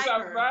not in your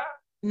top 5?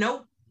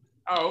 Nope.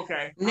 Oh,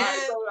 okay. No.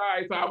 All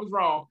right, so I was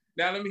wrong.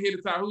 Now let me hear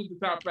the top. Who's the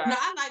top 5? No,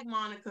 I like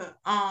Monica.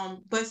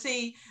 But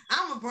see,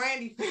 I'm a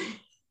Brandy fan.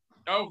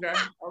 Okay.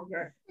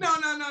 No.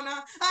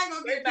 I ain't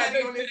gonna get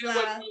petty on this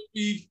live.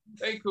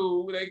 They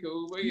cool. But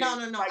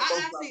yeah, no.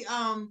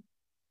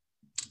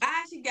 I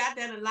actually got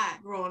that a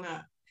lot growing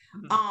up.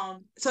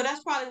 So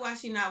that's probably why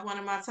she's not one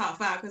of my top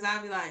 5, because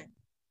I'd be like,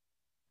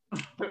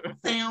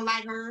 sound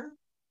like her.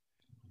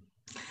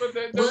 But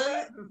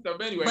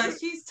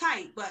she's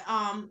tight. But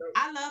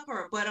I love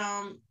her. But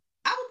I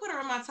would put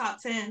her in my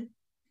top 10.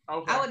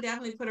 Okay. I would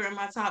definitely put her in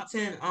my top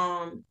 10.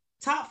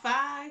 Top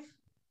 5.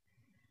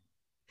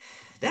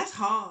 That's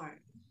hard.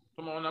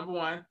 Come on, number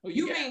 1.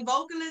 You mean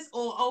vocalist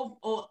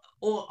or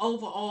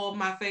overall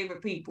my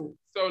favorite people?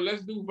 So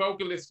let's do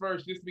vocalist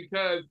first, just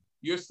because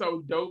you're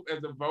so dope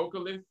as a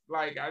vocalist.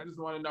 Like, I just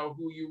want to know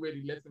who you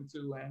really listen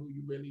to and who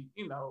you really,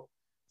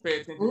 pay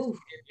attention to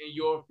in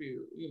your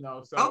field.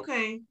 So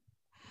okay.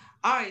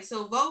 All right.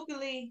 So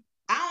vocally,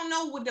 I don't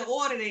know what the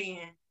order they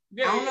in.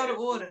 I don't know the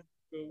order.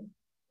 Cool.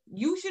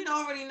 You should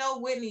already know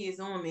Whitney is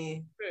on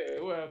there.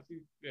 Yeah, well,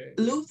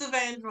 Luther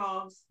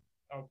Vandross.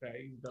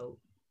 Okay, he's dope.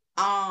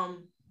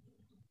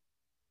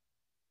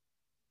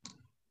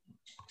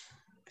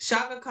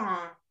 Chaka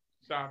Khan.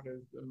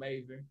 Chaka's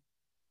amazing.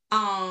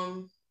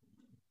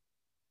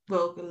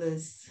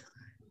 Vocalist.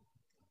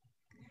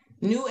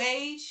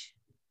 Neighboeish.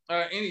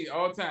 Any,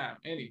 all time,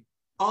 any.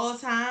 All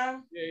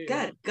time? Yeah.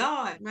 Good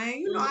God,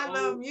 man. I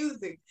love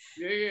music.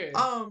 Yeah.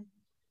 Hold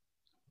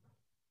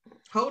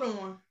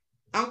on.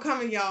 I'm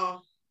coming,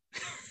 y'all.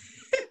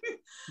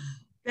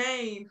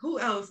 Dang, who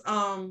else?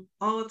 All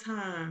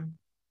time.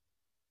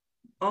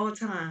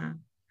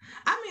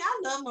 I mean, I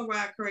love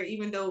Mariah Carey,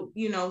 even though,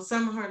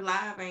 some of her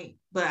live ain't,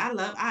 but I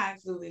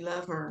absolutely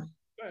love her.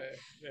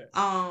 Yeah.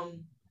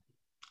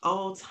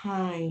 All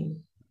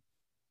time.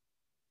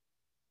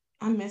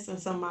 I'm missing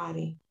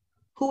somebody.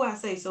 Who I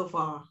say so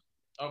far?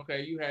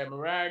 Okay, you had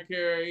Mariah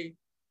Carey,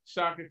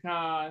 Chaka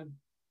Khan,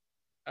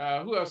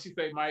 Who else she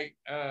say, Mike?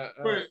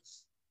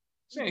 Prince.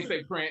 She ain't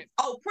say Prince.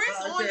 Oh,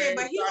 Prince on there,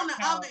 but he on the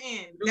other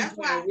end. That's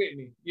why. And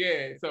Whitney.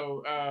 Yeah.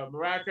 So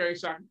Mariah Carey,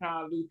 Shaka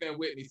Khan, Luther, and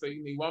Whitney. So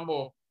you need one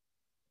more.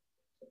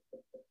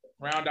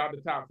 Round out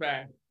the top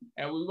 5.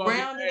 And we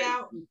want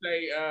to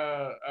say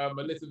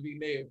Melissa V.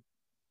 Neal.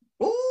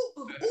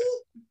 Ooh.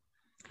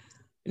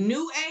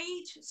 New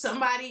age,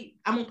 somebody,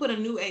 I'm gonna put a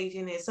new age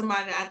in there.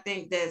 Somebody I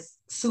think that's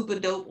super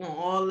dope on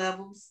all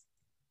levels.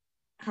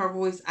 Her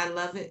voice, I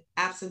love it.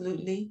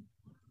 Absolutely.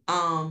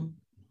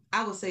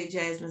 I would say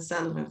Jasmine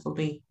Sullivan for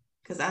me,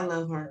 because I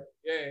love her.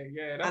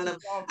 Yeah.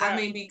 I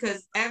mean,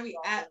 because every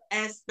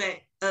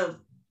aspect of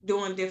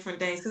doing different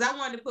things. Because I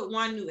wanted to put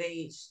one new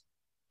age.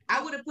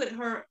 I would have put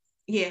her,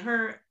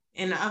 her,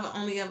 and the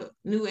only other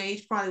new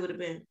age probably would have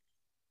been.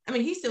 I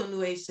mean, he's still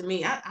new age to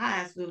me. I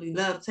absolutely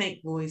love Tank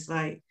voice.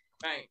 Like,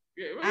 Tank.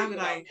 Yeah, I'd be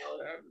like,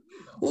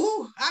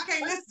 ooh, I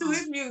can't listen to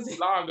his music.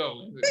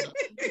 Largo.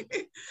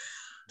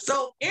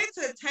 So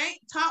into Tank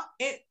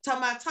to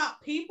my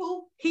top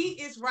people,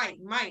 he is right,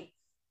 Mike.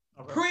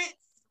 Okay.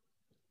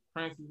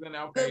 Prince is in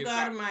okay. Good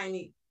God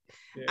Almighty.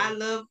 Yeah. I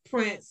love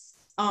Prince.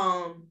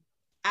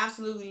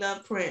 Absolutely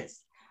love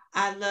Prince.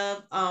 I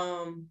love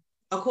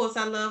of course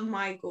I love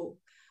Michael.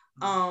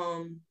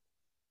 I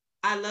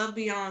love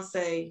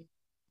Beyonce.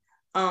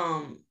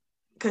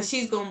 Cause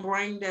she's gonna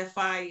bring that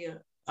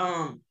fire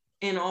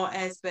in all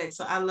aspects.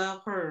 So I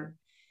love her.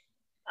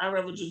 I'd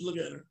rather just look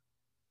at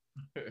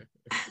her.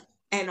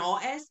 In all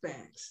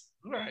aspects.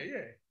 Right,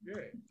 yeah.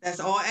 That's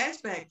all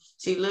aspects.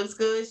 She looks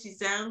good. She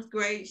sounds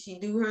great. She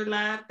do her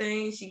live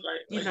thing. She,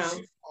 you know.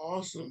 She's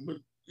awesome, but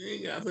you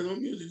ain't got to play no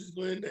music. Just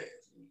go ahead and dance.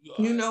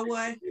 You know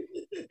what?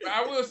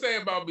 I will say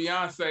about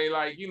Beyonce,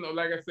 like, you know,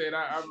 like I said,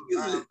 I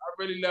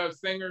really love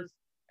singers.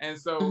 And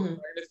so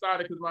it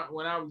started because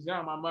when I was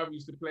young, my mother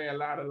used to play a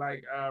lot of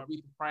like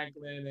Aretha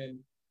Franklin and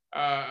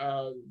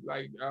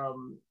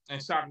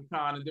and Shaka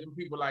Khan and different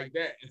people like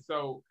that. And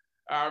so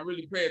I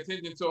really pay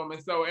attention to them.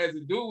 And so as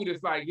a dude,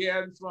 it's like,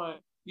 I just want,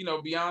 you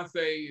know,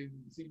 Beyonce,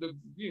 she looks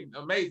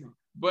amazing.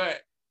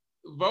 But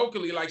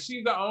vocally, like,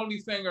 she's the only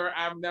singer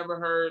I've never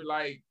heard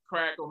like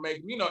crack or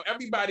make. You know,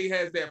 everybody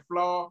has that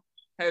flaw,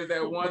 has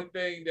that one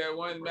thing, that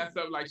one mess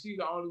up. Like, she's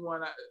the only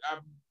one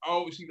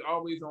she's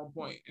always on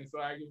point. And so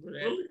I give her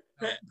that. Really?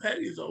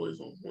 Patty's always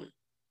on point.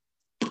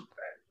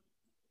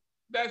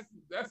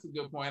 That's a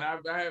good point. I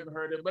haven't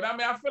heard it, but I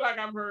mean, I feel like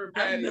I've heard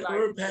Patty. I've never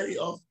heard Patty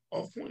off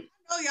point.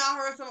 I know y'all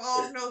heard some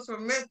off notes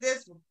from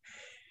this one.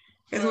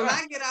 Because when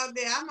I get out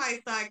there, I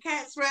might start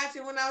cat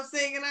scratching when I'm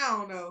singing. I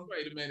don't know.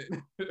 Wait a minute.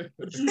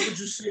 What you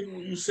sing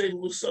when you sing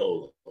with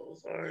soul?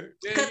 Sorry.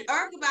 Because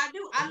Erykah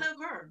Badu, I love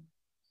her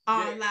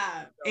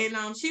live,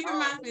 and she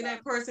reminds me of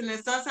that person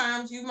that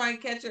sometimes you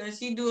might catch her and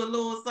she do a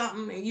little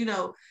something, and you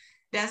know,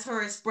 that's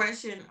her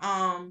expression.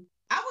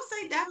 I would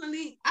say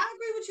definitely. I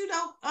agree with you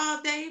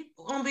though, Dave,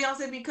 on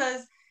Beyonce,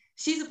 because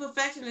she's a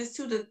perfectionist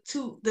to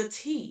the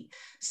T.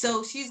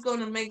 So she's going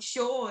to make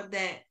sure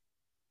that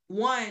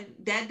one,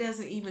 that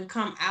doesn't even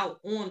come out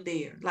on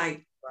there,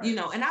 like, right. You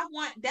know. And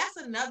that's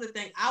another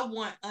thing I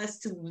want us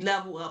to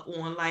level up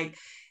on. Like,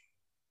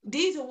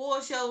 these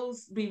award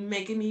shows be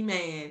making me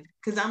mad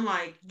because I'm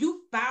like,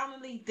 you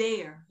finally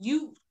there.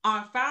 You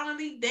are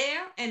finally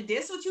there, and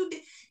this what you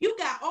did. You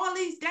got all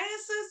these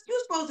dancers. You're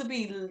supposed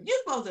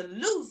to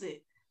lose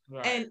it.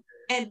 Right.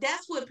 And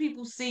that's what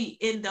people see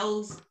in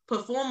those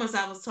performers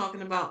I was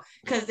talking about,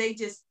 because they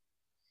just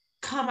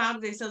come out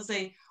of themselves and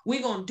say,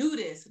 we're gonna do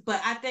this.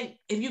 But I think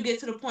if you get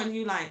to the point and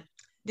you like,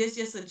 this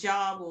just a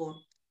job, or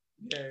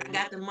I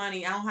got the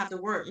money, I don't have to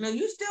work. No,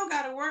 you still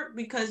gotta work,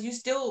 because you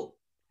still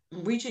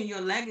reaching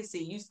your legacy.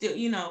 You still,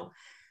 you know.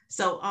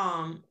 So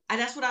and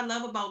that's what I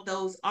love about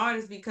those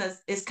artists,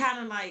 because it's kind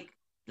of like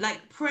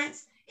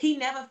Prince, he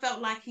never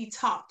felt like he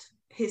taught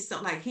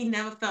himself. Like, he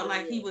never felt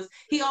like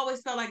he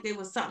always felt like there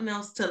was something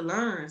else to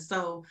learn.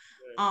 So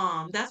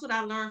that's what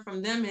I learned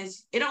from them,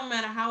 is it don't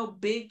matter how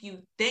big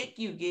you think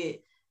you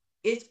get,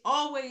 it's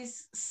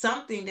always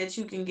something that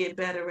you can get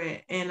better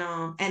at.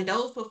 And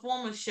those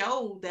performers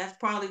show that's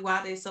probably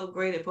why they're so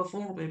great at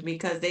performing,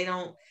 because they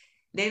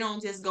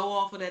don't just go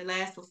off of that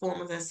last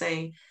performance and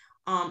say,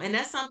 and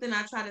that's something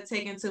I try to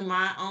take into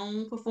my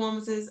own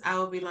performances. I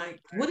would be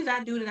like, what did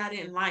I do that I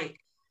didn't like?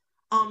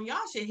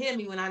 Y'all should hear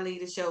me when I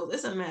leave the show.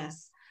 It's a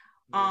mess.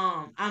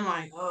 I'm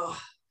like, oh,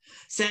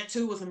 set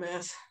 2 was a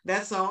mess.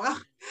 That's all.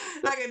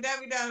 Like a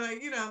Debbie Downer,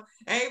 like, you know,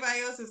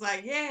 everybody else is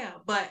like, yeah,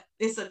 but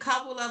it's a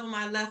couple of them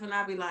I left, and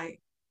I'll be like,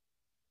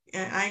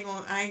 I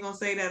ain't gonna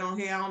say that on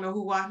here. I don't know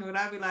who watching it.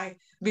 I'll be like,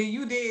 B,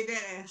 you did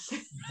that.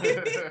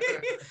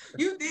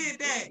 You did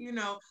that, you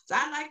know. So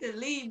I like to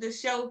leave the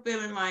show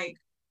feeling like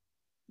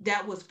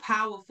that was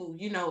powerful,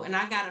 you know, and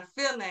I gotta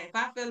feel that. If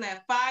I feel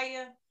that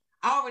fire,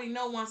 I already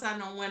know once I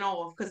know went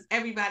off, because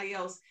everybody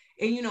else,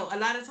 and you know, a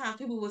lot of times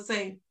people will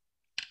say,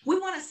 we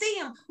want to see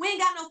him. We ain't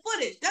got no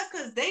footage. That's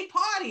because they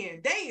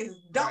partying. They is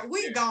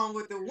we gone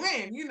with the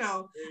wind, you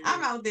know.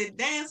 I'm out there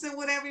dancing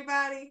with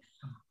everybody.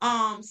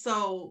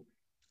 So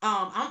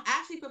I'm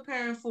actually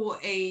preparing for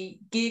a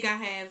gig I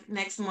have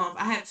next month.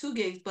 I have 2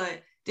 gigs,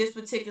 but this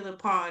particular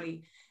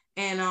party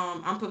and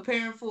I'm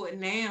preparing for it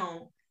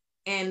now.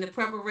 And the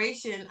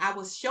preparation I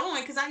was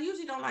showing, because I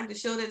usually don't like to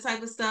show that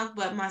type of stuff,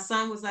 but my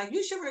son was like,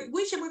 we should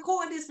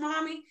record this,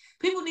 mommy.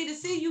 People need to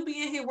see you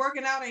being here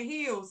working out in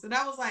heels. And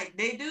I was like,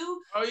 they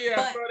do? Oh yeah,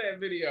 I saw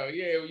that video.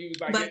 Yeah, you was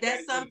like, but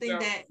that's something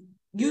that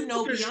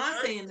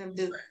Beyonce and them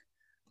do.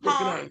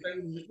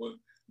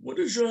 What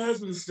does your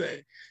husband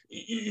say?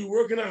 You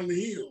working on the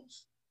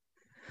heels?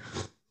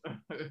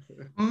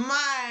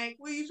 Mike,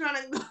 where you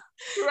trying to go?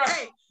 Right.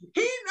 Hey,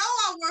 he know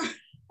I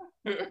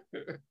work.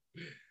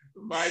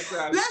 Mike,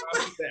 let's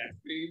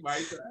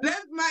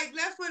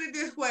put it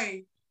this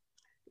way.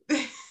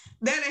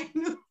 That ain't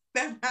new.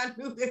 That's not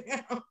new to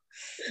him.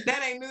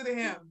 That ain't new to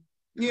him.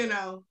 You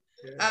know.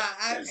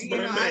 I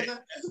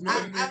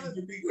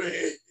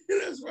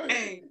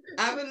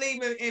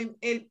believe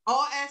in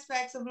all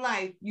aspects of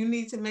life. You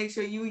need to make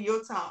sure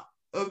you're top.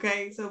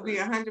 Okay, so be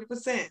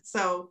 100%.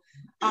 So,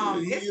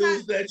 it's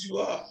not that you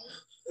are.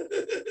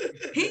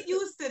 He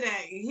used to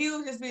that.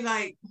 He'll just be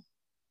like,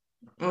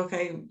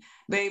 okay,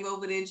 babe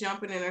over there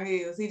jumping in her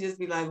heels. He just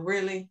be like,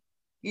 really?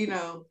 You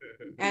know?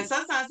 And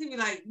sometimes he be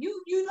like,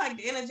 you like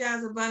the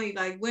Energizer Bunny,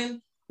 like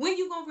when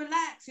you gonna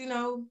relax, you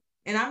know?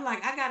 And I'm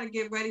like, I gotta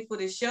get ready for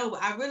this show.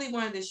 But I really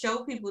wanted to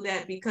show people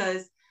that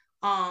because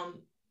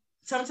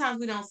sometimes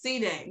we don't see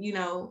that, you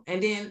know.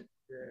 And then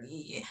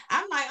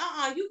I'm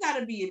like, you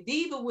gotta be a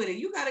diva with it.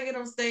 You gotta get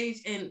on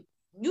stage and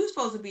you're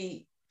supposed to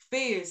be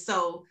fierce.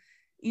 So,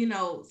 you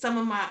know, some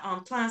of my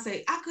clients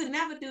say, I could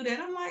never do that.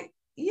 I'm like,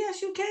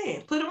 yes, you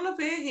can. Put on a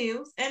pair of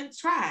heels and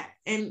try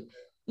it. And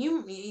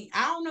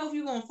I don't know if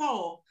you're gonna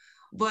fall,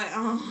 but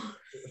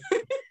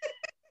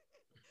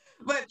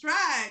but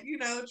try it, you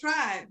know,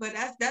 try it. But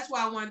that's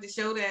why I wanted to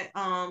show that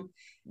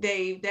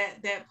Dave,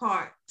 that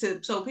part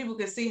so people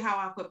can see how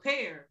I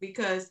prepare,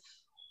 because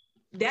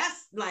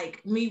that's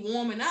like me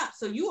warming up.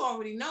 So you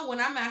already know when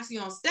I'm actually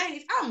on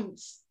stage, I'm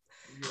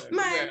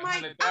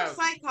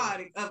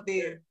psychotic up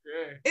there.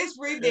 Yeah. It's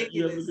ridiculous.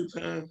 You have a good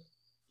time.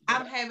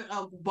 I'm having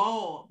a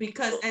ball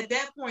because at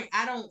that point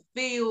I don't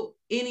feel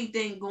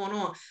anything going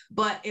on.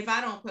 But if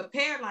I don't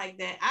prepare like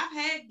that, I've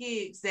had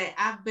gigs that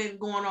I've been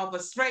going off a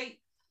straight,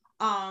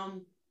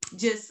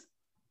 just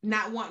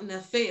not wanting to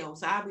fail.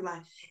 So I'll be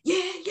like,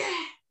 yeah.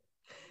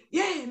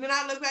 And then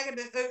I look back at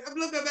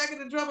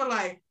the drummer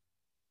like,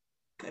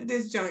 cut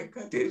this joint,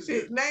 cut this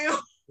shit now.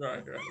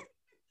 Right.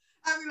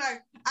 I'll be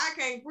like, I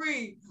can't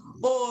breathe.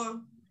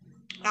 Or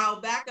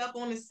I'll back up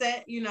on the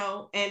set, you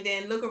know, and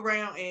then look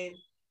around and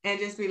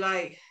just be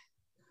like,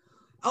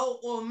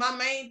 or my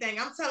main thing,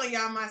 I'm telling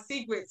y'all my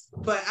secrets,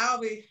 but I'll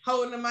be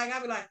holding the mic.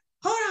 I'll be like,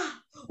 hold on,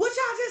 what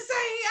y'all just say?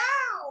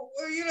 Ow!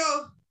 Or, you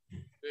know,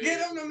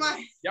 get on the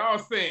mic. Y'all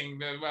sing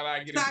while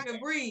I get so I can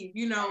breathe,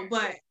 you know,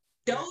 but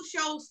those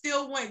shows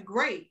still went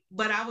great.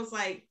 But I was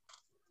like,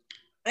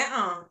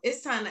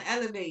 it's time to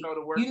elevate. So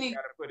the work you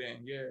gotta put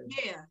in,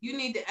 yeah, you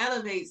need to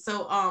elevate.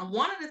 So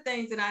one of the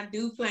things that I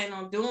do plan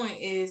on doing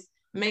is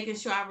making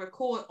sure I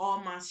record all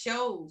my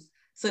shows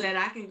so that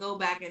I can go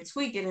back and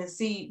tweak it and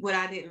see what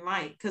I didn't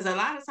like. Because a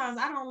lot of times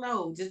I don't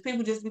know, just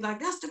people just be like,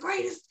 that's the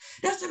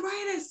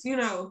greatest, you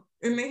know,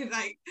 and they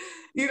like,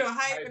 you know,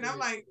 hype, and I'm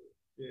like,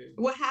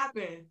 what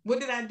happened?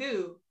 What did I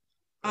do?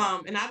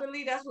 And I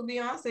believe that's what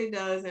Beyonce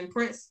does, and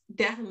Prince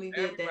definitely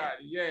did that.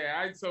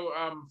 Yeah,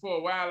 for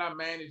a while I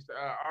managed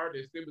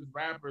artists. It was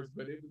rappers,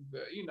 but it was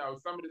you know,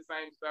 some of the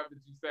same stuff that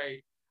you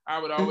say. I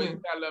would always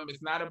tell them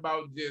it's not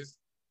about just,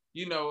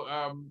 you know,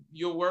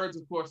 your words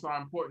of course are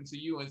important to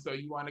you, and so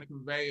you want to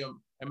convey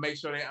them and make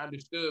sure they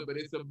understood. But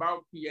it's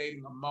about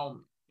creating a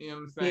moment. You know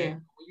what I'm saying? Yeah.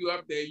 When you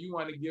up there, you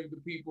want to give the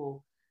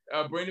people.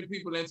 Bring the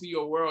people into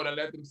your world and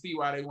let them see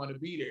why they want to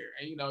be there.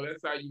 And, you know,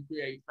 that's how you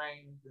create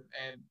fans.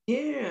 And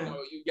you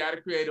know, you got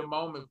to create a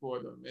moment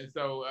for them. And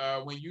so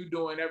when you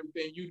doing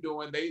everything you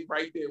doing, they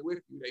right there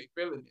with you. They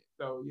feeling it.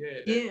 So,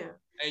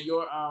 And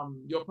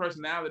your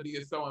personality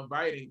is so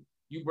inviting.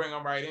 You bring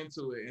them right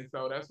into it. And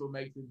so that's what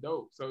makes it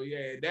dope. So,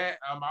 that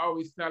I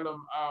always tell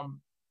them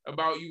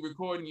about you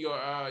recording your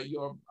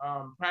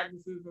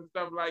practices and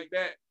stuff like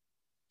that.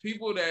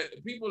 People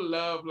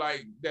love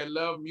that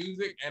love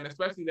music, and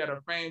especially that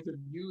are fans of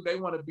you, they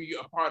want to be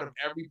a part of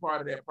every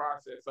part of that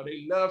process. So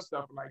they love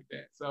stuff like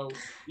that. So,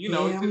 you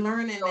know, I'm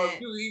learning that.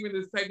 You even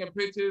just taking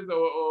pictures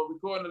or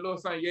recording a little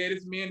something. Yeah, this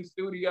is me in the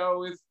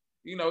studio. It's,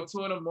 you know, 2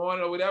 a.m.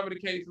 or whatever the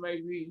case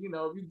may be. You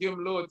know, if you give them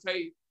a little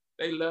taste,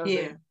 they love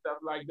that stuff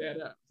like that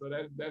up. So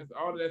that's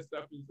all of that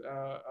stuff is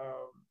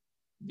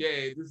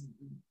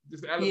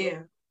just elevate.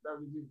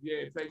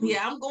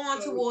 I'm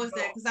going towards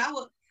that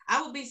because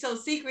I would be so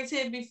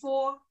secretive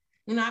before,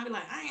 you know. I'd be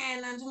like, I ain't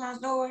had nothing to my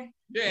story.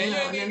 Yeah,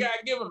 and you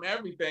gotta give them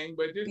everything,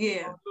 but just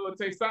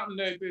take something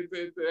to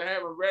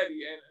have them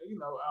ready. And you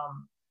know,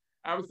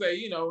 I would say,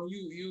 you know, when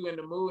you in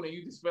the mood and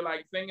you just feel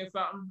like singing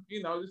something,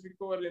 you know, just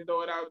record it and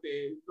throw it out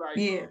there. It's like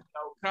you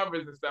know,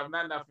 covers and stuff,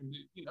 not nothing,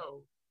 you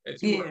know,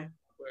 that you want,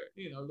 but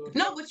you know.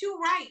 No, but you're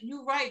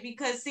right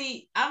because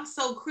see, I'm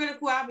so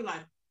critical. I'll be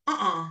like,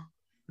 I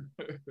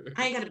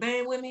ain't got a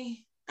band with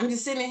me. I'm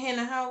just sitting here in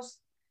the house.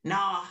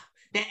 Nah.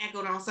 that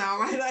echo don't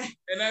sound right. Like,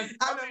 and that's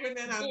I'm not putting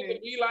that out there.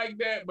 Be like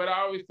that, but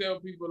I always tell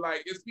people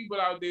like it's people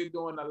out there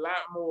doing a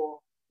lot more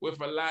with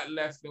a lot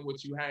less than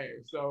what you have.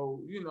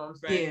 So you know what I'm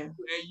saying? Yeah.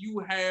 And you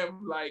have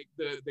like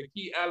the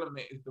key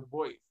element is the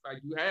voice.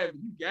 Like you have it,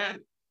 you got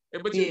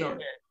it. But you know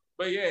that.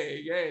 But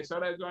yeah. So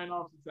that's going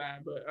on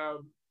sometime. But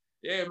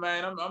yeah,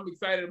 man, I'm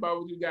excited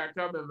about what you got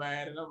coming,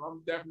 man. And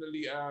I'm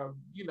definitely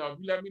you know, if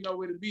you let me know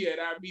where to be at,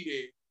 I'll be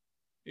there.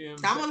 You know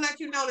I'm gonna let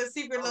you know the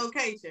secret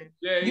location.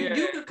 Yeah,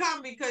 you can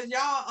come because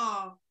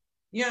y'all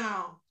you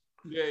know.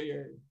 Yeah.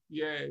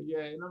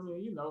 And I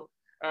mean, you know,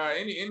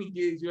 any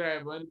gigs you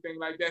have or anything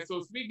like that.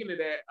 So speaking of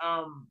that,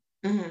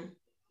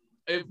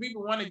 if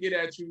people want to get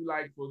at you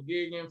like for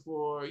gigging,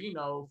 for you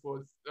know,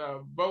 for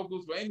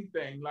vocals, for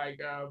anything, like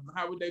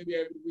how would they be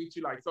able to reach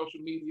you, like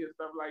social media,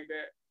 stuff like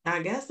that?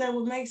 I guess that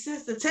would make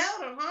sense to tell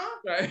them, huh?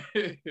 Right.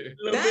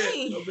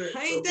 Dang,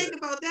 I ain't think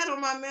about that on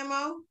my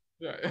memo.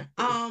 Right.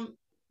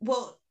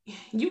 Well,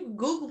 you can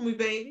Google me,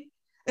 baby.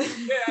 Yeah,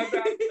 I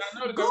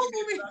know.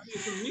 Google me.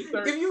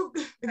 If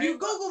you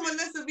Google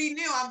Melissa V.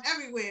 Neal, I'm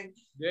everywhere.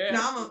 Yeah.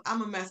 No,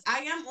 I'm a mess. I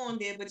am on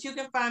there, but you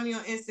can find me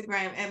on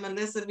Instagram at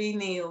Melissa V.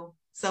 Neal.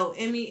 So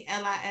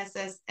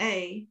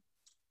MELISSA,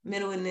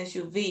 middle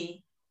initial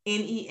V,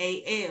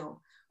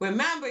 NEAL.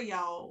 Remember,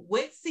 y'all,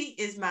 Witsy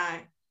is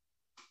my,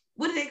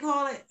 what do they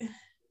call it?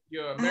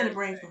 Your I had a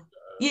brain fog.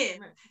 Yeah.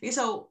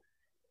 So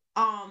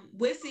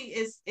Witsy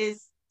is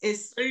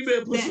you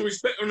better put some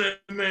respect on that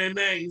man's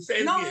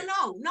name. No.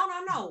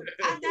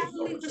 I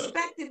definitely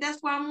respect it. That's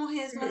why I'm on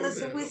here as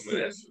Melissa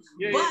Witsy.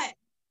 But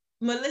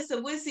Melissa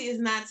Witsy is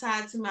not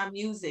tied to my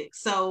music.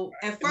 So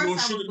at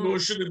first nor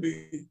should it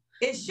be.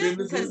 It should,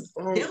 because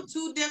them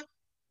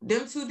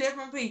two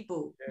different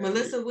people. Yeah,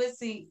 Melissa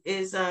Witsy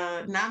is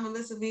not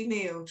Melissa V.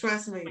 Neal.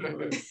 Trust me.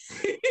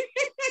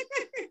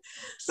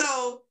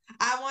 So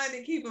I wanted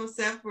to keep them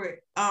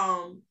separate.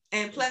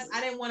 And plus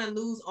I didn't want to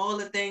lose all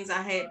the things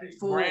I had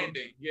before.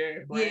 Branding. Yeah.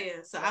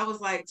 So I was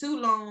like, too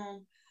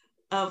long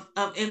of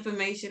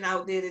information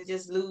out there to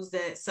just lose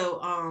that.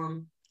 So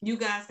you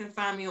guys can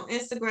find me on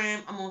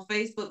Instagram. I'm on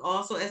Facebook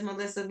also as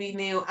Melissa V.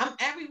 Neal. I'm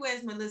everywhere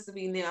as Melissa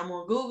V. Neal. I'm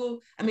on Google.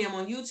 I'm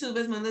on YouTube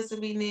as Melissa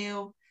V.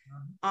 Neal.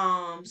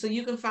 So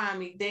you can find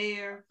me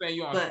there. Saying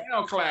you on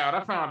SoundCloud.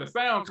 I found the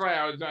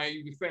SoundCloud joint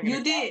you be singing.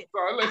 You did.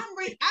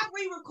 I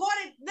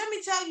re-recorded. Let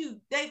me tell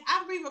you,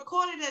 I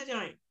re-recorded that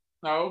joint.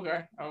 Oh,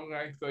 okay.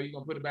 So you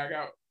gonna put it back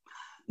out?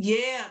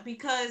 Yeah,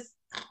 because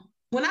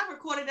when I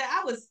recorded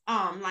that, I was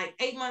like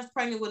 8 months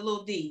pregnant with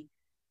Lil D.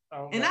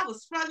 Okay. And I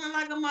was struggling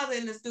like a mother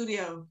in the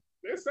studio.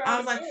 I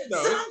was like,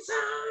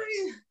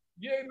 sometimes.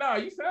 Yeah, no,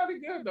 you sounded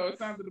good though. It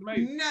sounded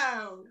amazing.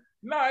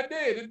 No,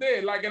 it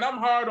did. Like, and I'm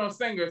hard on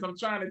singers. I'm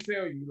trying to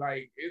tell you,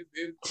 like,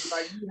 it's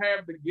like you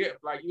have the gift,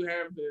 like you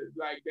have the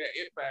that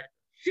it factor.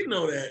 She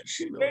know that.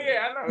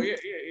 Yeah, I know. Yeah.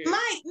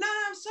 Mike, no,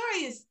 I'm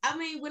serious. I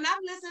mean, when I'm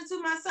listening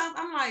to myself,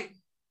 I'm like,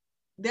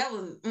 that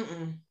was,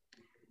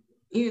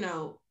 you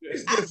know.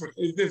 It's different.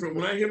 It's different.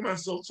 When I hear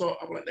myself talk,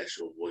 I'm like, that's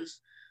your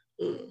voice.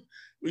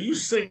 When you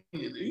sing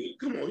it,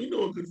 come on, you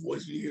know a good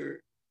voice when you hear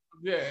it.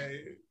 Yeah.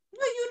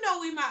 Well, you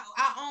know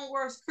our own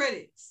worst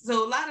critics.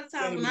 So a lot of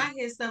times when I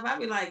hear stuff, I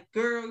be like,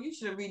 girl, you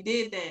should have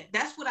redid that.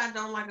 That's what I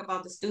don't like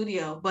about the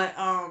studio. But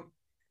live,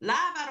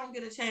 I don't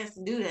get a chance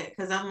to do that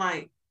because I'm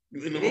like,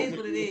 it is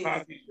what it is.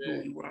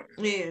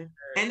 Yeah.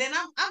 And then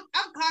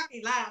I'm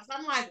cocky live. So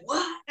I'm like,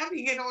 what? I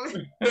be getting on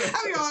their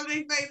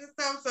face and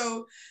stuff.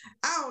 So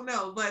I don't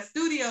know. But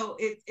studio,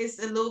 it's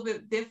a little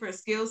bit different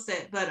skill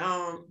set.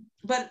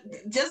 But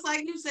just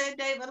like you said,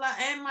 Dave,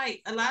 and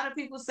Mike, a lot of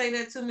people say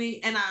that to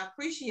me, and I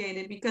appreciate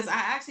it because I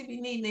actually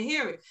be needing to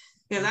hear it.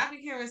 Because I be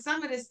hearing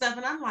some of this stuff,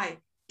 and I'm like,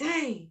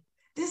 dang,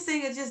 this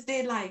singer just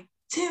did like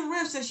 10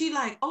 riffs, and she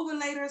like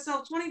overlaid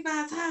herself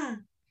 25 times.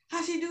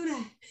 How she do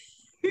that?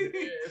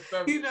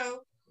 Yeah, you know,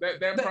 that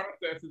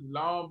process is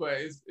long, but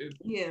it's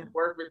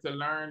worth it to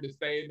learn to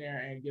stay in there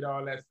and get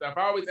all that stuff.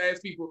 I always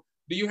ask people,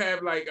 do you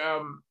have I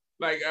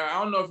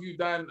don't know if you've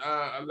done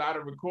a lot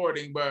of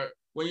recording, but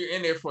when you're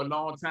in there for a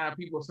long time,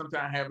 people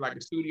sometimes have like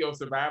a studio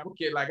survival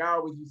kit. Like I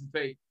always used to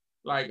take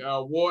like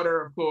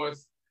water, of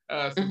course,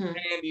 some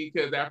candy,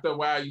 because after a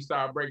while you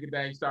start breaking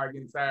down, you start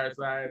getting tired,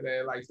 so I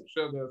had like some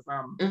sugar or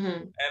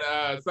something,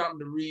 and something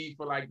to read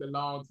for like the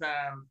long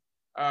time.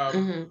 You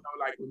know,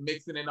 like with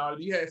mixing and all.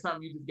 You had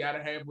something you just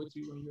gotta have with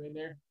you when you're in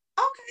there.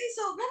 Okay,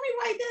 so let me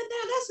write that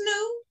down. That's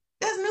new.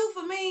 That's new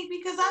for me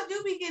because I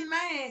do be getting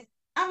mad.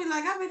 I be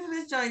like, I've been in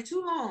this joint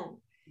too long.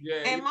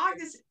 Yeah. And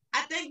Marcus,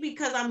 I think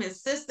because I'm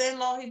his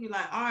sister-in-law, he'd be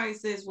like, all right,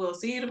 sis, well,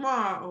 see you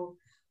tomorrow.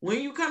 When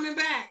you coming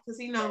back? Because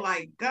he know,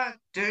 like, God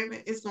damn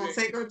it, it's gonna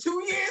take her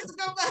 2 years to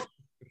come back.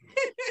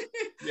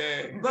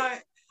 Yeah.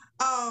 But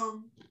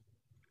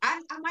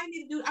I might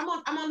need to do. I'm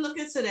gonna look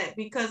into that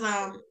because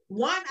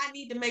one, I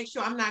need to make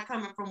sure I'm not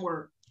coming from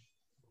work.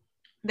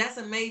 That's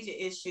a major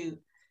issue.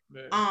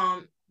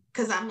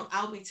 Because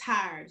I'll be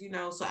tired, you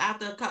know. So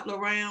after a couple of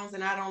rounds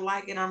and I don't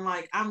like it, I'm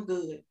like, I'm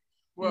good.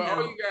 Well,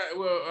 all you got,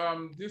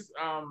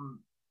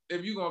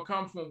 if you're gonna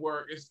come from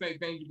work, it's things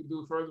you can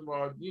do. First of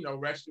all, you know,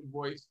 rest your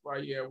voice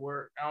while you're at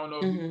work. I don't know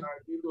if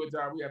you do a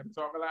job, we have to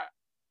talk a lot.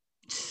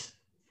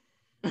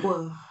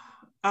 Well,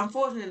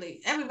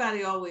 unfortunately,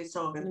 everybody always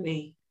talking to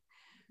me.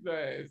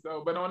 Yeah,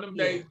 so, but on them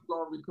days you're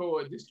gonna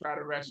record, just try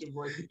to rest your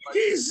voice.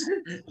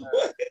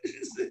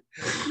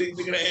 They're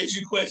gonna ask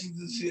you questions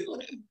and shit.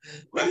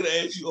 They're gonna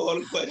ask you all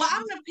the questions. Well,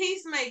 I'm the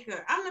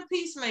peacemaker.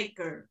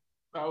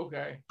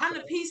 Okay. I'm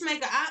the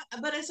peacemaker.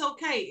 But it's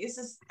okay. It's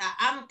just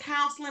I'm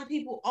counseling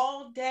people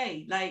all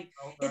day. Like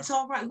it's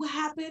all right. What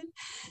happened?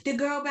 The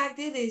girl back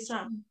there did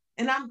something,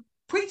 and I'm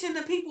preaching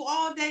to people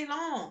all day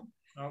long.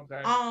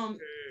 Okay.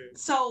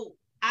 So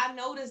I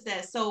noticed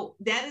that. So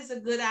that is a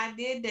good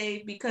idea,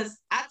 Dave, because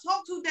I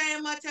talk too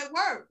damn much at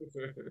work.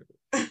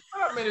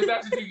 I mean,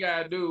 that's what you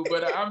gotta do.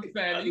 But I'm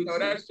saying, you know,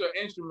 that's your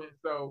instrument,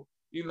 so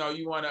you know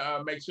you want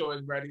to make sure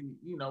it's ready.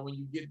 You know, when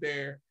you get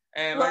there.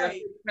 And like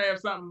I said, have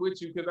something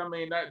with you, because I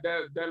mean that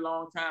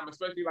long time,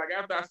 especially like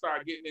after I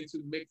started getting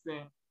into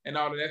mixing and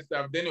all of that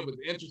stuff, then it was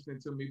interesting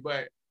to me.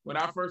 But when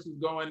I first was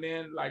going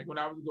in, like when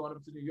I was going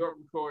up to New York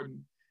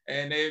recording,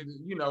 and they,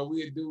 you know,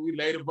 we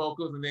lay the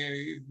vocals and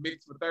then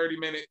mix for 30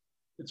 minutes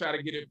to try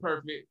to get it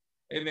perfect,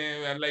 and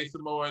then I lay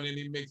some more and then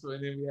he mix it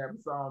and then we have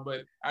a song.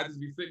 But I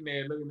just be sitting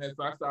there looking at it,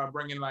 so I started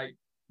bringing like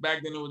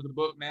back then it was a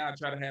book. Now I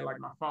try to have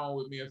like my phone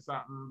with me or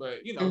something.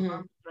 But you know, something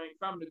to drink,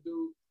 something to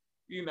do.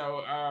 You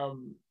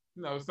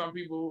know, some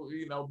people,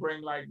 you know,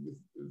 bring like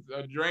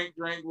a drink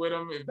with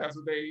them if that's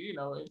what they, you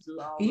know, into.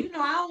 You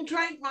know, I don't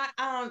drink my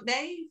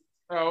Dave.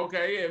 Oh,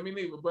 okay, yeah, me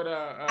neither. But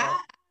I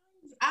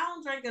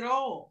don't drink at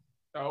all.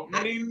 Oh,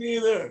 me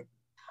neither.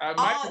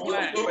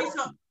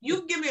 You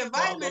can give me a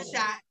vitamin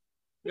shot.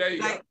 There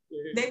you like, go.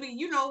 Yeah. They be,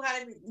 you know how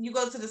you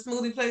go to the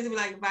smoothie place and be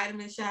like a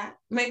vitamin shot.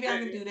 Maybe I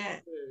can do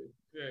that.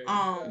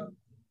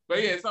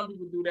 But yeah, some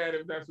people do that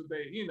if that's what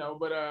they, you know.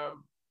 But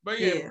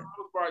yeah, for the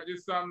most part,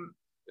 just some.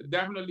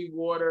 Definitely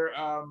water.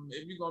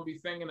 If you're gonna be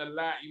singing a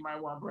lot, you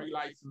might want to bring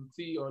like some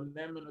tea or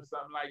lemon or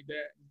something like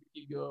that to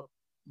keep your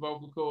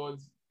vocal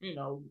cords, you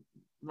know,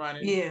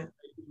 running. Yeah.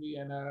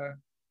 And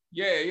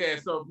yeah.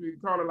 So we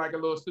call it like a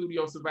little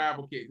studio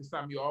survival kit. It's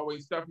something you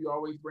always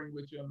bring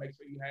with you and make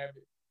sure you have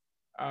it.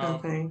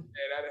 Okay.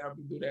 Yeah, that'll help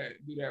you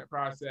do that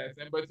process.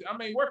 And I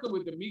mean, working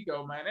with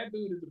D'Amico, man, that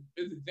dude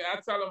is I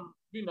tell him,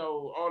 you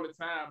know, all the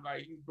time,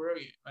 like he's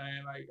brilliant,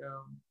 man. Like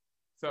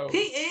So he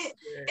is.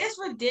 Yeah. It's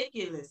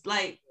ridiculous.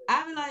 Like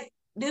I be like,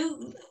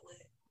 dude,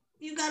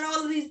 you got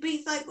all of these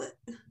beats, like what?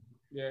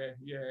 Yeah,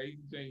 he's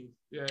a genius.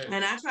 Yeah.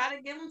 And I try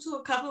to give them to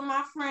a couple of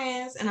my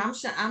friends, and I'm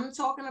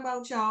talking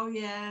about y'all,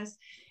 yes.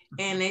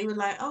 And they were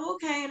like, oh,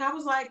 okay. And I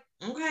was like,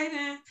 okay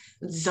then,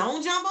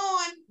 don't jump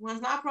on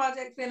once my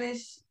project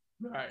finished.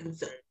 Right.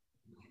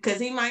 Because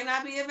he might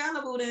not be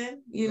available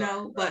then, you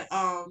know. But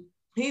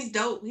he's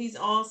dope. He's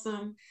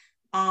awesome.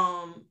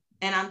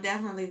 And I'm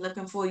definitely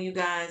looking for you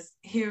guys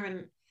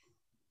hearing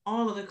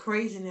all of the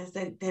craziness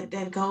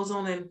that goes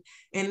on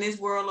in this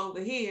world over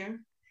here.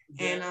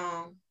 Yeah. And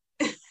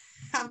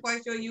I'm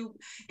quite sure you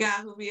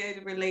guys will be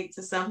able to relate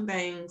to some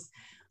things.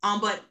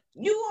 But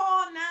you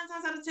all 9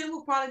 times out of 10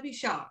 will probably be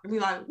shocked and be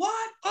like,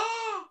 what?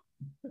 Oh,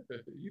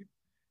 you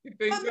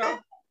think so?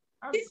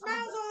 He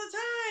smiles all the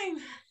time.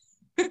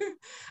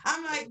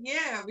 I'm like,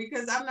 yeah,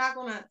 because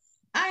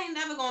I ain't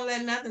never gonna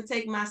let nothing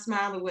take my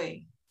smile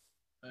away.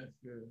 That's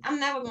good. I'm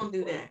never gonna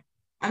do that.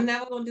 I'm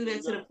never gonna do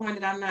that to the point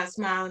that I'm not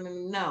smiling.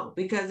 And no,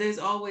 because there's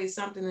always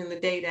something in the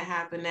day that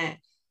happened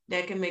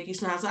that can make you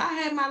smile. So I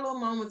had my little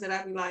moments that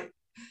I'd be like,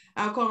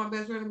 I'll call my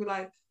best friend and be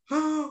like,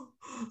 oh,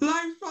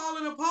 life's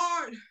falling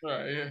apart.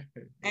 Right, yeah.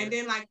 And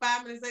then like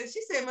 5 minutes later,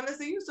 she said,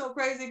 Melissa, you so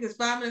crazy, because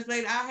 5 minutes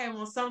later I have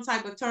on some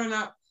type of turn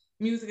up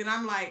music and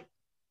I'm like,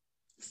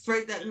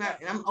 straight that night,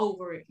 and I'm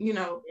over it, you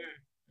know.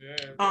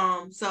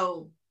 Yeah.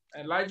 So.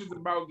 And life is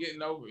about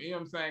getting over it, you know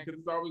what I'm saying?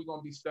 Because there's always going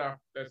to be stuff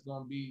that's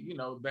going to be, you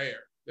know, there.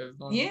 That's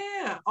going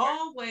to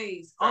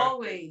always. Now,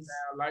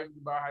 life is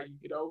about how you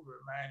get over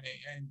it, man.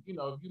 And you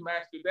know, if you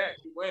master that,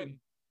 you winning.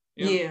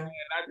 You know what I'm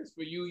saying? Not just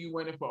for you, you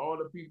winning for all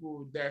the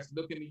people that's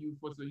looking to you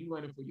for. So you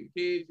winning for your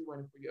kids, you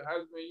winning for your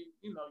husband.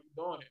 You know,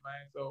 you're doing it,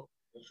 man. So,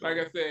 like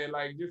I said,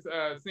 like just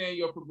seeing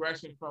your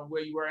progression from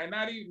where you were, and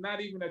not even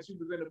that you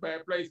was in a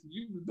bad place.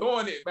 You was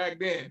doing it back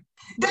then.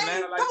 Dang,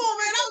 come on,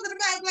 man, I was in a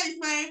bad place,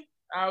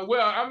 man.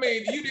 Well, I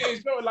mean, you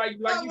didn't show it like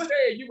you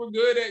said. You were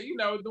good at, you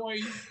know,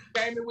 you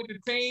came in with the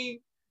team.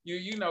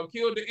 You know,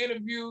 killed the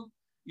interview.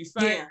 You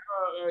sang,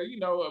 you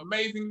know,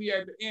 amazingly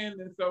at the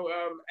end. And so,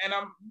 and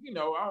I'm, you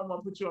know, I don't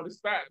want to put you on the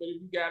spot, but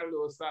if you got a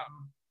little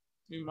something,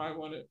 you might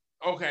want to.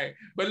 Okay,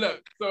 but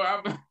look, so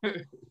I'm.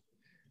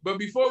 But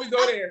before we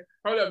go there,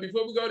 hold up.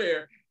 Before we go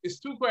there, it's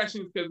 2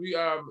 questions because we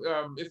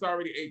it's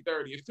already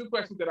 8:30. It's 2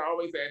 questions that I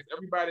always ask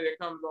everybody that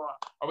comes on.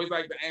 I always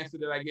like the answer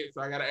that I get,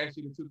 so I got to ask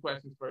you the 2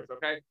 questions first,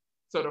 okay?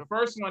 So the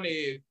first one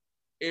is,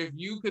 if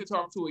you could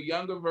talk to a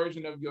younger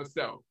version of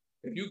yourself,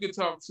 if you could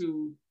talk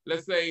to,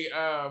 let's say,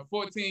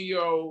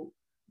 14-year-old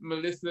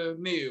Melissa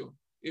Neal,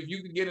 if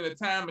you could get in a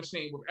time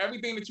machine with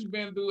everything that you've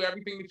been through,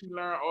 everything that you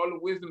learned, all the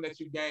wisdom that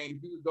you gained,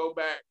 if you could go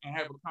back and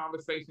have a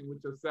conversation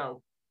with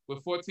yourself,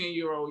 with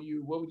 14-year-old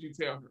you, what would you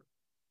tell her?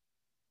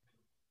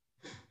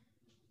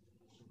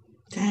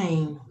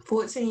 Dang,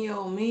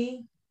 14-year-old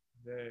me.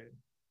 Dang.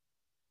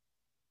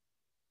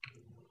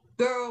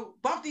 Girl,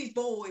 bump these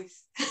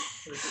boys.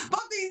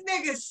 Bump these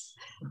niggas.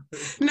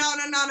 No.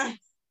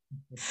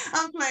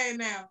 I'm playing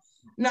now.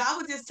 No, I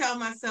would just tell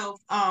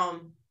myself,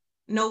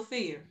 no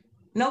fear.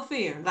 No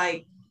fear.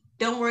 Like,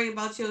 don't worry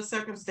about your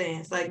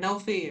circumstance. Like, no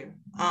fear.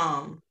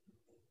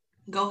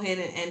 Go ahead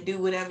and do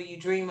whatever you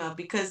dream of.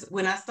 Because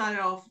when I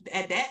started off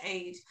at that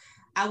age,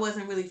 I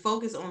wasn't really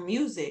focused on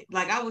music.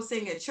 Like, I would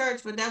sing at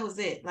church, but that was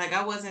it. Like,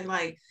 I wasn't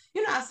like,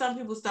 you know how some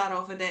people start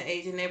off at that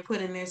age and they're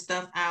putting their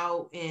stuff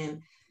out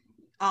and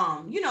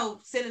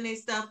sending their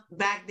stuff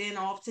back then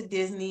off to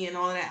Disney and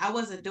all that. I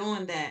wasn't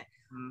doing that.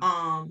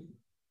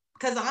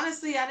 Because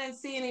honestly, I didn't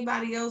see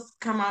anybody else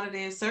come out of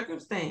their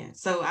circumstance.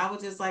 So I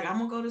was just like, I'm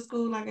going to go to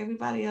school like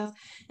everybody else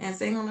and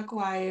sing on the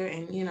choir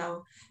and,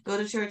 go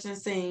to church and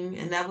sing.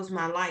 And that was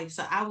my life.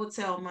 So I would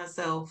tell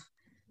myself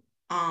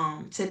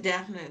to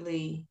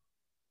definitely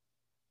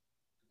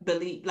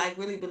believe, like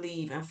really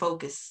believe and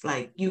focus,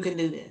 like you can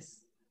do this.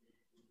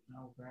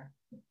 Okay.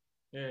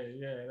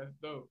 Yeah, that's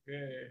dope.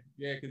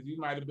 Yeah, because you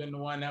might have been the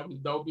one that was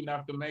dope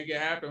enough to make it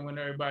happen when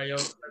everybody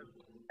else,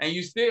 and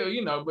you still,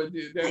 but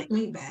take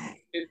me back.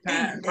 It's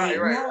time. Right.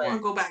 Now I want to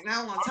go back.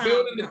 Now I want time. I'm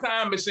building the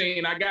time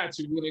machine. I got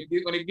you.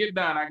 When it get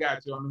done, I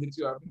got you. I'm gonna hit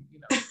you up.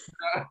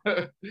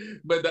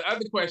 But the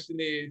other question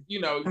is,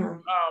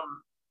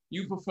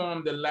 you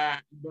performed a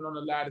lot. You've been on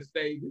a lot of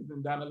stages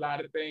and done a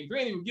lot of things. We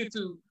didn't even get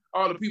to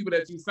all the people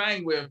that you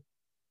sang with.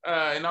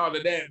 And all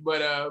of that,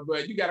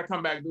 but you got to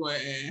come back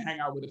and hang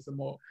out with us some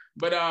more.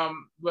 But I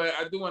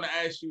do want to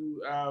ask you,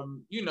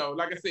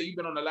 like I said, you've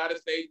been on a lot of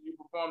stages, you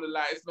performed a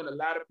lot. It's been a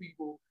lot of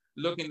people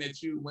looking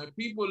at you. When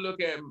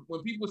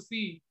people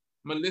see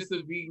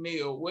Melissa V.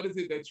 Neal, what is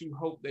it that you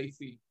hope they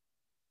see?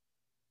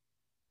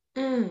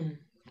 Dang,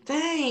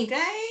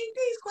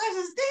 these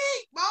questions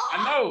deep, boy.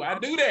 I know, I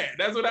do that.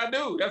 That's what I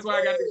do. That's why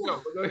I got to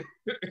go.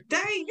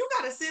 Dang, you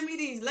got to send me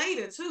these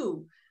later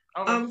too.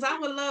 Okay. So I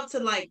would love to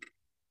like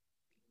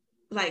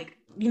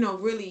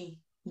really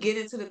get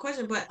into the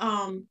question, but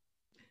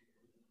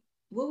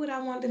what would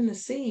I want them to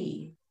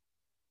see?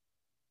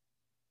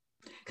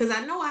 Because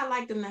I know I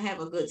like them to have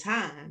a good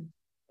time.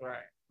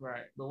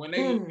 Right. But when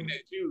they looking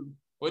at you,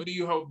 what do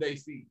you hope they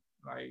see?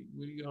 Like,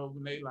 what do you hope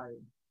when they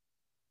like,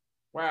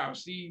 wow,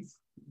 she's ...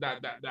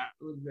 What's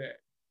that?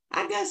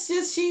 I guess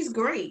just she's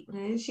great,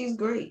 man. She's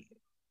great.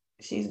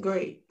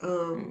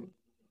 And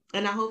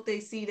I hope they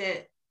see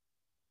that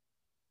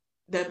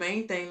the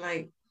main thing,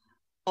 like,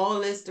 all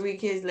this 3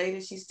 kids later,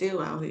 she's still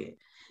out here.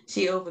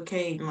 She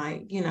overcame,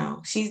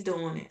 she's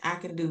doing it. I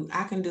can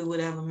do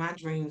whatever my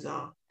dreams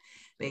are,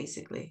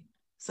 basically.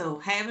 So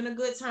having a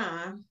good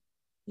time,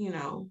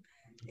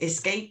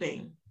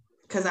 escaping,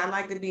 because I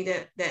like to be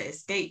that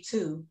escape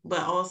too,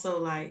 but also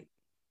like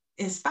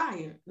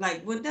inspired.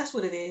 Like, that's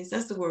what it is.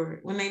 That's the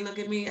word. When they look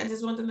at me, I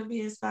just want them to be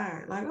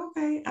inspired. Like,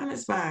 okay, I'm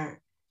inspired.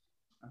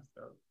 That's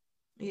dope.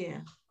 Yeah.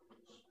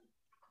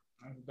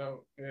 That's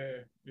dope.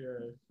 Yeah.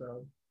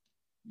 So.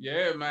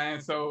 Yeah,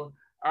 man. So,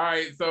 all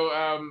right. So,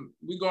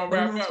 we're gonna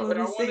wrap up. But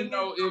I want to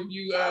know if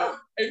you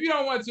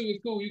don't want to,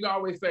 it's cool. You can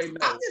always say no.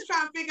 I'm just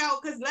trying to figure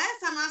out, because last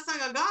time I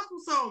sang a gospel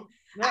song,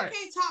 right. I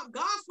can't talk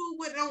gospel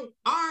with no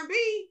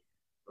R&B.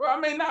 Well, I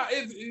mean, now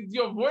it's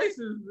your voice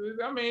is.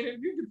 I mean,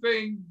 if you can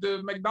sing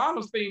the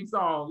McDonald's theme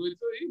song, which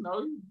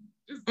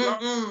just go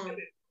with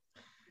it.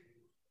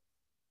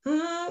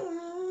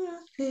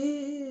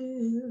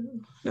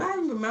 Do I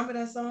even remember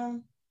that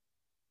song?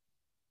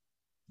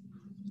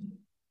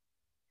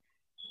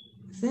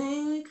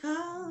 Sing because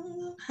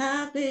I'm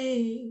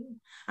happy.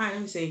 All right,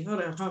 let me see.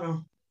 Hold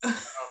on.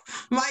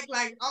 Mike,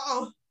 like,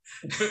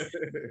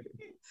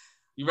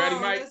 You ready,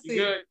 Mike? You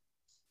good?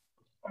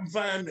 I'm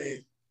fine,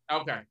 man.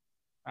 Okay.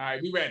 All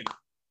right, we ready.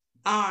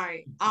 All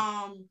right.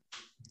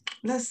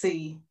 Let's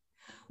see.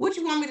 What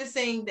you want me to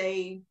sing,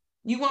 Dave?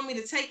 You want me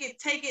to take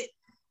it?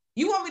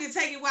 You want me to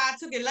take it while I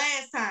took it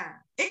last time?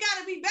 It got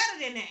to be better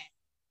than that.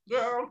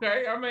 Well,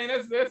 okay. I mean,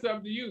 that's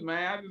up to you,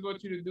 man. I just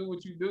want you to do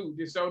what you do.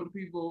 Just show the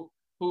people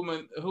who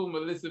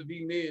Melissa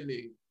V. Neal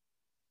is.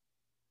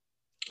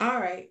 All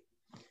right.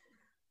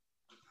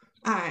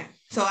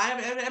 So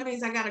that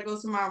means I gotta go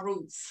to my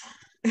roots.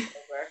 Okay.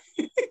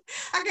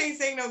 I can't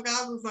sing no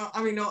gospel song.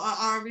 I mean, no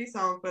R&B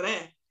song for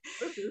that.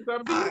 It's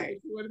up to you.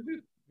 Right. What it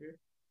is. Yeah.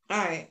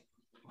 All right.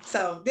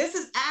 So this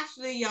is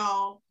actually,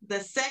 y'all, the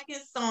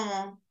second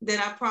song that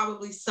I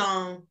probably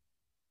sung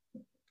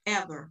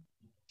ever.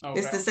 Okay.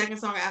 It's the second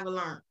song I ever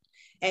learned.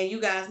 And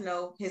you guys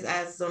know His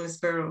Eyes Is on the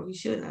Sparrow. You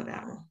should know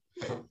that one.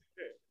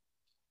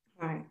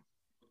 All right.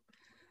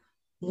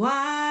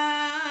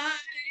 Why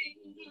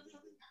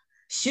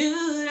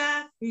should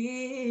I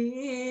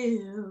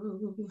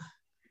feel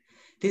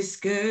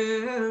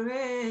discouraged?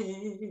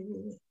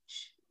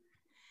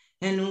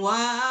 And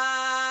why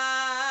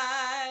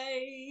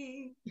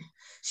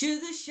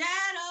should the shadows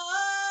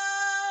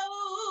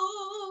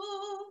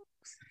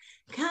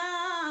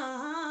come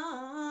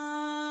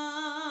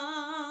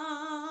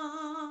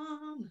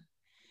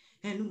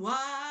And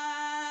why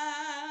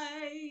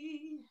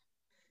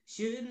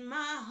should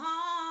my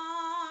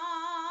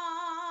heart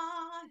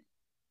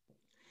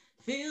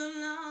feel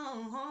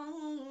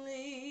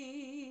lonely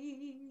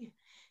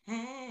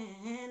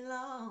and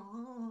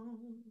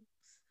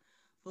longs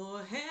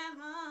for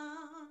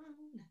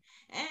heaven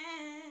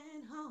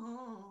and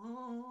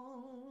home?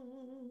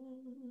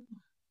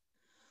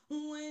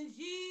 When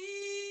Jesus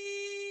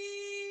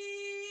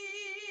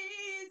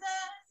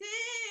is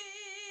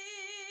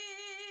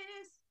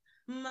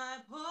my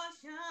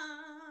portion,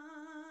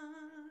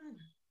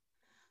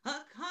 a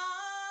constant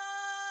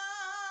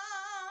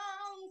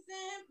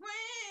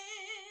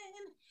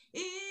friend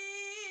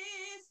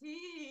is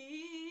he.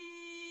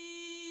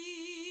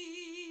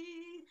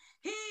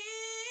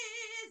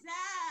 His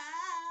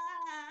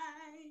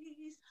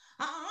eyes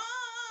are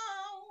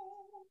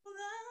on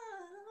the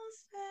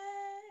sparrow,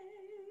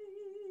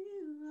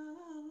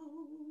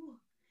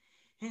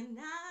 and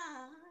I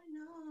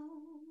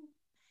know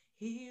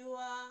he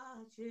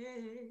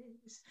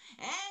watches,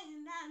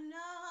 and I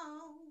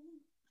know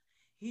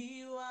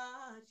he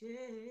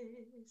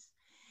watches,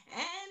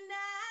 and I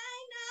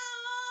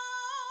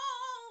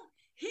know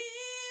he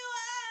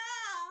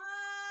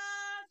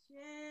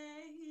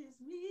watches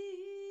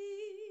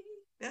me.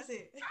 That's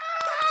it. Okay.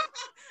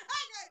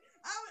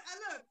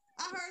 Look,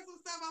 I heard some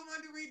stuff I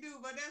wanted to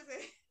redo, but that's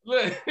it.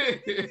 Look,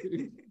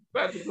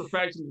 that's a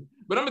perfectionist.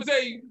 But I'm gonna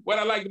tell you what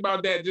I liked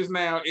about that just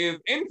now is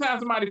anytime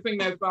somebody sing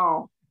that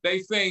song, they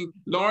sing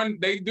Lauryn.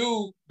 They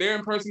do their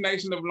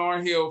impersonation of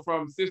Lauryn Hill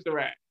from Sister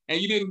Act,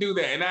 and you didn't do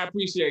that, and I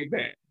appreciate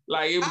that.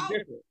 Like it was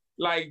different.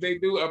 Like they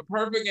do a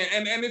perfect,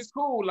 and it's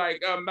cool.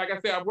 Like I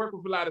said, I've worked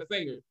with a lot of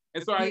singers,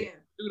 and so I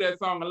do that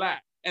song a lot.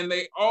 And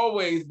they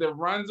always the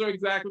runs are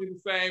exactly the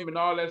same and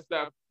all that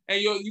stuff. And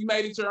you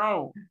made it your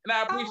own, and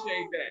I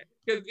appreciate that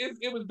because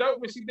it was dope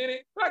when she did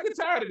it. But I get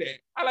tired of that.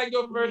 I like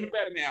your version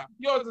better now.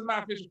 Yours is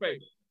my official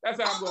favorite. That's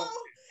how I'm going.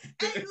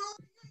 Hey, Lord,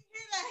 you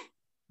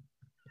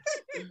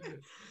hear that?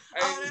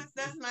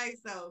 That's nice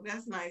though.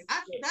 That's nice.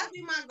 That'd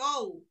be my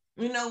goal.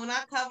 You know, when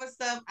I cover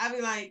stuff, I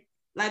be like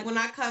when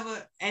I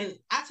cover, and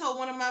I told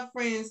one of my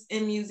friends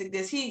in music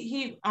this.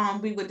 He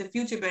be with the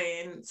Future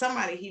Band.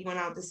 Somebody he went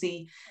out to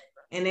see.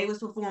 And they was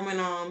performing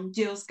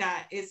Jill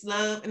Scott, It's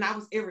Love, and I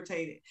was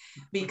irritated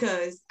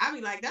because I be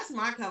like, that's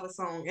my cover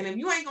song. And if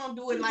you ain't gonna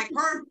do it like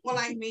her or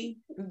like me,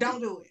 don't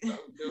do it.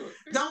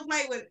 Don't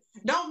play with it.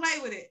 Don't play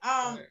with it.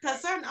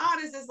 Because certain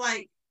artists is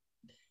like,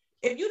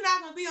 if you're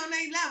not gonna be on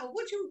their level,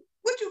 what you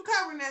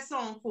covering that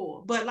song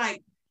for? But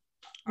like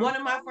one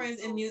of my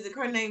friends in music,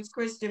 her name's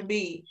Kristen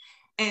B,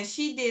 and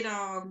she did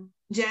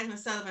Jasmine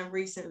Sullivan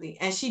recently,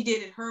 and she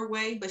did it her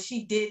way, but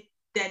she did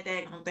that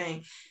daggone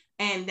thing.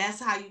 And that's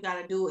how you got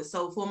to do it.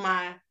 So for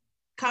my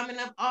coming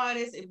up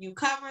artists, if you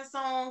covering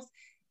songs,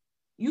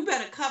 you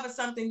better cover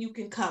something you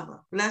can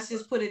cover. Let's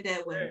just put it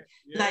that way.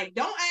 Yeah. Like,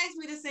 don't ask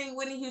me to sing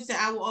Whitney Houston,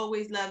 I Will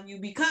Always Love You,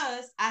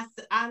 because I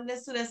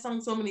listened to that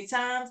song so many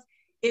times,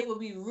 it would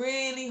be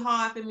really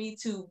hard for me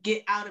to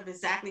get out of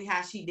exactly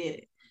how she did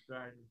it.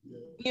 Exactly. Yeah.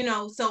 You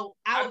know, so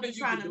I would be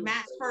trying to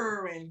match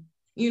her, and,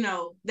 you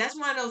know, that's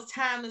one of those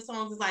timeless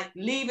songs. It's like,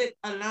 leave it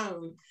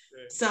alone.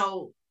 Yeah.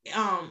 So,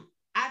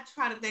 I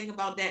try to think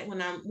about that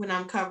when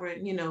I'm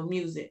covering, you know,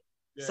 music.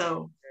 Yeah,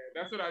 so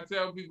that's what I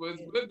tell people.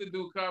 It's good to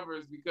do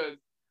covers because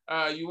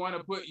you want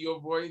to put your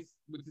voice,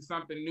 which is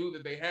something new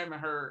that they haven't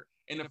heard,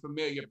 in a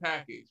familiar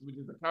package, which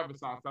is a cover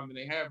song, something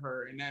they have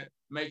heard, and that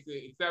makes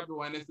it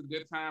acceptable. And it's a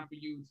good time for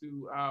you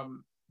to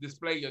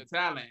display your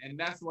talent. And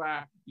that's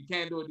why you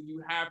can't do it.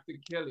 You have to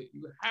kill it.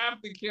 You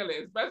have to kill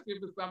it, especially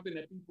if it's something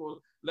that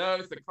people love.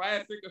 It's a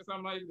classic or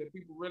something like that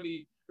people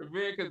really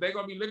revere, because they're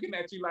going to be looking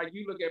at you like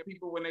you look at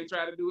people when they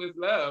try to do It's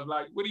Love.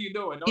 Like, what are you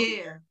doing?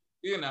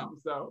 You know,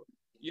 so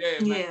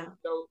man,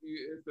 so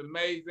it's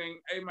amazing.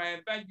 Hey,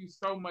 man, thank you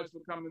so much for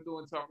coming through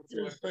and talking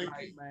to us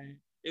tonight, man.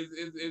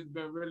 It's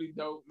been really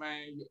dope,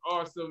 man. You're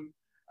awesome.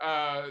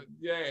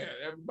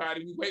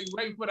 Everybody, we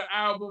waiting for the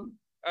album.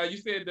 You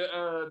said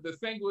the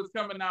single is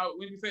coming out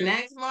when you say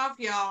next month,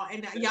 y'all,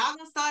 and y'all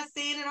gonna start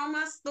seeing it on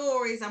my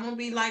stories. I'm gonna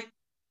be like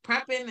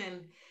prepping,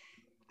 and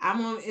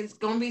it's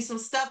gonna be some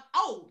stuff.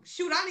 Oh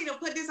shoot, I need to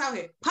put this out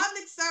here.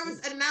 Public service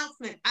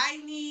announcement. I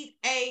need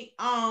a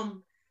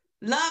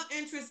love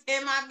interest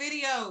in my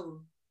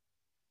video.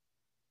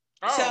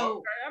 Oh, so,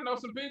 okay. I know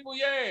some people.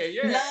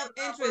 Yeah. Love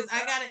interest.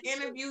 I gotta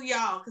interview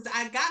y'all because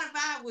I gotta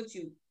vibe with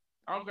you.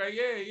 Okay,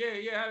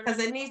 yeah. Because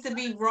it needs to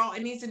be raw.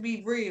 It needs to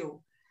be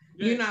real.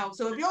 Yeah. You know,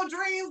 so if your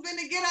dream's been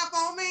to get up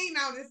on me,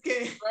 no, I'm just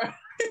kidding.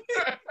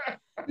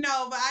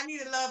 No, but I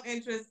need a love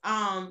interest.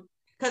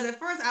 Because at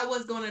first I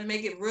was going to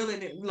make it really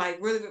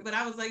good, but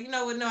I was like, you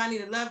know what? No, I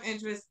need a love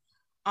interest.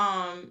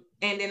 And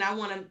then I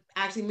want to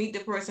actually meet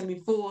the person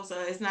before,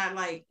 so it's not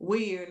like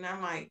weird. And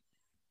I'm like,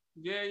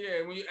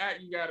 yeah. When you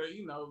act, you gotta,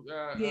 you know.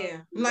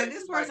 Like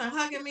this person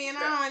hugging me, and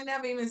I don't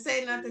never even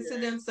say nothing to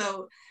them.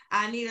 So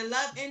I need a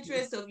love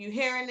interest. So if you're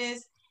hearing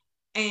this,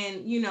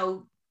 and you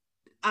know.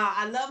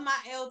 I love my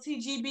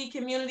LTGB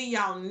community.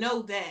 Y'all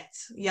know that.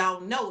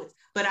 Y'all know it.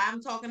 But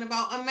I'm talking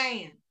about a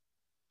man.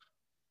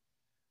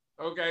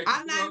 Okay.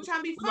 I'm not even trying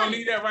to be funny. You don't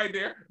need that right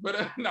there,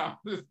 but no.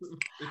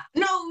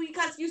 No,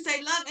 because you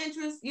say love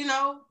interest, you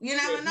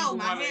never know.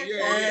 My hair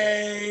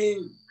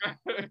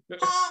look,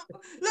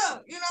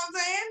 you know what I'm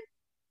saying?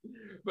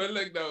 But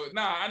look though,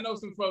 I know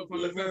some folks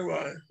on the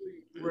everybody.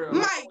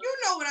 Mike, you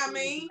know what I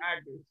mean.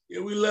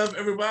 Yeah, we love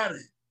everybody.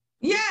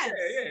 Yes.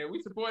 Yeah,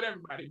 we support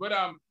everybody. But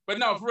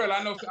no, for real,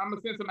 I know I'm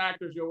gonna send some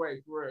actors your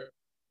way, for real.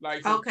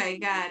 Like okay,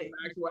 got it.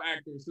 Actual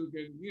actors who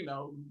can,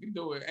 can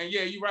do it. And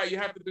yeah, you're right. You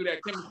have to do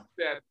that chemistry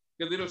test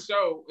because it'll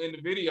show in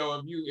the video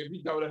of you if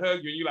he go to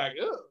hug you and you're like,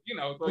 ugh,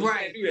 so you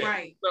can't do that.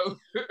 Right.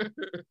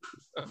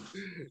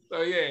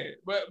 So yeah,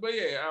 but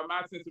yeah,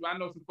 I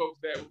know some folks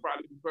that would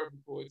probably be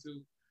perfect for it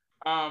too.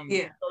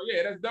 Yeah. So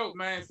yeah, that's dope,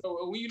 man.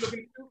 So when you looking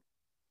to do?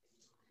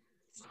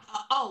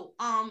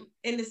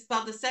 And it's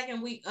about the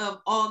second week of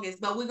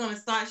August, but we're gonna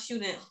start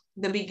shooting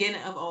the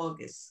beginning of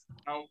August.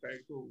 Okay,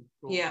 cool.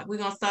 Yeah, we're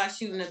gonna start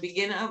shooting the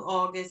beginning of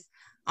August.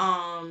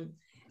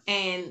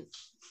 And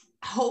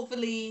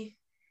hopefully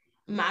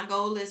my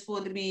goal is for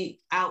it to be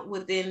out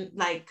within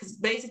because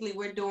basically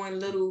we're doing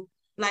little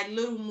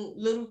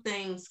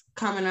things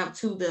coming up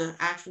to the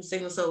actual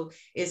signal. So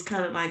it's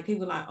kind of like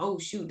people like, oh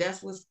shoot,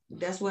 that's what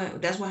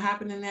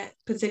happened in that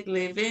particular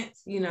event,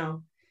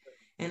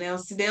 and they'll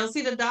see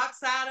the dark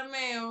side of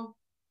Mel.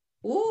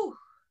 Ooh,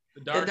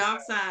 the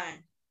dark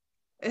side.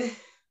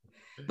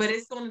 But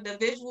it's going to the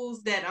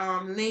visuals that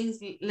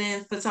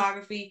lens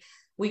photography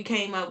we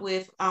came up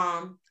with.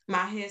 My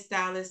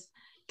hairstylist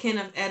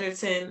Kenneth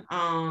Ederton.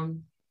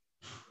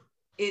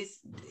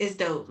 It's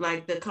dope.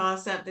 Like the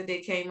concept that they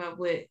came up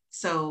with.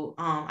 So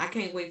I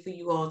can't wait for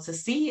you all to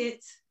see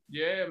it.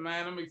 Yeah,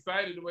 man, I'm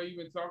excited the way you've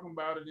been talking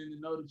about it and to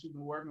know that you've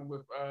been working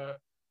with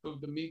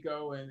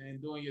D'Amico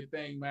and doing your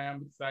thing, man.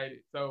 I'm excited.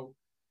 So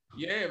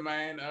yeah,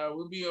 man,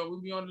 we'll be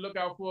on the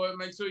lookout for it.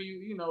 Make sure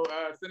you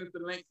send us the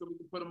link so we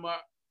can put them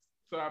up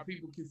so our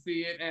people can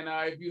see it. And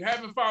if you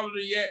haven't followed her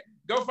yet,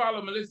 go follow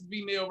Melissa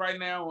B. Neal right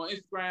now on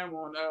Instagram,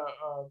 on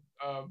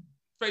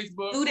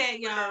Facebook. Do that,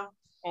 y'all.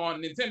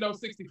 On Nintendo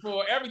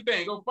 64,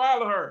 everything. Go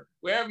follow her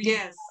wherever you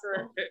yes.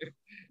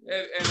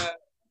 and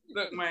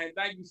look, man,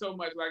 thank you so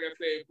much, like I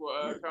said,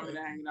 for coming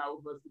and hanging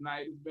out with us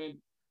tonight. It's been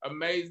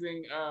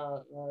amazing.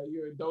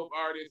 You're a dope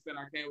artist, and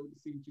I can't wait to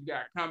see what you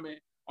got coming.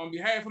 On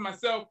behalf of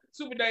myself,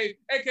 Super Dave,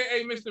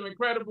 aka Mr.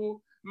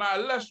 Incredible, my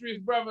illustrious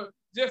brother,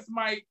 Just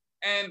Mike,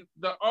 and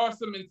the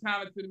awesome and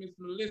talented Miss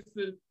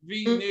Melissa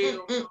V.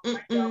 Neal. Thank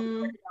y'all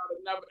for checking out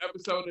another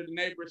episode of the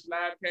Neighboeish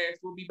Livecast.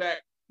 We'll be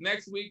back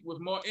next week with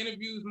more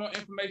interviews, more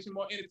information,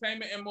 more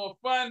entertainment, and more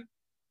fun.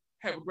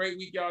 Have a great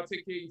week, y'all.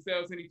 Take care of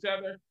yourselves and each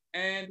other,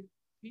 and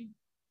peace.